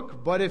recommend the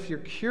book, but if you're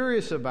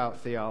curious about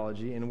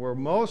theology and where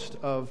most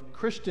of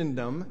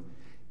Christendom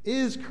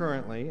is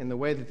currently in the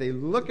way that they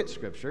look at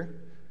Scripture,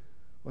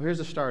 well,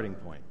 here's a starting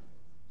point.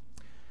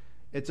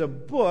 It's a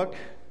book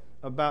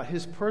about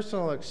his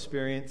personal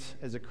experience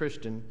as a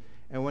Christian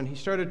and when he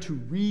started to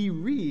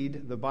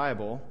reread the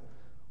Bible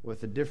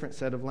with a different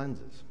set of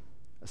lenses.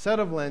 A set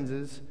of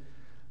lenses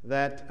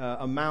that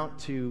amount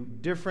to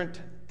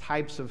different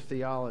types of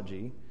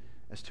theology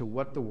as to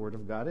what the Word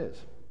of God is.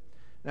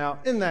 Now,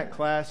 in that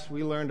class,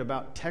 we learned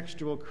about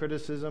textual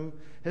criticism,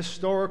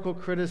 historical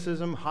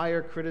criticism,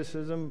 higher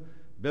criticism,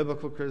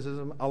 biblical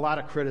criticism, a lot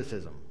of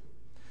criticism.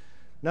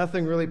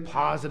 Nothing really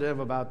positive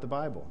about the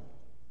Bible.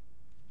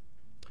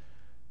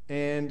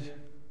 And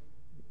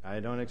I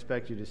don't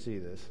expect you to see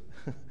this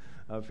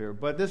up here,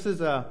 but this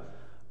is a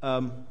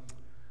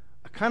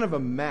kind of a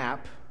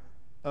map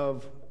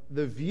of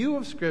the view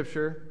of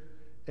Scripture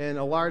in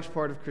a large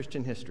part of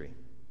Christian history.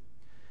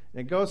 And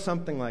it goes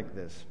something like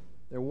this.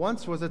 There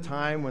once was a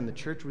time when the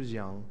church was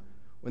young,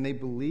 when they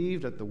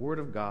believed that the Word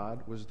of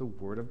God was the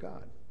Word of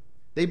God.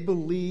 They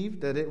believed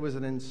that it was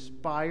an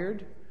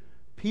inspired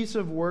piece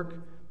of work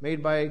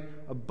made by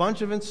a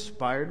bunch of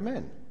inspired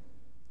men.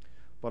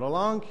 But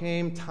along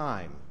came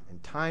time,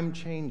 and time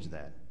changed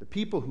that. The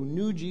people who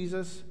knew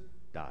Jesus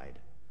died,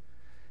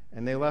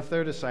 and they left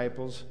their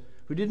disciples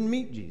who didn't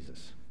meet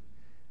Jesus.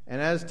 And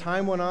as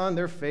time went on,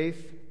 their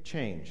faith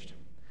changed.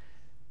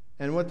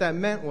 And what that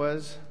meant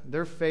was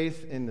their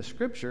faith in the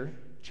Scripture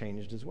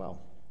changed as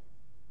well.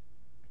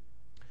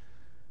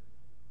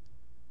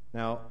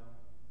 Now,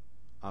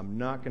 I'm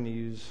not going to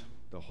use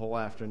the whole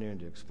afternoon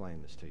to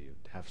explain this to you.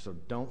 So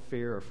don't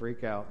fear or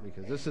freak out,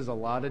 because this is a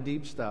lot of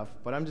deep stuff,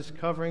 but I'm just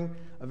covering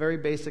a very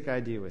basic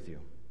idea with you.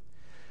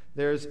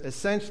 There's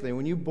essentially,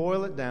 when you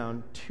boil it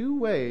down, 2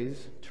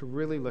 ways to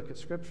really look at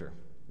Scripture.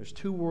 There's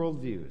 2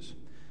 worldviews.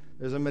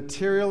 There's a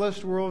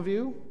materialist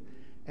worldview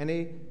and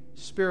a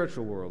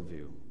spiritual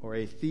worldview, or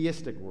a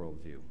theistic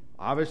worldview.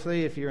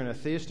 Obviously, if you're in a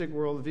theistic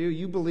worldview,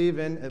 you believe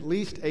in at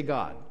least a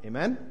God.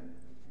 Amen?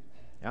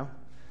 Yeah?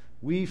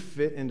 We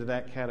fit into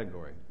that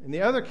category. And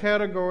the other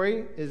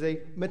category is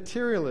a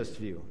materialist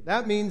view.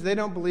 That means they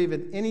don't believe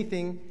that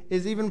anything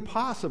is even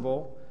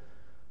possible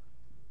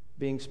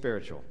being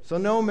spiritual. So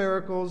no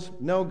miracles,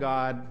 no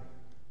God.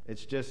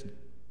 It's just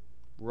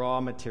raw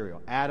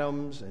material.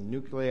 Atoms and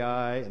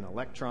nuclei and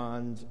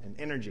electrons and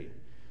energy.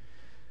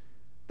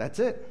 That's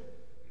it.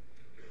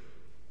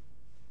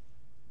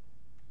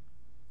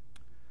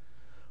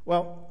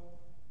 Well,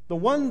 the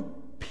one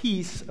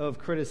piece of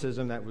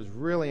criticism that was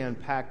really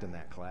unpacked in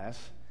that class,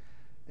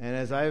 and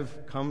as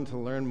I've come to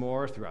learn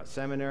more throughout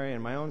seminary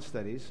and my own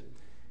studies,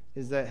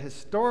 is that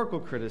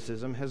historical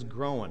criticism has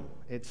grown.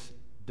 It's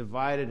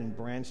divided and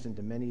branched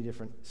into many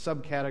different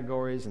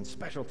subcategories and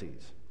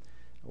specialties.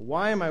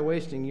 Why am I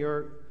wasting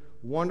your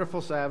wonderful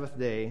Sabbath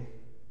day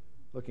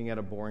looking at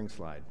a boring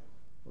slide?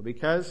 Well,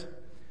 because,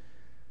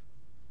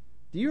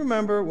 do you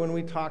remember when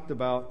we talked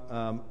about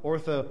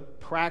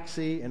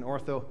orthopraxy and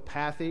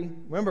orthopathy?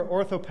 Remember,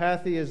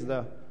 orthopathy is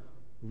the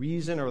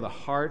reason or the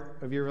heart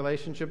of your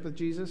relationship with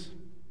Jesus?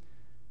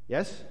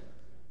 Yes?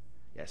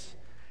 Yes.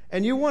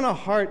 And you want a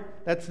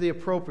heart that's the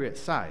appropriate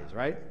size,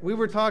 right? We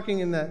were talking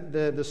in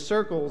the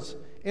circles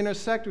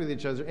intersect with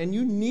each other, and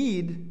you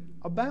need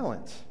a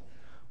balance.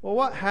 Well,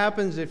 what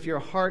happens if your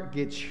heart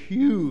gets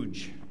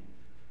huge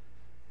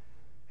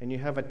and you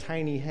have a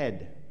tiny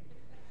head?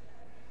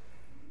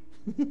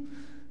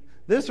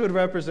 This would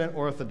represent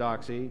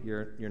orthodoxy,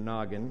 your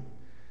noggin.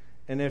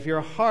 And if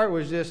your heart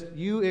was just,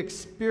 you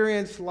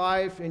experience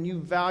life and you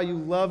value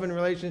love and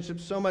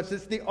relationships so much,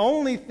 it's the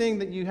only thing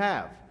that you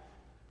have.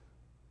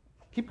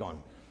 Keep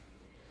going.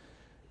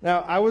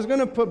 Now, I was going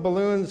to put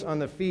balloons on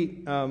the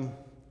feet,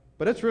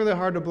 but it's really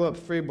hard to blow up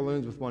 3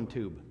 balloons with one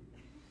tube.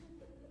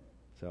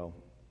 So,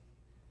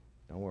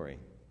 don't worry.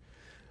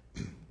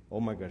 Oh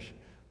my gosh.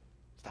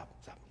 Stop.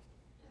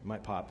 It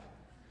might pop.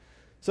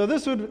 So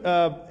this would,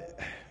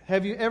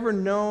 have you ever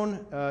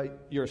known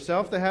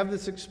yourself to have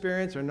this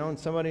experience or known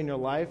somebody in your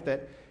life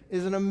that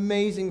is an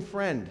amazing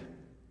friend?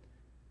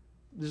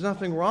 There's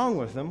nothing wrong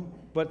with them,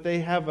 but they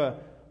have a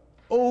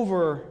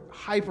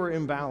hyper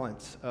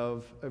imbalance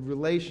of a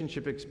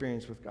relationship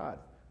experience with God.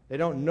 They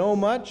don't know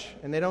much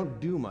and they don't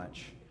do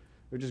much.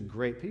 They're just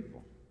great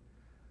people.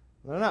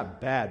 They're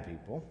not bad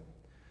people.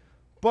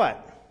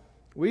 But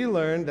we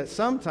learned that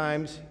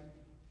sometimes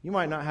you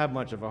might not have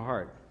much of a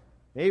heart.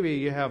 Maybe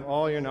you have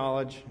all your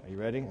knowledge. Are you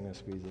ready? I'm going to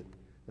squeeze it.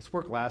 This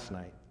worked last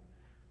night.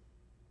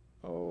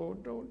 Oh,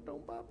 don't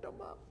bop.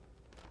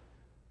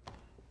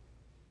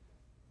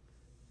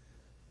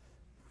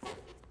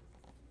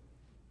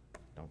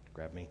 Don't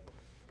grab me.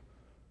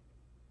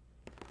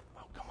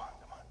 Oh, come on.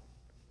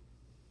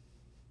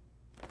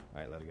 All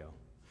right, let it go.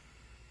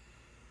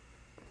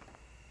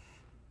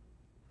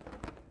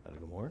 Let it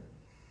go more.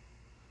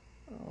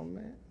 Oh,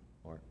 man.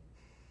 More.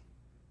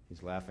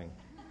 He's laughing.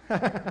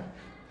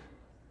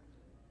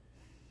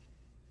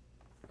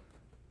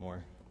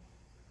 More.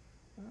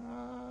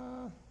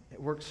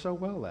 It worked so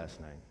well last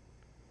night.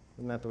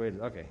 Isn't that the way it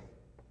is? Okay.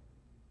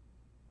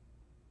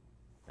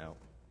 No.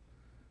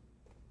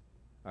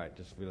 All right,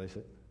 just release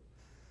it.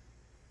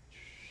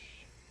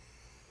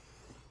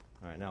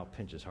 All right, now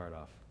pinch his heart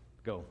off.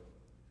 Go.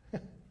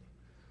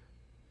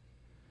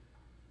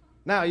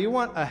 Now, you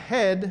want a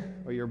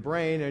head, or your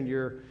brain, and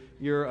your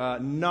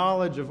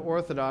knowledge of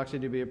orthodoxy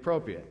to be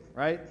appropriate,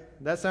 right?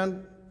 That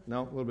sound?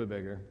 No, a little bit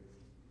bigger.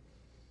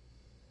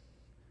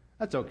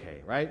 That's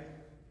okay, right?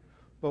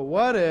 But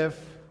what if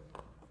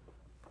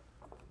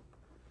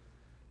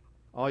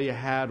all you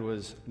had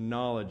was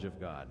knowledge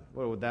of God?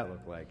 What would that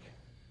look like?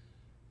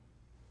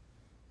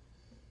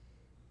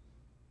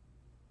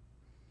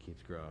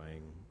 Keeps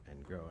growing,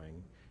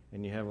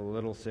 and you have a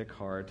little sick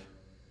heart,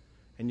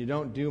 and you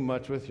don't do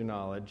much with your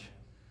knowledge.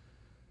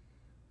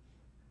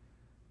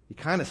 You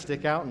kind of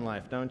stick out in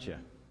life, don't you?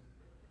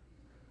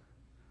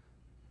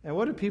 And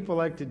what do people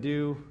like to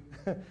do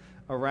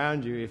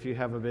around you if you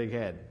have a big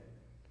head?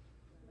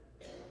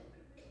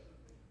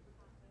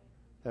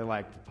 They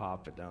like to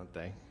pop it, don't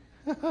they?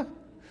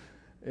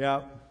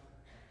 Yeah.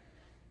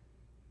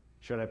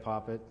 Should I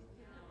pop it?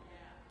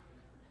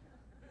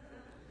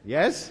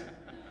 Yes?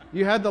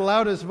 You had the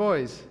loudest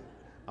voice.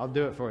 I'll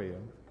do it for you.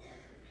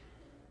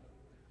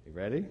 You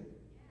ready?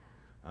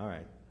 All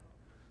right.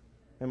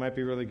 It might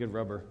be really good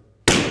rubber.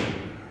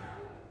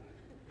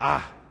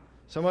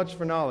 So much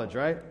for knowledge,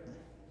 right?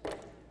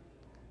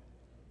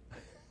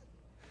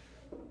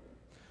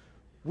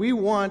 We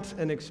want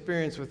an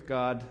experience with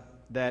God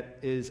that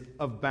is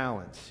of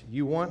balance.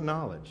 You want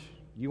knowledge.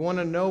 You want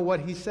to know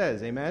what He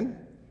says, amen?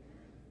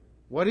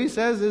 What He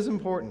says is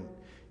important.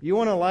 You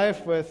want a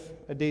life with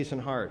a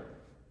decent heart,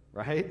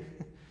 right?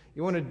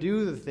 You want to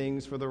do the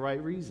things for the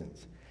right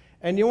reasons.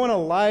 And you want a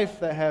life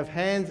that have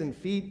hands and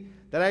feet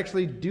that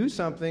actually do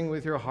something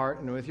with your heart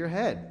and with your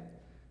head.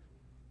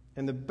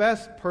 And the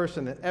best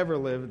person that ever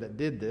lived that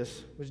did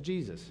this was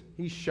Jesus.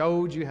 He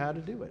showed you how to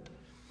do it.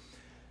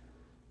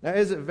 Now,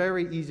 is it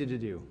very easy to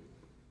do?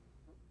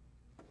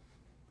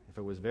 If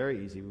it was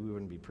very easy, we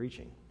wouldn't be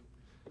preaching.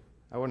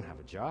 I wouldn't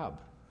have a job.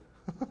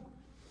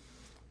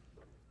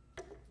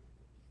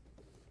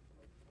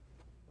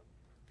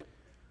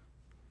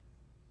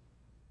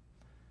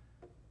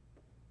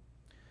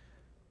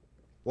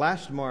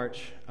 Last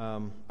March,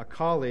 a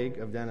colleague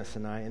of Dennis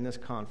and I in this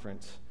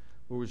conference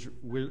was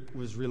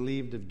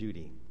relieved of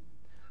duty.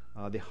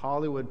 The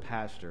Hollywood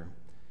pastor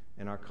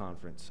in our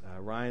conference,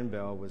 Ryan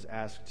Bell, was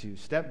asked to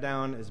step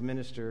down as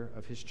minister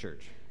of his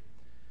church.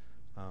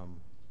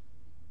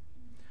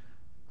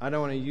 I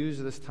don't want to use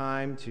this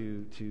time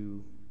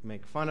to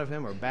make fun of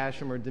him or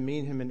bash him or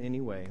demean him in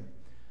any way.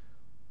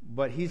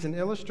 But he's an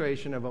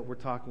illustration of what we're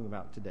talking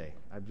about today.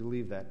 I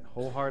believe that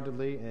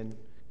wholeheartedly and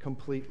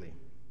completely.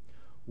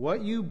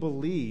 What you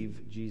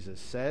believe Jesus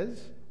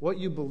says, what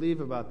you believe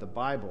about the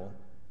Bible,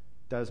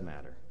 does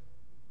matter.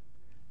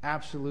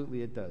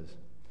 Absolutely it does.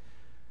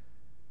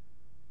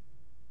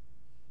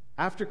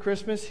 After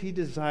Christmas, he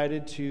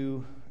decided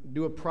to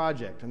do a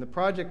project, and the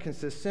project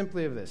consists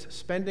simply of this: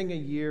 spending a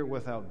year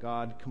without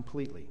God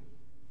completely.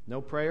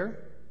 No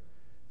prayer,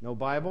 no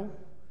Bible,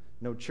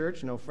 no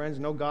church, no friends,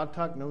 no God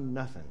talk, no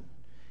nothing.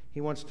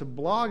 He wants to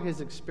blog his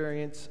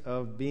experience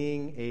of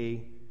being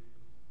an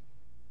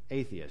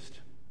atheist,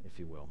 if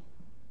you will.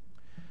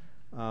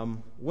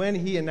 When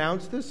he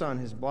announced this on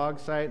his blog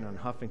site and on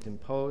Huffington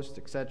Post,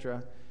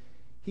 etc.,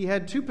 he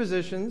had two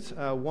positions,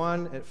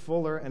 one at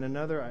Fuller and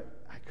another,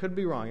 I could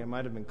be wrong, it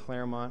might have been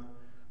Claremont,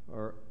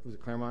 or was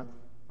it Claremont?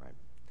 Right.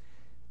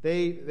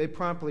 They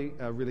promptly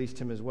released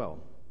him as well,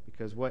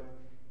 because what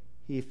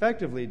he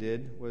effectively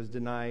did was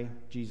deny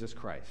Jesus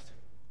Christ.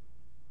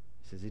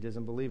 He says he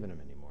doesn't believe in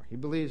him anymore. He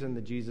believes in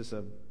the Jesus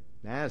of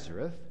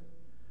Nazareth,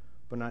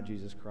 but not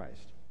Jesus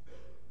Christ.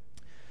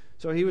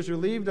 So he was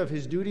relieved of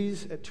his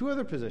duties at two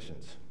other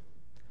positions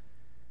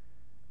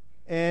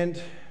and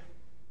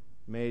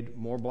made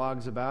more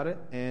blogs about it.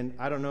 And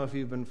I don't know if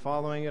you've been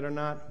following it or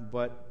not,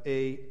 but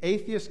an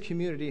atheist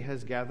community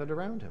has gathered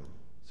around him.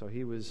 So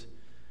he was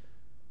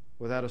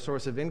without a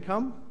source of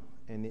income,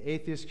 and the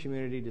atheist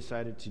community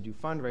decided to do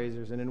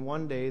fundraisers, and in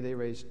one day they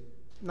raised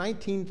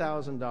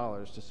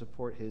 $19,000 to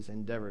support his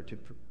endeavor to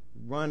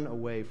run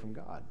away from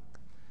God.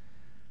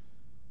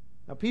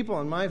 Now, people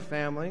in my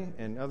family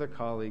and other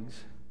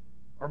colleagues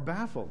are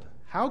baffled.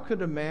 How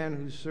could a man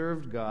who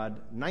served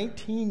God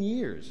 19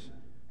 years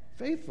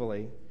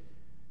faithfully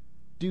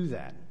do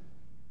that?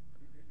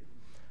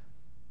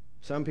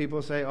 Some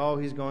people say, oh,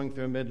 he's going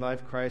through a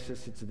midlife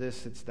crisis, it's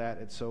this, it's that,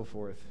 it's so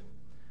forth.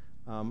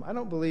 I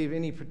don't believe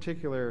any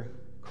particular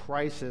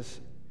crisis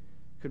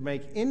could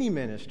make any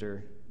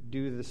minister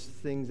do the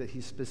things that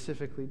he's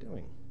specifically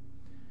doing.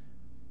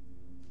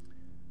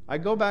 I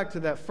go back to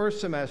that first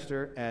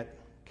semester at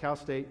Cal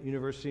State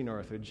University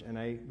Northridge, and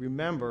I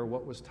remember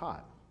what was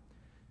taught.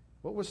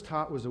 What was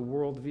taught was a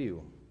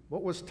worldview.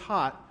 What was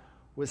taught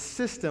was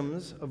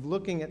systems of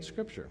looking at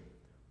Scripture.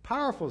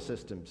 Powerful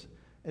systems.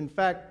 In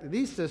fact,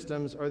 these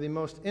systems are the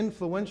most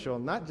influential,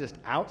 not just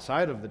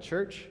outside of the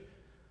church.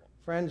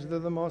 Friends, they're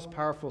the most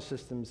powerful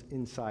systems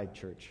inside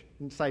church,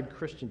 inside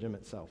Christendom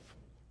itself.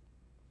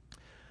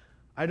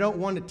 I don't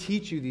want to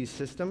teach you these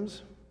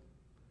systems.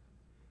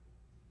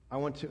 I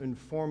want to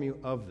inform you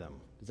of them.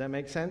 Does that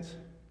make sense?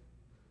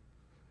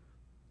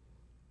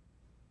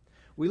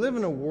 We live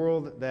in a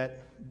world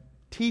that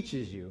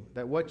teaches you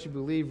that what you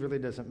believe really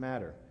doesn't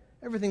matter.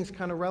 Everything's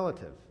kind of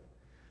relative.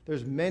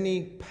 There's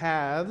many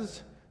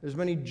paths, there's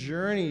many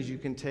journeys you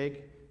can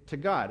take to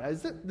God.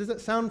 Does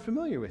that sound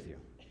familiar with you?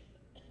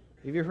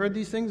 Have you heard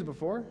these things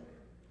before?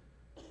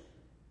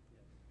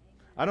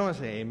 I don't want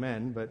to say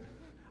amen, but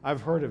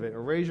I've heard of it.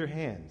 Or raise your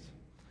hands.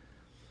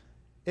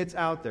 It's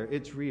out there.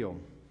 It's real.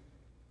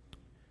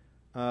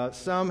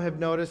 Some have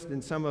noticed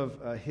in some of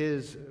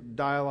his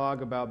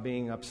dialogue about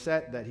being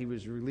upset that he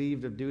was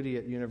relieved of duty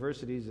at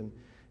universities and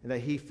that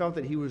he felt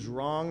that he was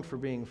wronged for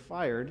being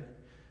fired.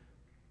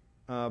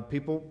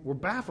 People were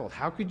baffled.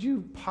 How could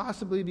you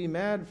possibly be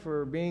mad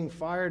for being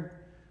fired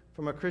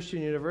from a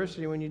Christian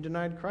university when you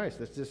denied Christ?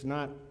 That's just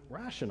not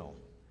rational.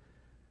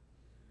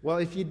 Well,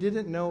 if you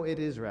didn't know, it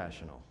is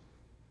rational.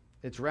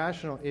 It's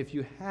rational if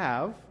you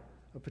have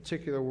a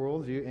particular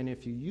worldview and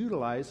if you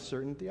utilize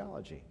certain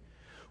theology.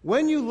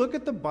 When you look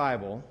at the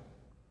Bible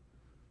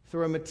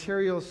through a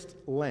materialist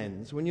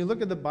lens, when you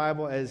look at the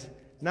Bible as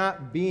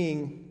not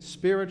being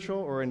spiritual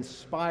or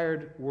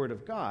inspired Word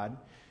of God,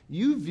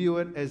 you view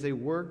it as a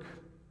work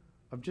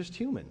of just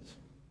humans.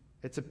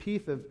 It's a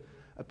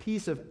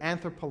piece of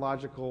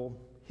anthropological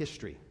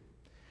history.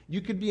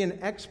 You could be an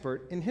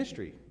expert in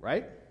history,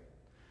 right?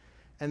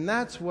 And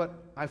that's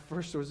what I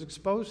first was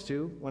exposed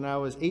to when I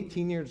was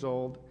 18 years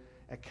old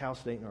at Cal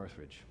State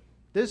Northridge.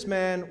 This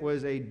man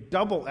was a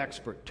double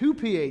expert, 2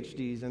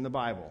 PhDs in the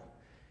Bible.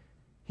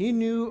 He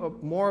knew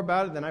more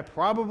about it than I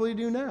probably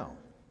do now.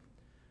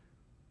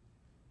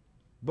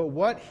 But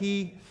what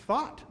he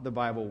thought the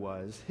Bible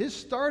was, his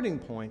starting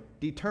point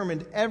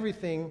determined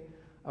everything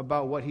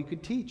about what he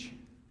could teach.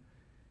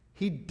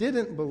 He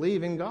didn't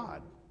believe in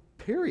God,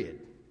 period.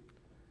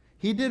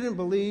 He didn't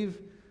believe,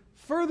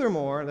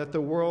 furthermore, that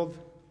the world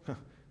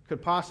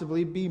could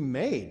possibly be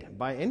made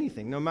by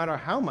anything, no matter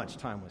how much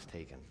time was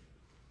taken.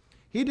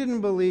 He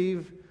didn't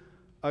believe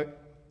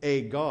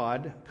a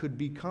God could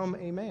become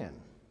a man.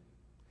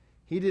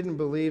 He didn't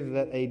believe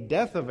that a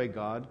death of a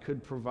God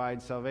could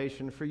provide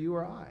salvation for you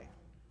or I.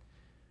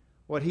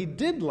 What he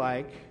did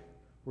like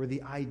were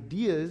the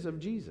ideas of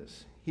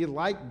Jesus. He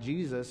liked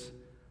Jesus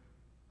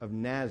of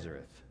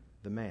Nazareth,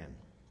 the man.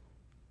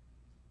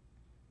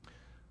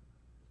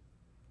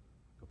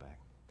 Go back.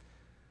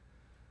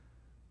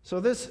 So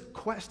this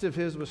quest of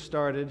his was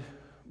started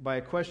by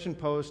a question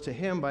posed to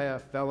him by a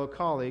fellow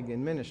colleague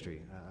in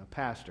ministry, a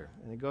pastor.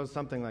 And it goes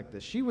something like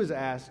this. She was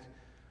asked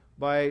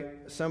by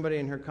somebody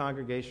in her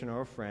congregation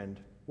or a friend,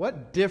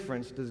 what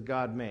difference does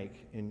God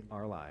make in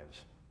our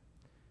lives?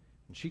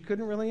 And she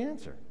couldn't really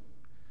answer.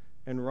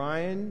 And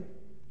Ryan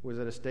was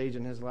at a stage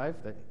in his life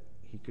that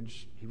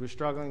he was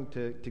struggling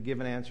to give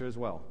an answer as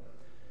well.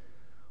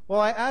 Well,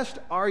 I asked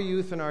our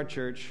youth in our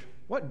church,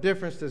 what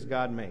difference does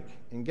God make?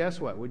 And guess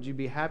what? Would you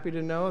be happy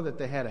to know that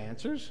they had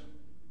answers?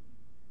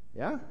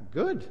 Yeah,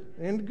 good.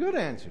 And good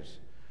answers.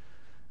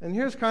 And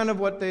here's kind of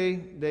what they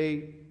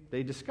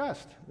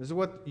discussed. This is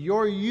what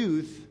your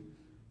youth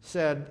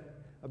said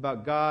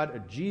about God or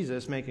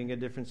Jesus making a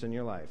difference in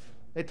your life.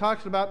 They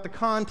talked about the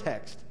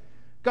context.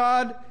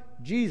 God,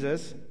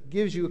 Jesus,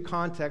 gives you a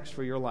context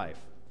for your life.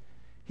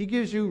 He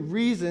gives you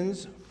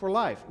reasons for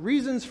life,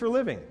 reasons for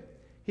living.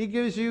 He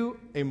gives you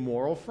a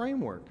moral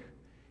framework.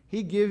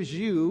 He gives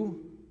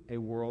you a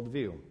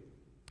worldview.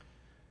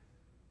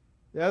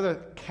 The other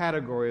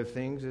category of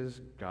things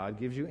is God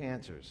gives you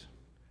answers.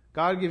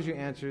 God gives you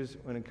answers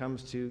when it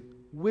comes to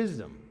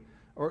wisdom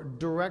or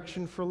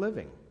direction for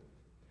living.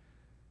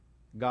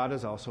 God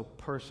is also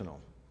personal.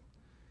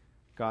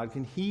 God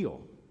can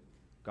heal.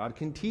 God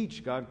can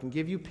teach. God can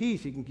give you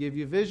peace. He can give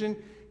you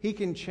vision. He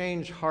can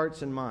change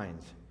hearts and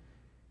minds.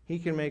 He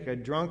can make a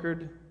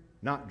drunkard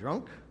not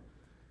drunk.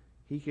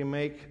 He can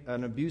make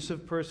an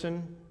abusive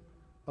person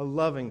a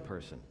loving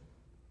person.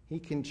 He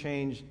can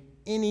change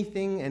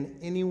anything and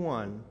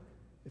anyone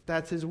if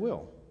that's his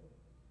will.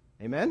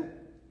 Amen?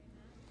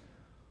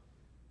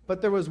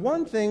 But there was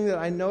one thing that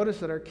I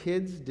noticed that our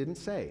kids didn't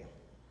say.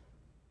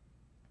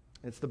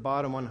 It's the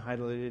bottom one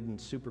highlighted in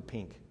super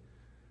pink.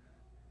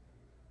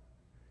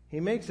 He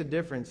makes a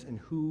difference in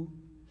who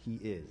he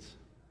is.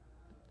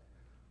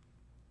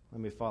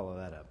 Let me follow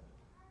that up.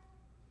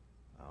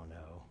 Oh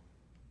no.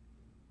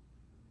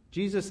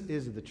 Jesus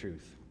is the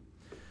truth.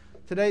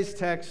 Today's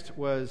text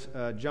was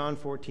John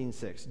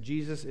 14:6.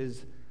 Jesus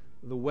is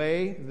the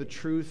way, the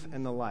truth,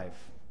 and the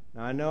life.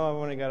 Now I know I've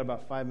only got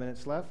about 5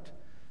 minutes left,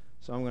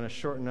 so I'm going to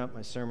shorten up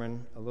my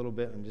sermon a little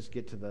bit and just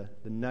get to the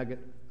nugget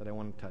that I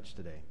want to touch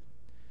today.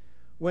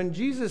 When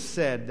Jesus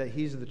said that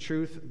he's the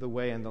truth, the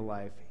way, and the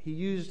life, he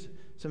used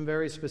some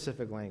very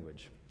specific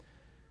language.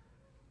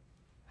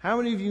 How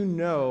many of you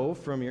know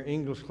from your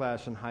English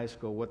class in high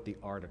school what the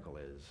article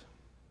is?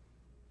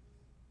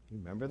 You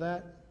remember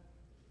that?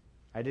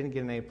 I didn't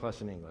get an A+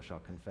 in English, I'll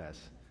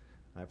confess.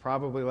 I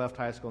probably left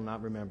high school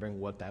not remembering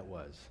what that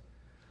was.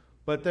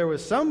 But there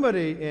was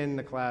somebody in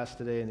the class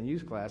today, in the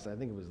youth class, I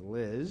think it was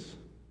Liz,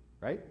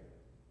 right?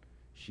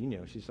 She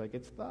knew. She's like,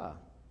 it's the.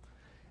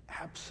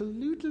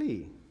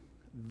 Absolutely.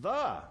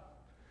 The.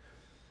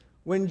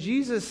 When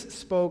Jesus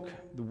spoke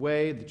the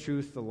way, the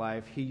truth, the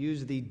life, he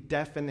used the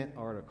definite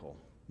article,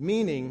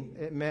 meaning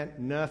it meant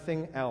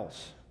nothing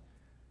else.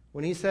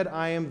 When he said,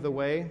 I am the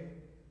way,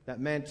 that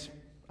meant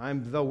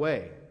I'm the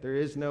way. There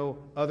is no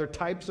other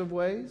types of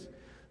ways.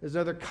 There's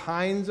other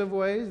kinds of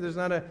ways. There's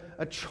not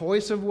a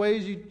choice of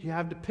ways you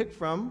have to pick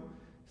from.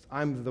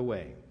 I'm the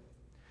way.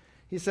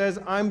 He says,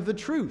 I'm the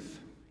truth.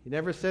 He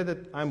never said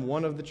that I'm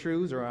one of the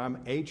truths or I'm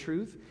a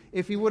truth.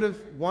 If he would have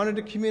wanted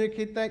to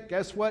communicate that,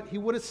 guess what? He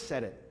would have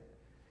said it.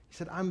 He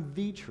said, I'm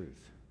the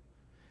truth.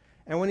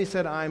 And when he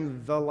said,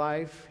 I'm the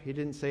life, he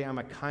didn't say I'm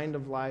a kind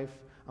of life,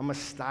 I'm a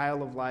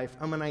style of life,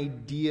 I'm an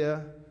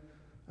idea,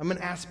 I'm an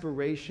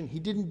aspiration. He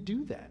didn't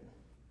do that.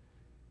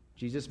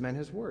 Jesus meant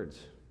his words.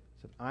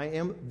 He said, I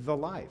am the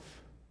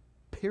life,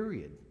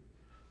 period.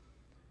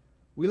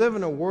 We live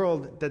in a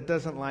world that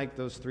doesn't like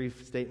those three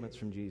statements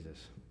from Jesus.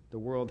 The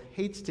world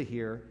hates to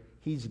hear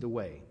he's the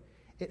way.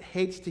 It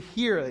hates to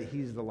hear that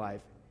he's the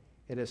life.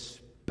 It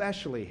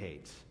especially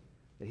hates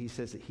that he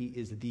says that he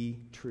is the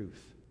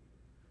truth.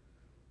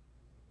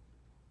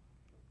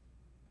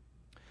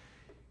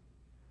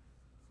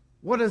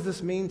 What does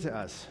this mean to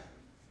us?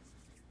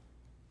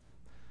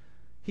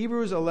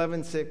 Hebrews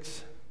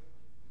 11:6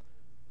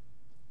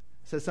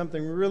 says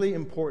something really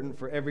important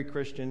for every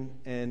Christian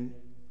and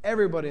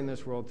everybody in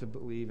this world to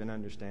believe and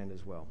understand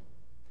as well.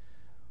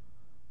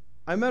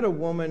 I met a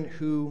woman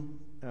who,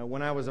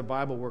 when I was a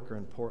Bible worker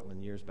in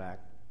Portland years back,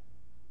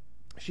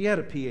 she had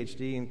a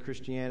PhD in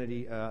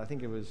Christianity. I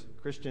think it was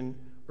Christian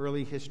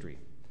early history.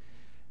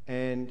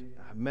 And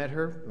I met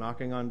her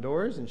knocking on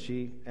doors, and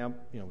she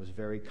was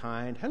very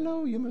kind.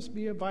 Hello, you must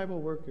be a Bible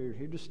worker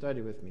here to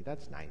study with me.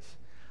 That's nice.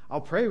 I'll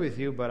pray with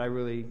you, but I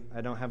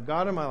don't have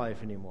God in my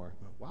life anymore.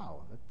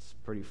 Wow, that's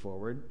pretty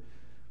forward.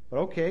 But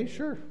okay,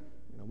 sure.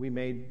 We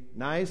made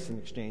nice and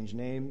exchanged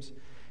names.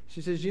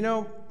 She says,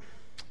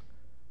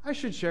 I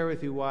should share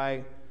with you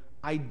why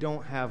I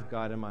don't have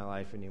God in my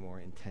life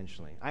anymore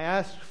intentionally. I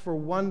asked for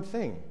one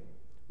thing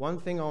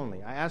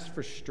only. I asked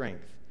for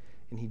strength,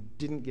 and he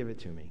didn't give it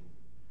to me.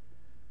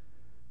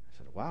 I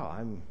said, wow,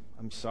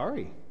 I'm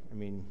sorry. I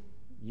mean,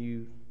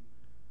 you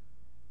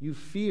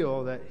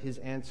feel that his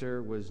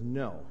answer was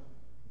no.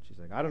 She's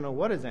like, I don't know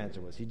what his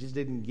answer was. He just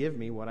didn't give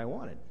me what I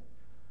wanted.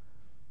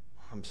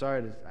 I'm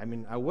sorry.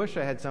 I wish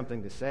I had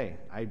something to say.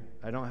 I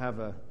don't have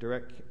a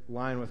direct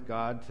line with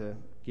God to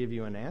give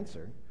you an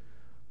answer.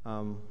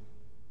 But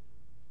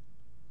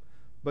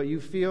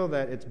you feel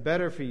that it's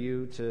better for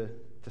you to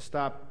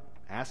stop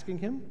asking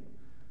him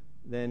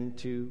than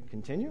to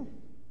continue?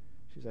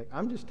 She's like,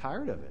 I'm just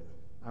tired of it.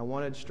 I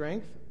wanted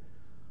strength.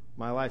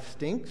 My life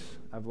stinks.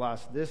 I've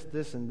lost this,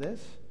 this, and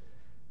this.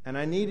 And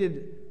I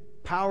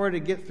needed power to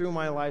get through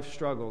my life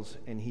struggles,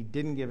 and he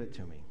didn't give it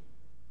to me.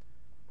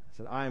 I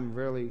said, I'm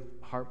really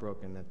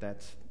heartbroken that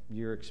that's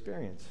your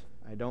experience.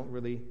 I don't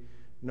really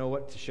know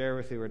what to share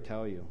with you or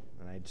tell you,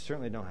 and I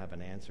certainly don't have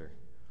an answer.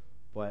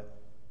 But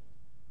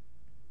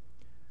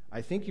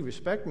I think you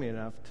respect me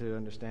enough to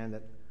understand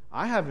that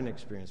I have an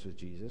experience with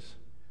Jesus,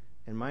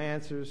 and my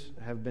answers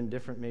have been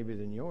different maybe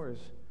than yours.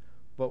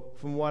 But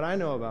from what I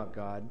know about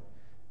God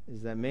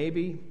is that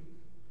maybe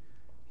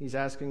he's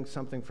asking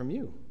something from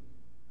you.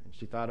 And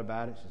she thought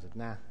about it. She said,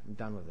 nah, I'm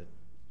done with it.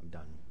 I'm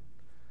done.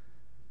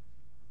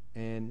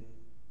 And,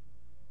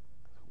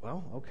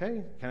 well,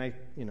 okay. Can I,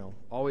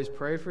 always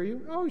pray for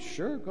you? Oh,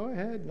 sure. Go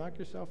ahead. Knock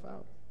yourself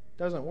out.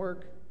 Doesn't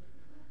work.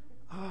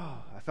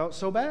 Oh, I felt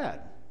so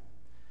bad.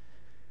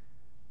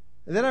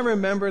 And then I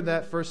remembered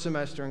that first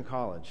semester in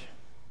college.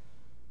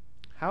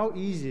 How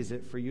easy is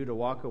it for you to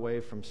walk away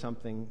from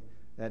something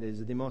that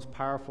is the most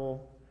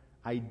powerful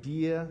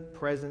idea,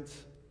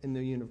 presence in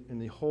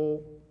the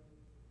whole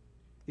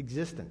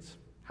existence?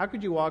 How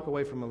could you walk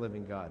away from a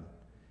living God?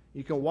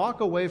 You can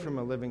walk away from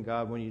a living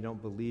God when you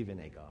don't believe in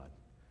a God.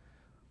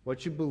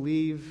 What you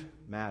believe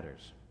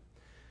matters.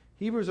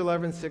 Hebrews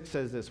 11:6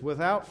 says this,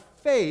 without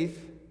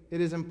faith it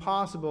is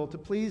impossible to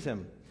please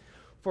him.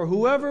 For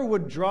whoever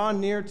would draw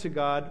near to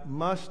God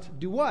must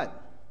do what?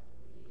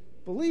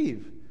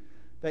 Believe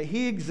that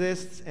he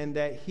exists and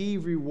that he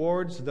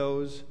rewards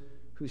those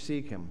who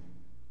seek him.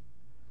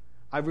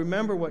 I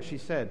remember what she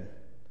said.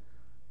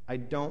 I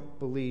don't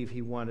believe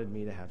he wanted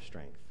me to have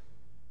strength.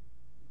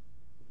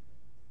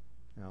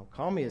 Now,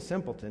 call me a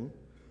simpleton,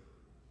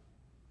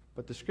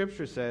 but the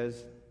scripture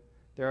says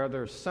there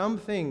are some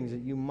things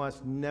that you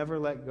must never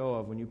let go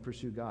of when you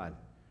pursue God.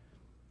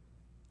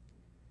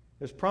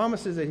 There's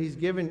promises that he's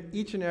given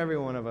each and every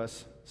one of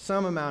us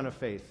some amount of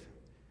faith,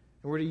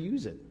 and we're to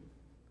use it,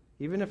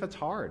 even if it's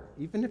hard,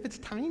 even if it's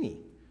tiny.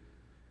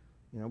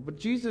 But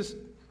Jesus,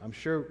 I'm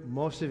sure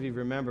most of you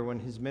remember when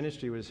his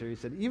ministry was here, he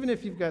said, even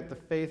if you've got the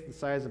faith the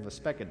size of a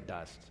speck of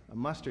dust, a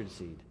mustard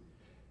seed,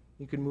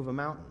 you can move a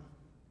mountain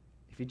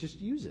if you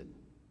just use it.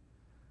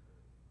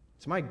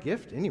 It's my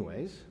gift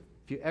anyways.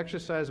 If you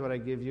exercise what I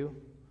give you,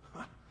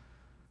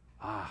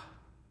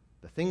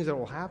 the things that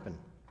will happen.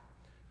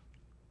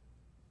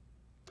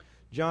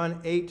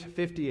 John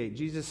 8:58,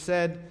 Jesus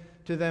said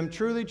to them,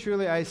 truly,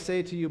 truly, I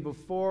say to you,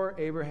 before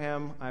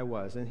Abraham I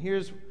was. And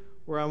here's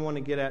where I want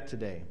to get at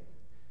today.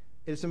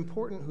 It's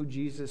important who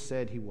Jesus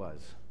said he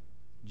was.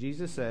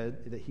 Jesus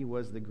said that he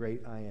was the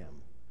great I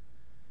am.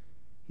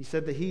 He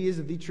said that he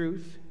is the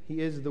truth, he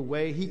is the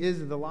way, he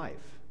is the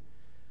life.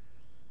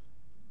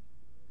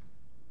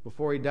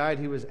 Before he died,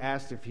 he was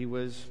asked if he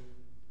was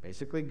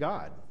basically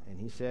God. And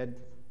he said,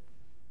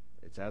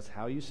 that's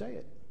how you say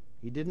it.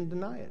 He didn't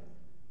deny it.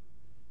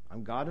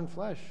 I'm God in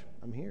flesh.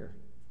 I'm here.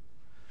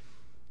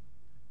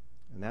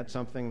 And that's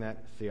something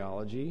that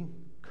theology,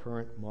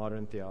 current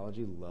modern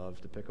theology, loves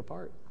to pick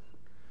apart.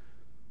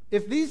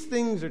 If these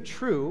things are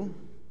true,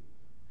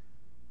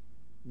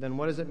 then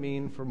what does it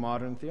mean for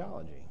modern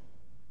theology?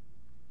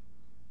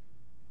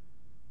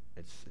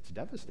 It's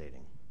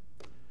devastating.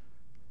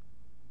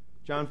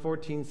 John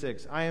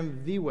 14:6, I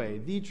am the way,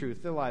 the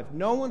truth, the life.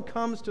 No one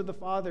comes to the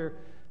Father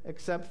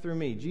except through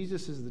me.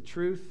 Jesus is the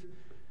truth.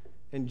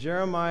 In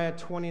Jeremiah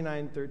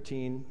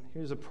 29:13,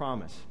 here's a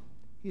promise.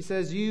 He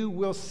says, you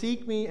will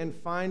seek me and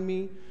find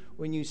me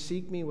when you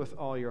seek me with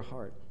all your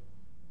heart.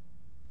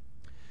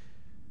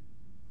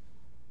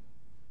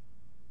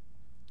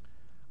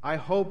 I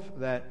hope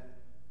that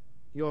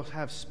you'll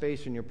have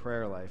space in your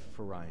prayer life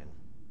for Ryan.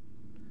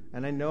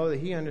 And I know that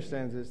he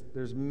understands this.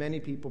 There's many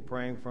people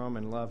praying for him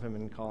and love him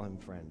and call him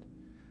friend.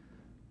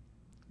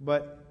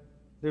 But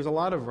there's a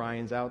lot of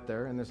Ryans out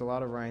there, and there's a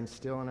lot of Ryans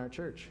still in our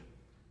church.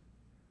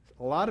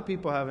 A lot of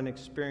people have an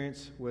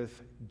experience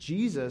with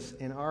Jesus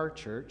in our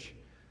church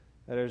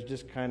that is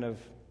just kind of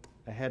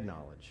a head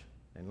knowledge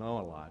and know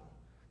a lot.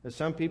 There's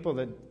some people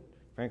that,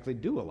 frankly,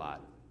 do a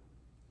lot.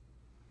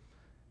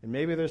 And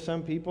maybe there's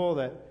some people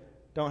that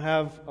don't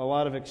have a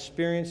lot of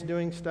experience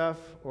doing stuff,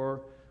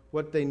 or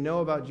what they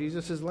know about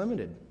Jesus is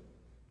limited.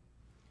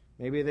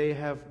 Maybe they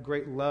have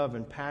great love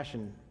and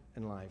passion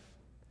in life.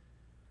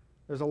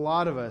 There's a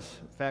lot of us,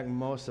 in fact,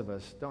 most of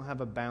us, don't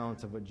have a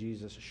balance of what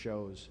Jesus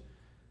shows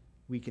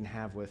we can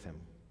have with him.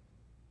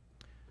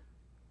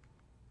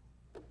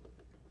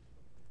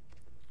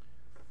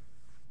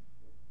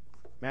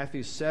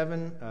 Matthew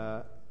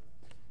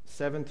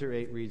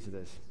 7:7-8 reads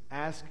this.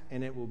 Ask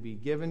and it will be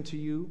given to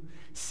you.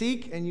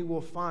 Seek and you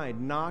will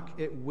find. Knock,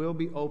 it will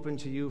be open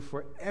to you.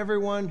 For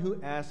everyone who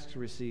asks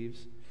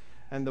receives,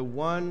 and the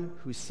one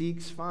who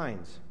seeks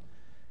finds.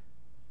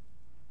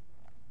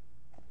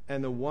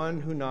 And the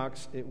one who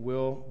knocks, it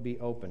will be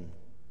open.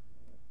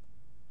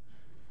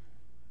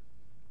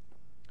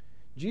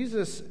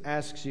 Jesus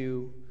asks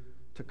you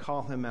to to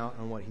call him out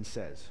on what he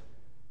says.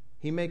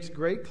 He makes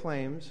great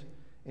claims,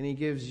 and he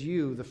gives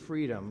you the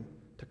freedom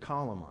to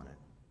call him on it.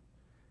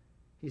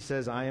 He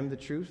says, I am the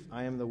truth,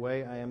 I am the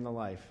way, I am the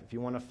life. If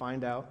you want to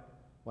find out,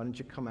 why don't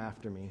you come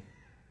after me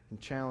and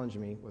challenge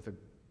me with a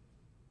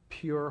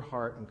pure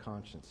heart and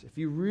conscience? If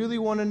you really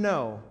want to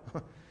know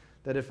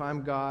that if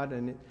I'm God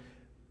and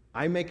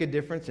I make a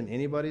difference in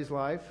anybody's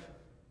life,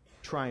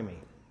 try me.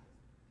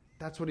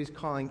 That's what he's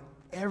calling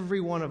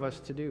every one of us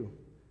to do.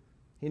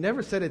 He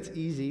never said it's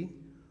easy,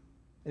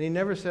 and he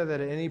never said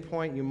that at any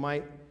point you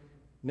might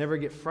never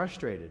get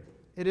frustrated.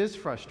 It is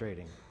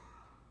frustrating.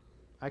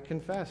 I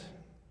confess.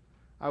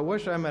 I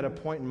wish I'm at a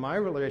point in my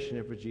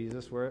relationship with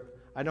Jesus where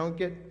I don't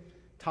get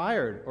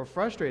tired or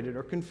frustrated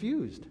or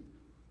confused.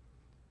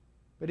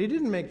 But he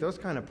didn't make those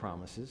kind of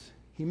promises.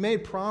 He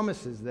made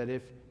promises that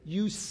if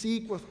you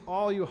seek with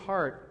all your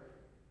heart,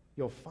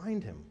 you'll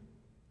find him.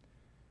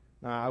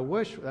 Now, I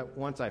wish that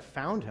once I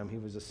found him, he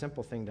was a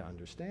simple thing to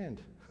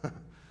understand.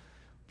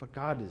 But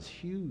God is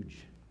huge.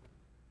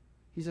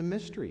 He's a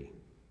mystery.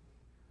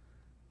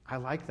 I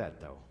like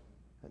that, though.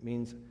 That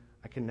means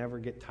I can never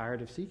get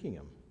tired of seeking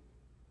him.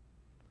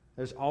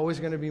 There's always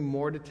going to be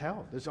more to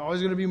tell. There's always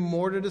going to be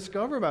more to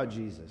discover about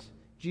Jesus.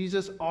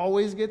 Jesus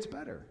always gets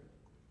better.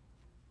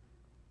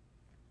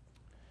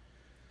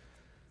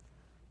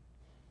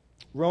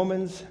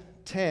 Romans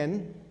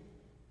 10,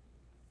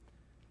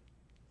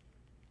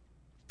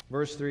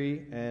 verse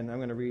 3, and I'm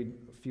going to read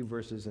a few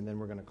verses and then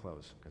we're going to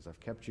close because I've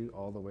kept you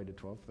all the way to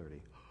 12:30.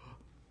 It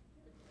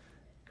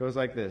goes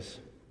like this.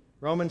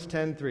 Romans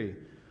 10:3.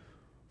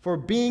 For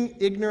being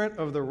ignorant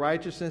of the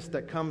righteousness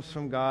that comes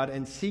from God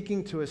and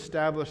seeking to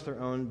establish their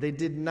own, they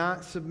did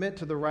not submit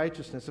to the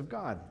righteousness of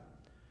God.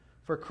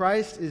 For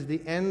Christ is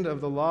the end of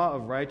the law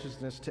of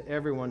righteousness to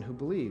everyone who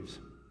believes.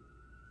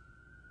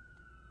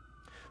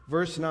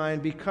 Verse 9,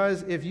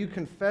 because if you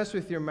confess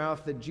with your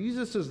mouth that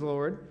Jesus is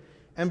Lord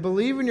and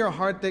believe in your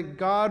heart that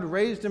God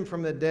raised him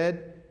from the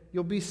dead,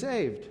 you'll be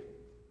saved.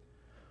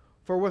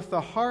 For with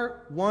the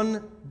heart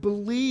one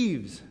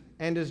believes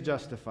and is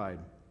justified,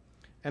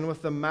 and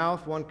with the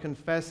mouth one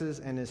confesses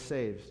and is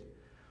saved.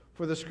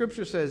 For the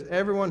scripture says,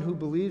 everyone who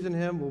believes in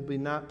him will be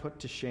not put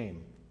to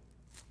shame.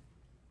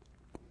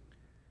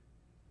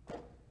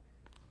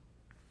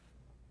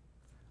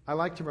 I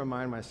like to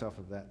remind myself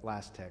of that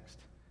last text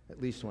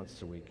at least once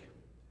a week.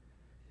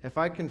 If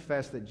I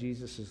confess that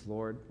Jesus is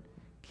Lord,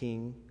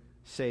 King,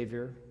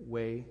 Savior,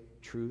 way,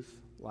 truth,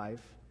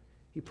 life,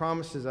 he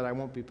promises that I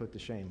won't be put to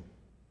shame.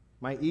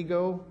 My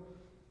ego,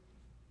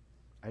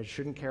 I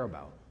shouldn't care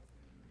about.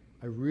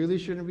 I really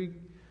shouldn't be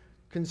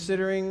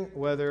considering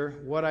whether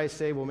what I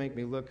say will make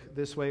me look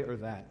this way or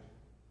that.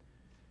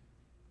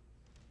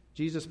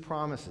 Jesus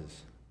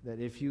promises that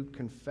if you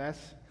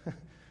confess,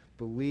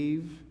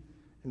 believe,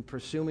 and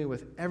pursue me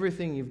with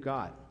everything you've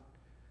got,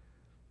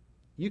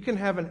 you can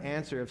have an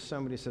answer if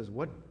somebody says,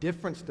 what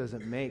difference does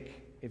it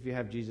make if you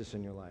have Jesus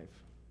in your life?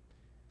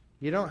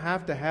 You don't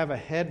have to have a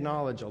head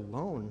knowledge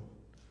alone.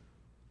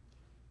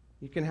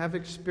 You can have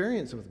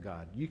experience with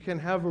God. You can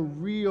have a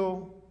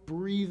real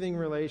breathing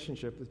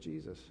relationship with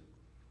Jesus.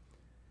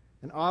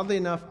 And oddly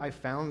enough, I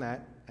found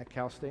that at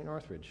Cal State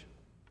Northridge.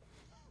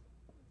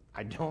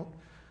 I don't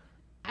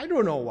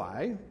know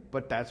why,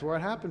 but that's where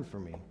it happened for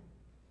me.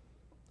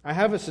 I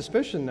have a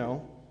suspicion,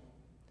 though.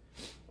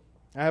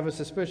 I have a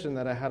suspicion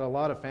that I had a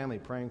lot of family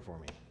praying for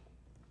me.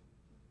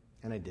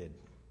 And I did.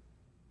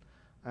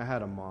 I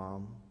had a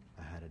mom,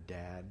 I had a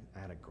dad, I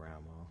had a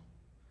grandma,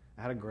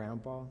 I had a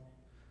grandpa,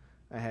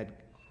 I had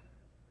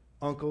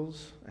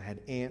uncles, I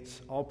had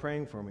aunts, all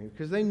praying for me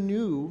because they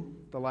knew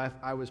the life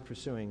I was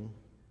pursuing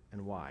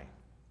and why.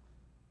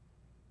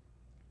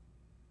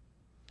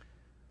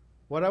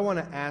 What I want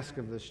to ask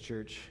of this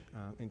church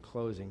in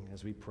closing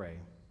as we pray,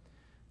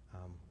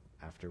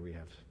 after we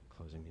have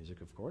closing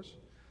music, of course,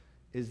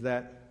 is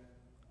that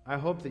I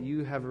hope that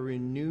you have a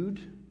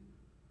renewed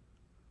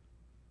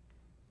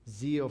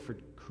zeal for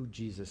who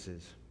Jesus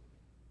is.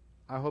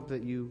 I hope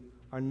that you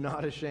are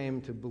not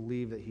ashamed to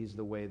believe that he's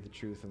the way, the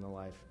truth, and the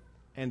life,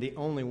 and the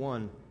only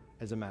one,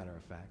 as a matter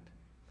of fact.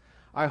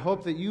 I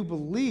hope that you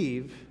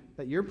believe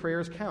that your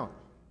prayers count.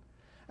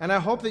 And I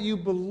hope that you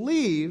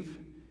believe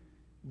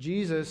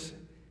Jesus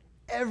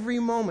every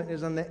moment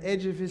is on the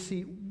edge of his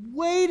seat,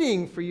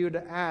 waiting for you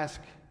to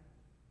ask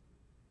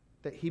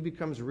that he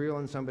becomes real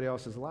in somebody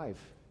else's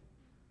life.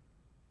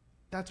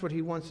 That's what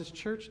he wants his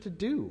church to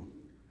do.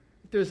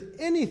 If there's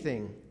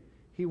anything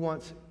he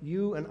wants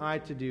you and I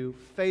to do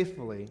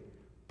faithfully,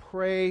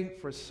 pray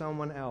for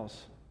someone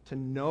else to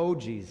know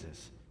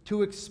Jesus,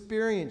 to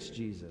experience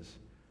Jesus.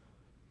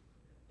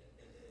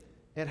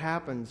 It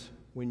happens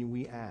when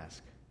we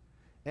ask.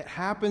 It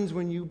happens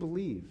when you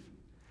believe.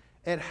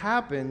 It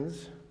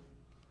happens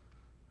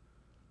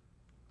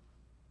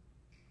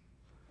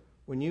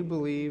when you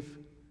believe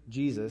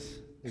Jesus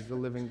is the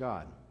living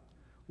God.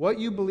 What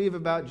you believe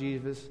about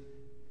Jesus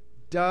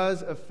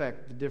does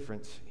affect the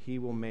difference he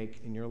will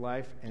make in your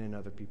life and in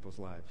other people's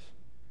lives.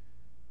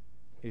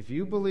 if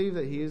you believe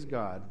that he is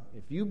God,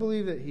 if you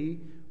believe that he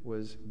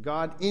was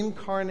God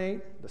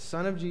incarnate, the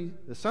Son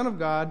of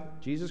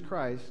God, Jesus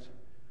Christ,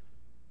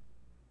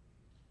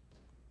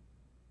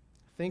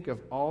 think of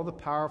all the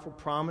powerful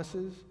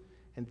promises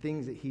and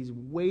things that he's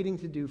waiting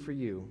to do for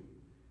you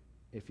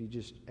if you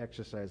just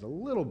exercise a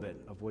little bit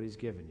of what he's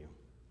given you.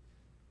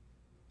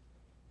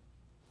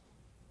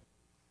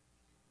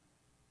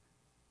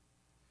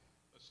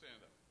 Let's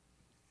stand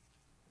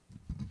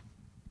up.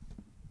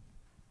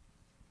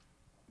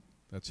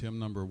 That's hymn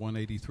number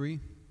 183.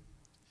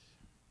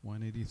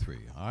 183.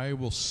 I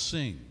will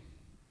sing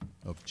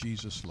of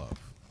Jesus' love.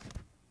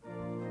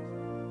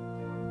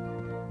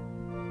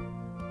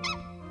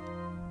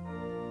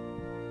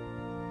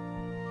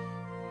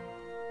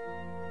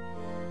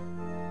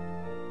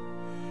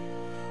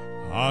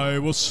 I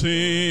will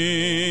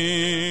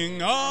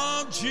sing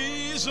of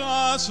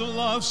Jesus'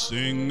 love,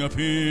 sing of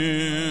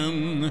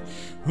him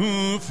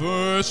who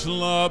first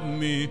loved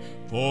me,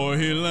 for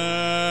he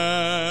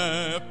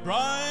left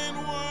bright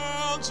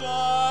worlds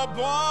above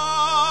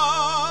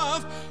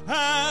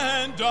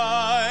and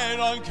died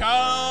on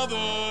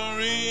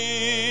Calvary.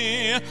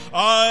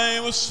 I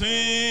will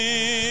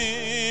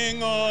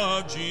sing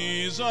of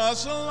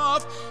Jesus'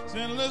 love,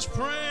 endless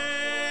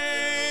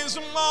praise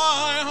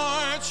my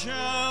heart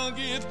shall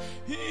give.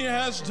 He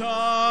has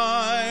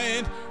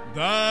died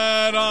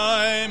that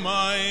I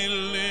might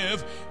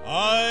live.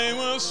 I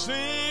will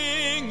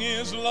sing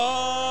his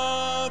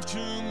love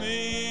to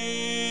me.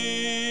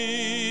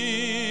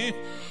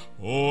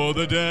 Oh,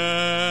 the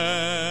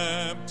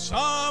depths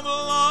of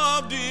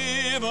love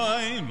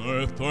divine,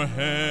 earth or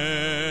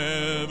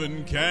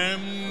heaven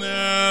can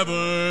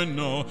never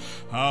know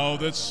how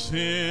that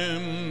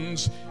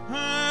sins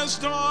as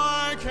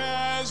dark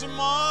as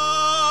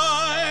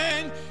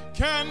mine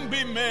can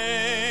be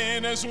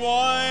made as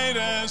white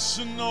as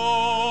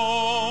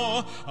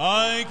snow.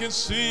 I can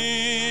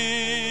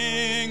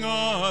sing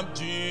of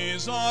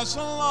Jesus'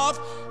 love,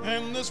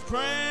 and this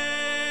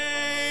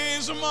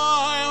praise my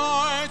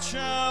heart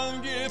shall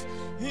give.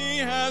 He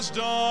has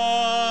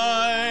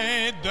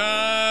died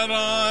that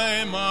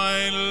I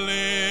might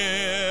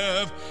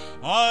live.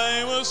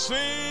 I will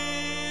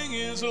sing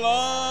his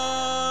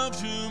love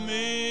to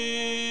me.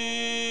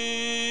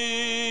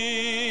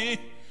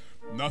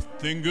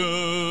 Nothing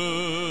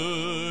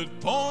good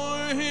for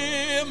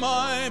him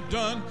I've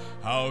done.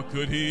 How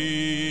could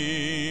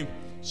he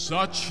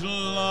such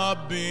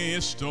love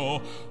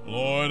bestow?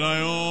 Lord,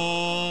 I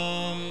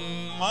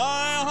own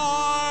my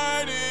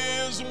heart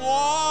is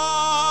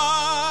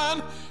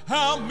one.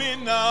 Help me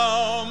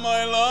now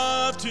my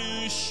love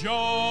to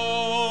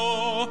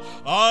show.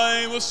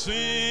 I will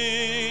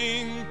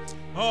sing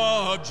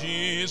of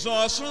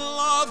Jesus'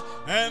 love,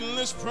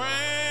 endless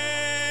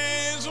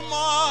praise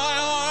my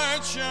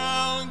heart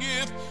shall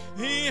give.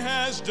 He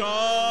has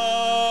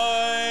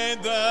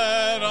died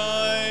that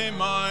I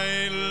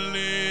might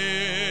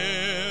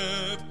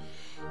live.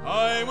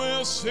 I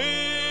will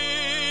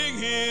sing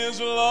his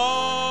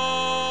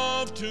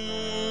love to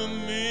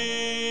me.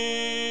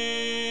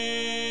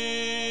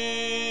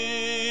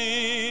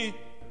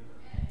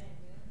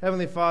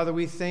 Heavenly Father,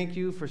 we thank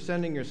you for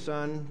sending your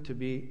Son to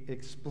be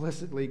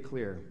explicitly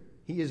clear.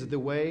 He is the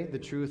way, the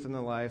truth, and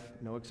the life,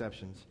 no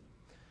exceptions.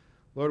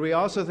 Lord, we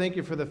also thank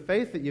you for the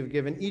faith that you've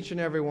given each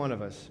and every one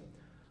of us.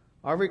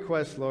 Our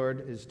request,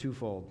 Lord, is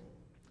twofold.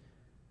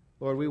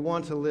 Lord, we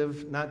want to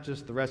live not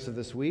just the rest of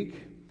this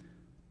week,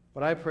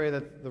 but I pray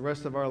that the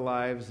rest of our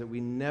lives that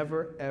we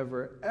never,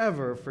 ever,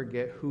 ever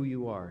forget who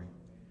you are.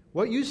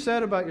 What you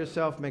said about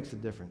yourself makes a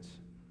difference.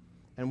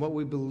 And what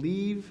we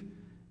believe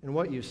and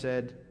what you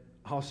said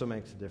also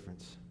makes a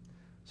difference.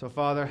 So,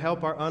 Father,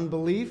 help our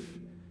unbelief,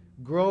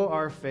 grow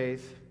our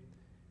faith.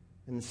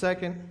 And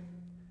second,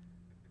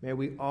 may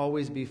we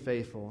always be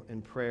faithful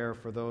in prayer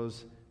for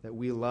those that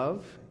we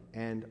love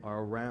and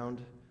are around,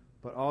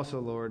 but also,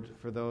 Lord,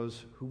 for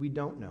those who we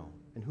don't know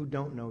and who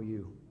don't know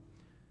you.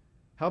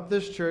 Help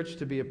this church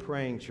to be a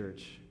praying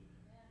church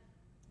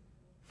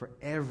for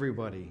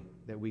everybody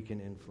that we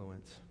can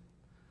influence.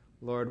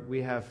 Lord,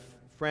 we have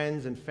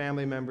friends and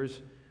family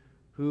members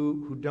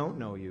who don't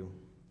know you.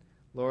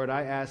 Lord,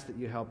 I ask that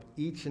you help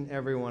each and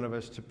every one of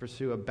us to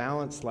pursue a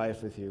balanced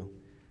life with you.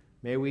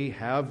 May we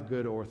have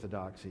good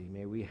orthodoxy.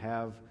 May we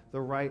have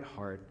the right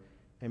heart.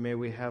 And may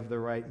we have the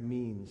right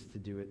means to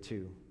do it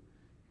too.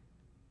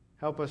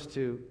 Help us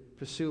to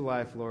pursue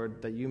life,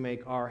 Lord, that you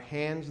make our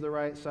hands the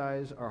right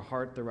size, our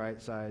heart the right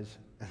size,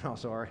 and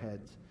also our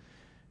heads.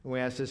 And we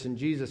ask this in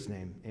Jesus'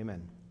 name.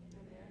 Amen.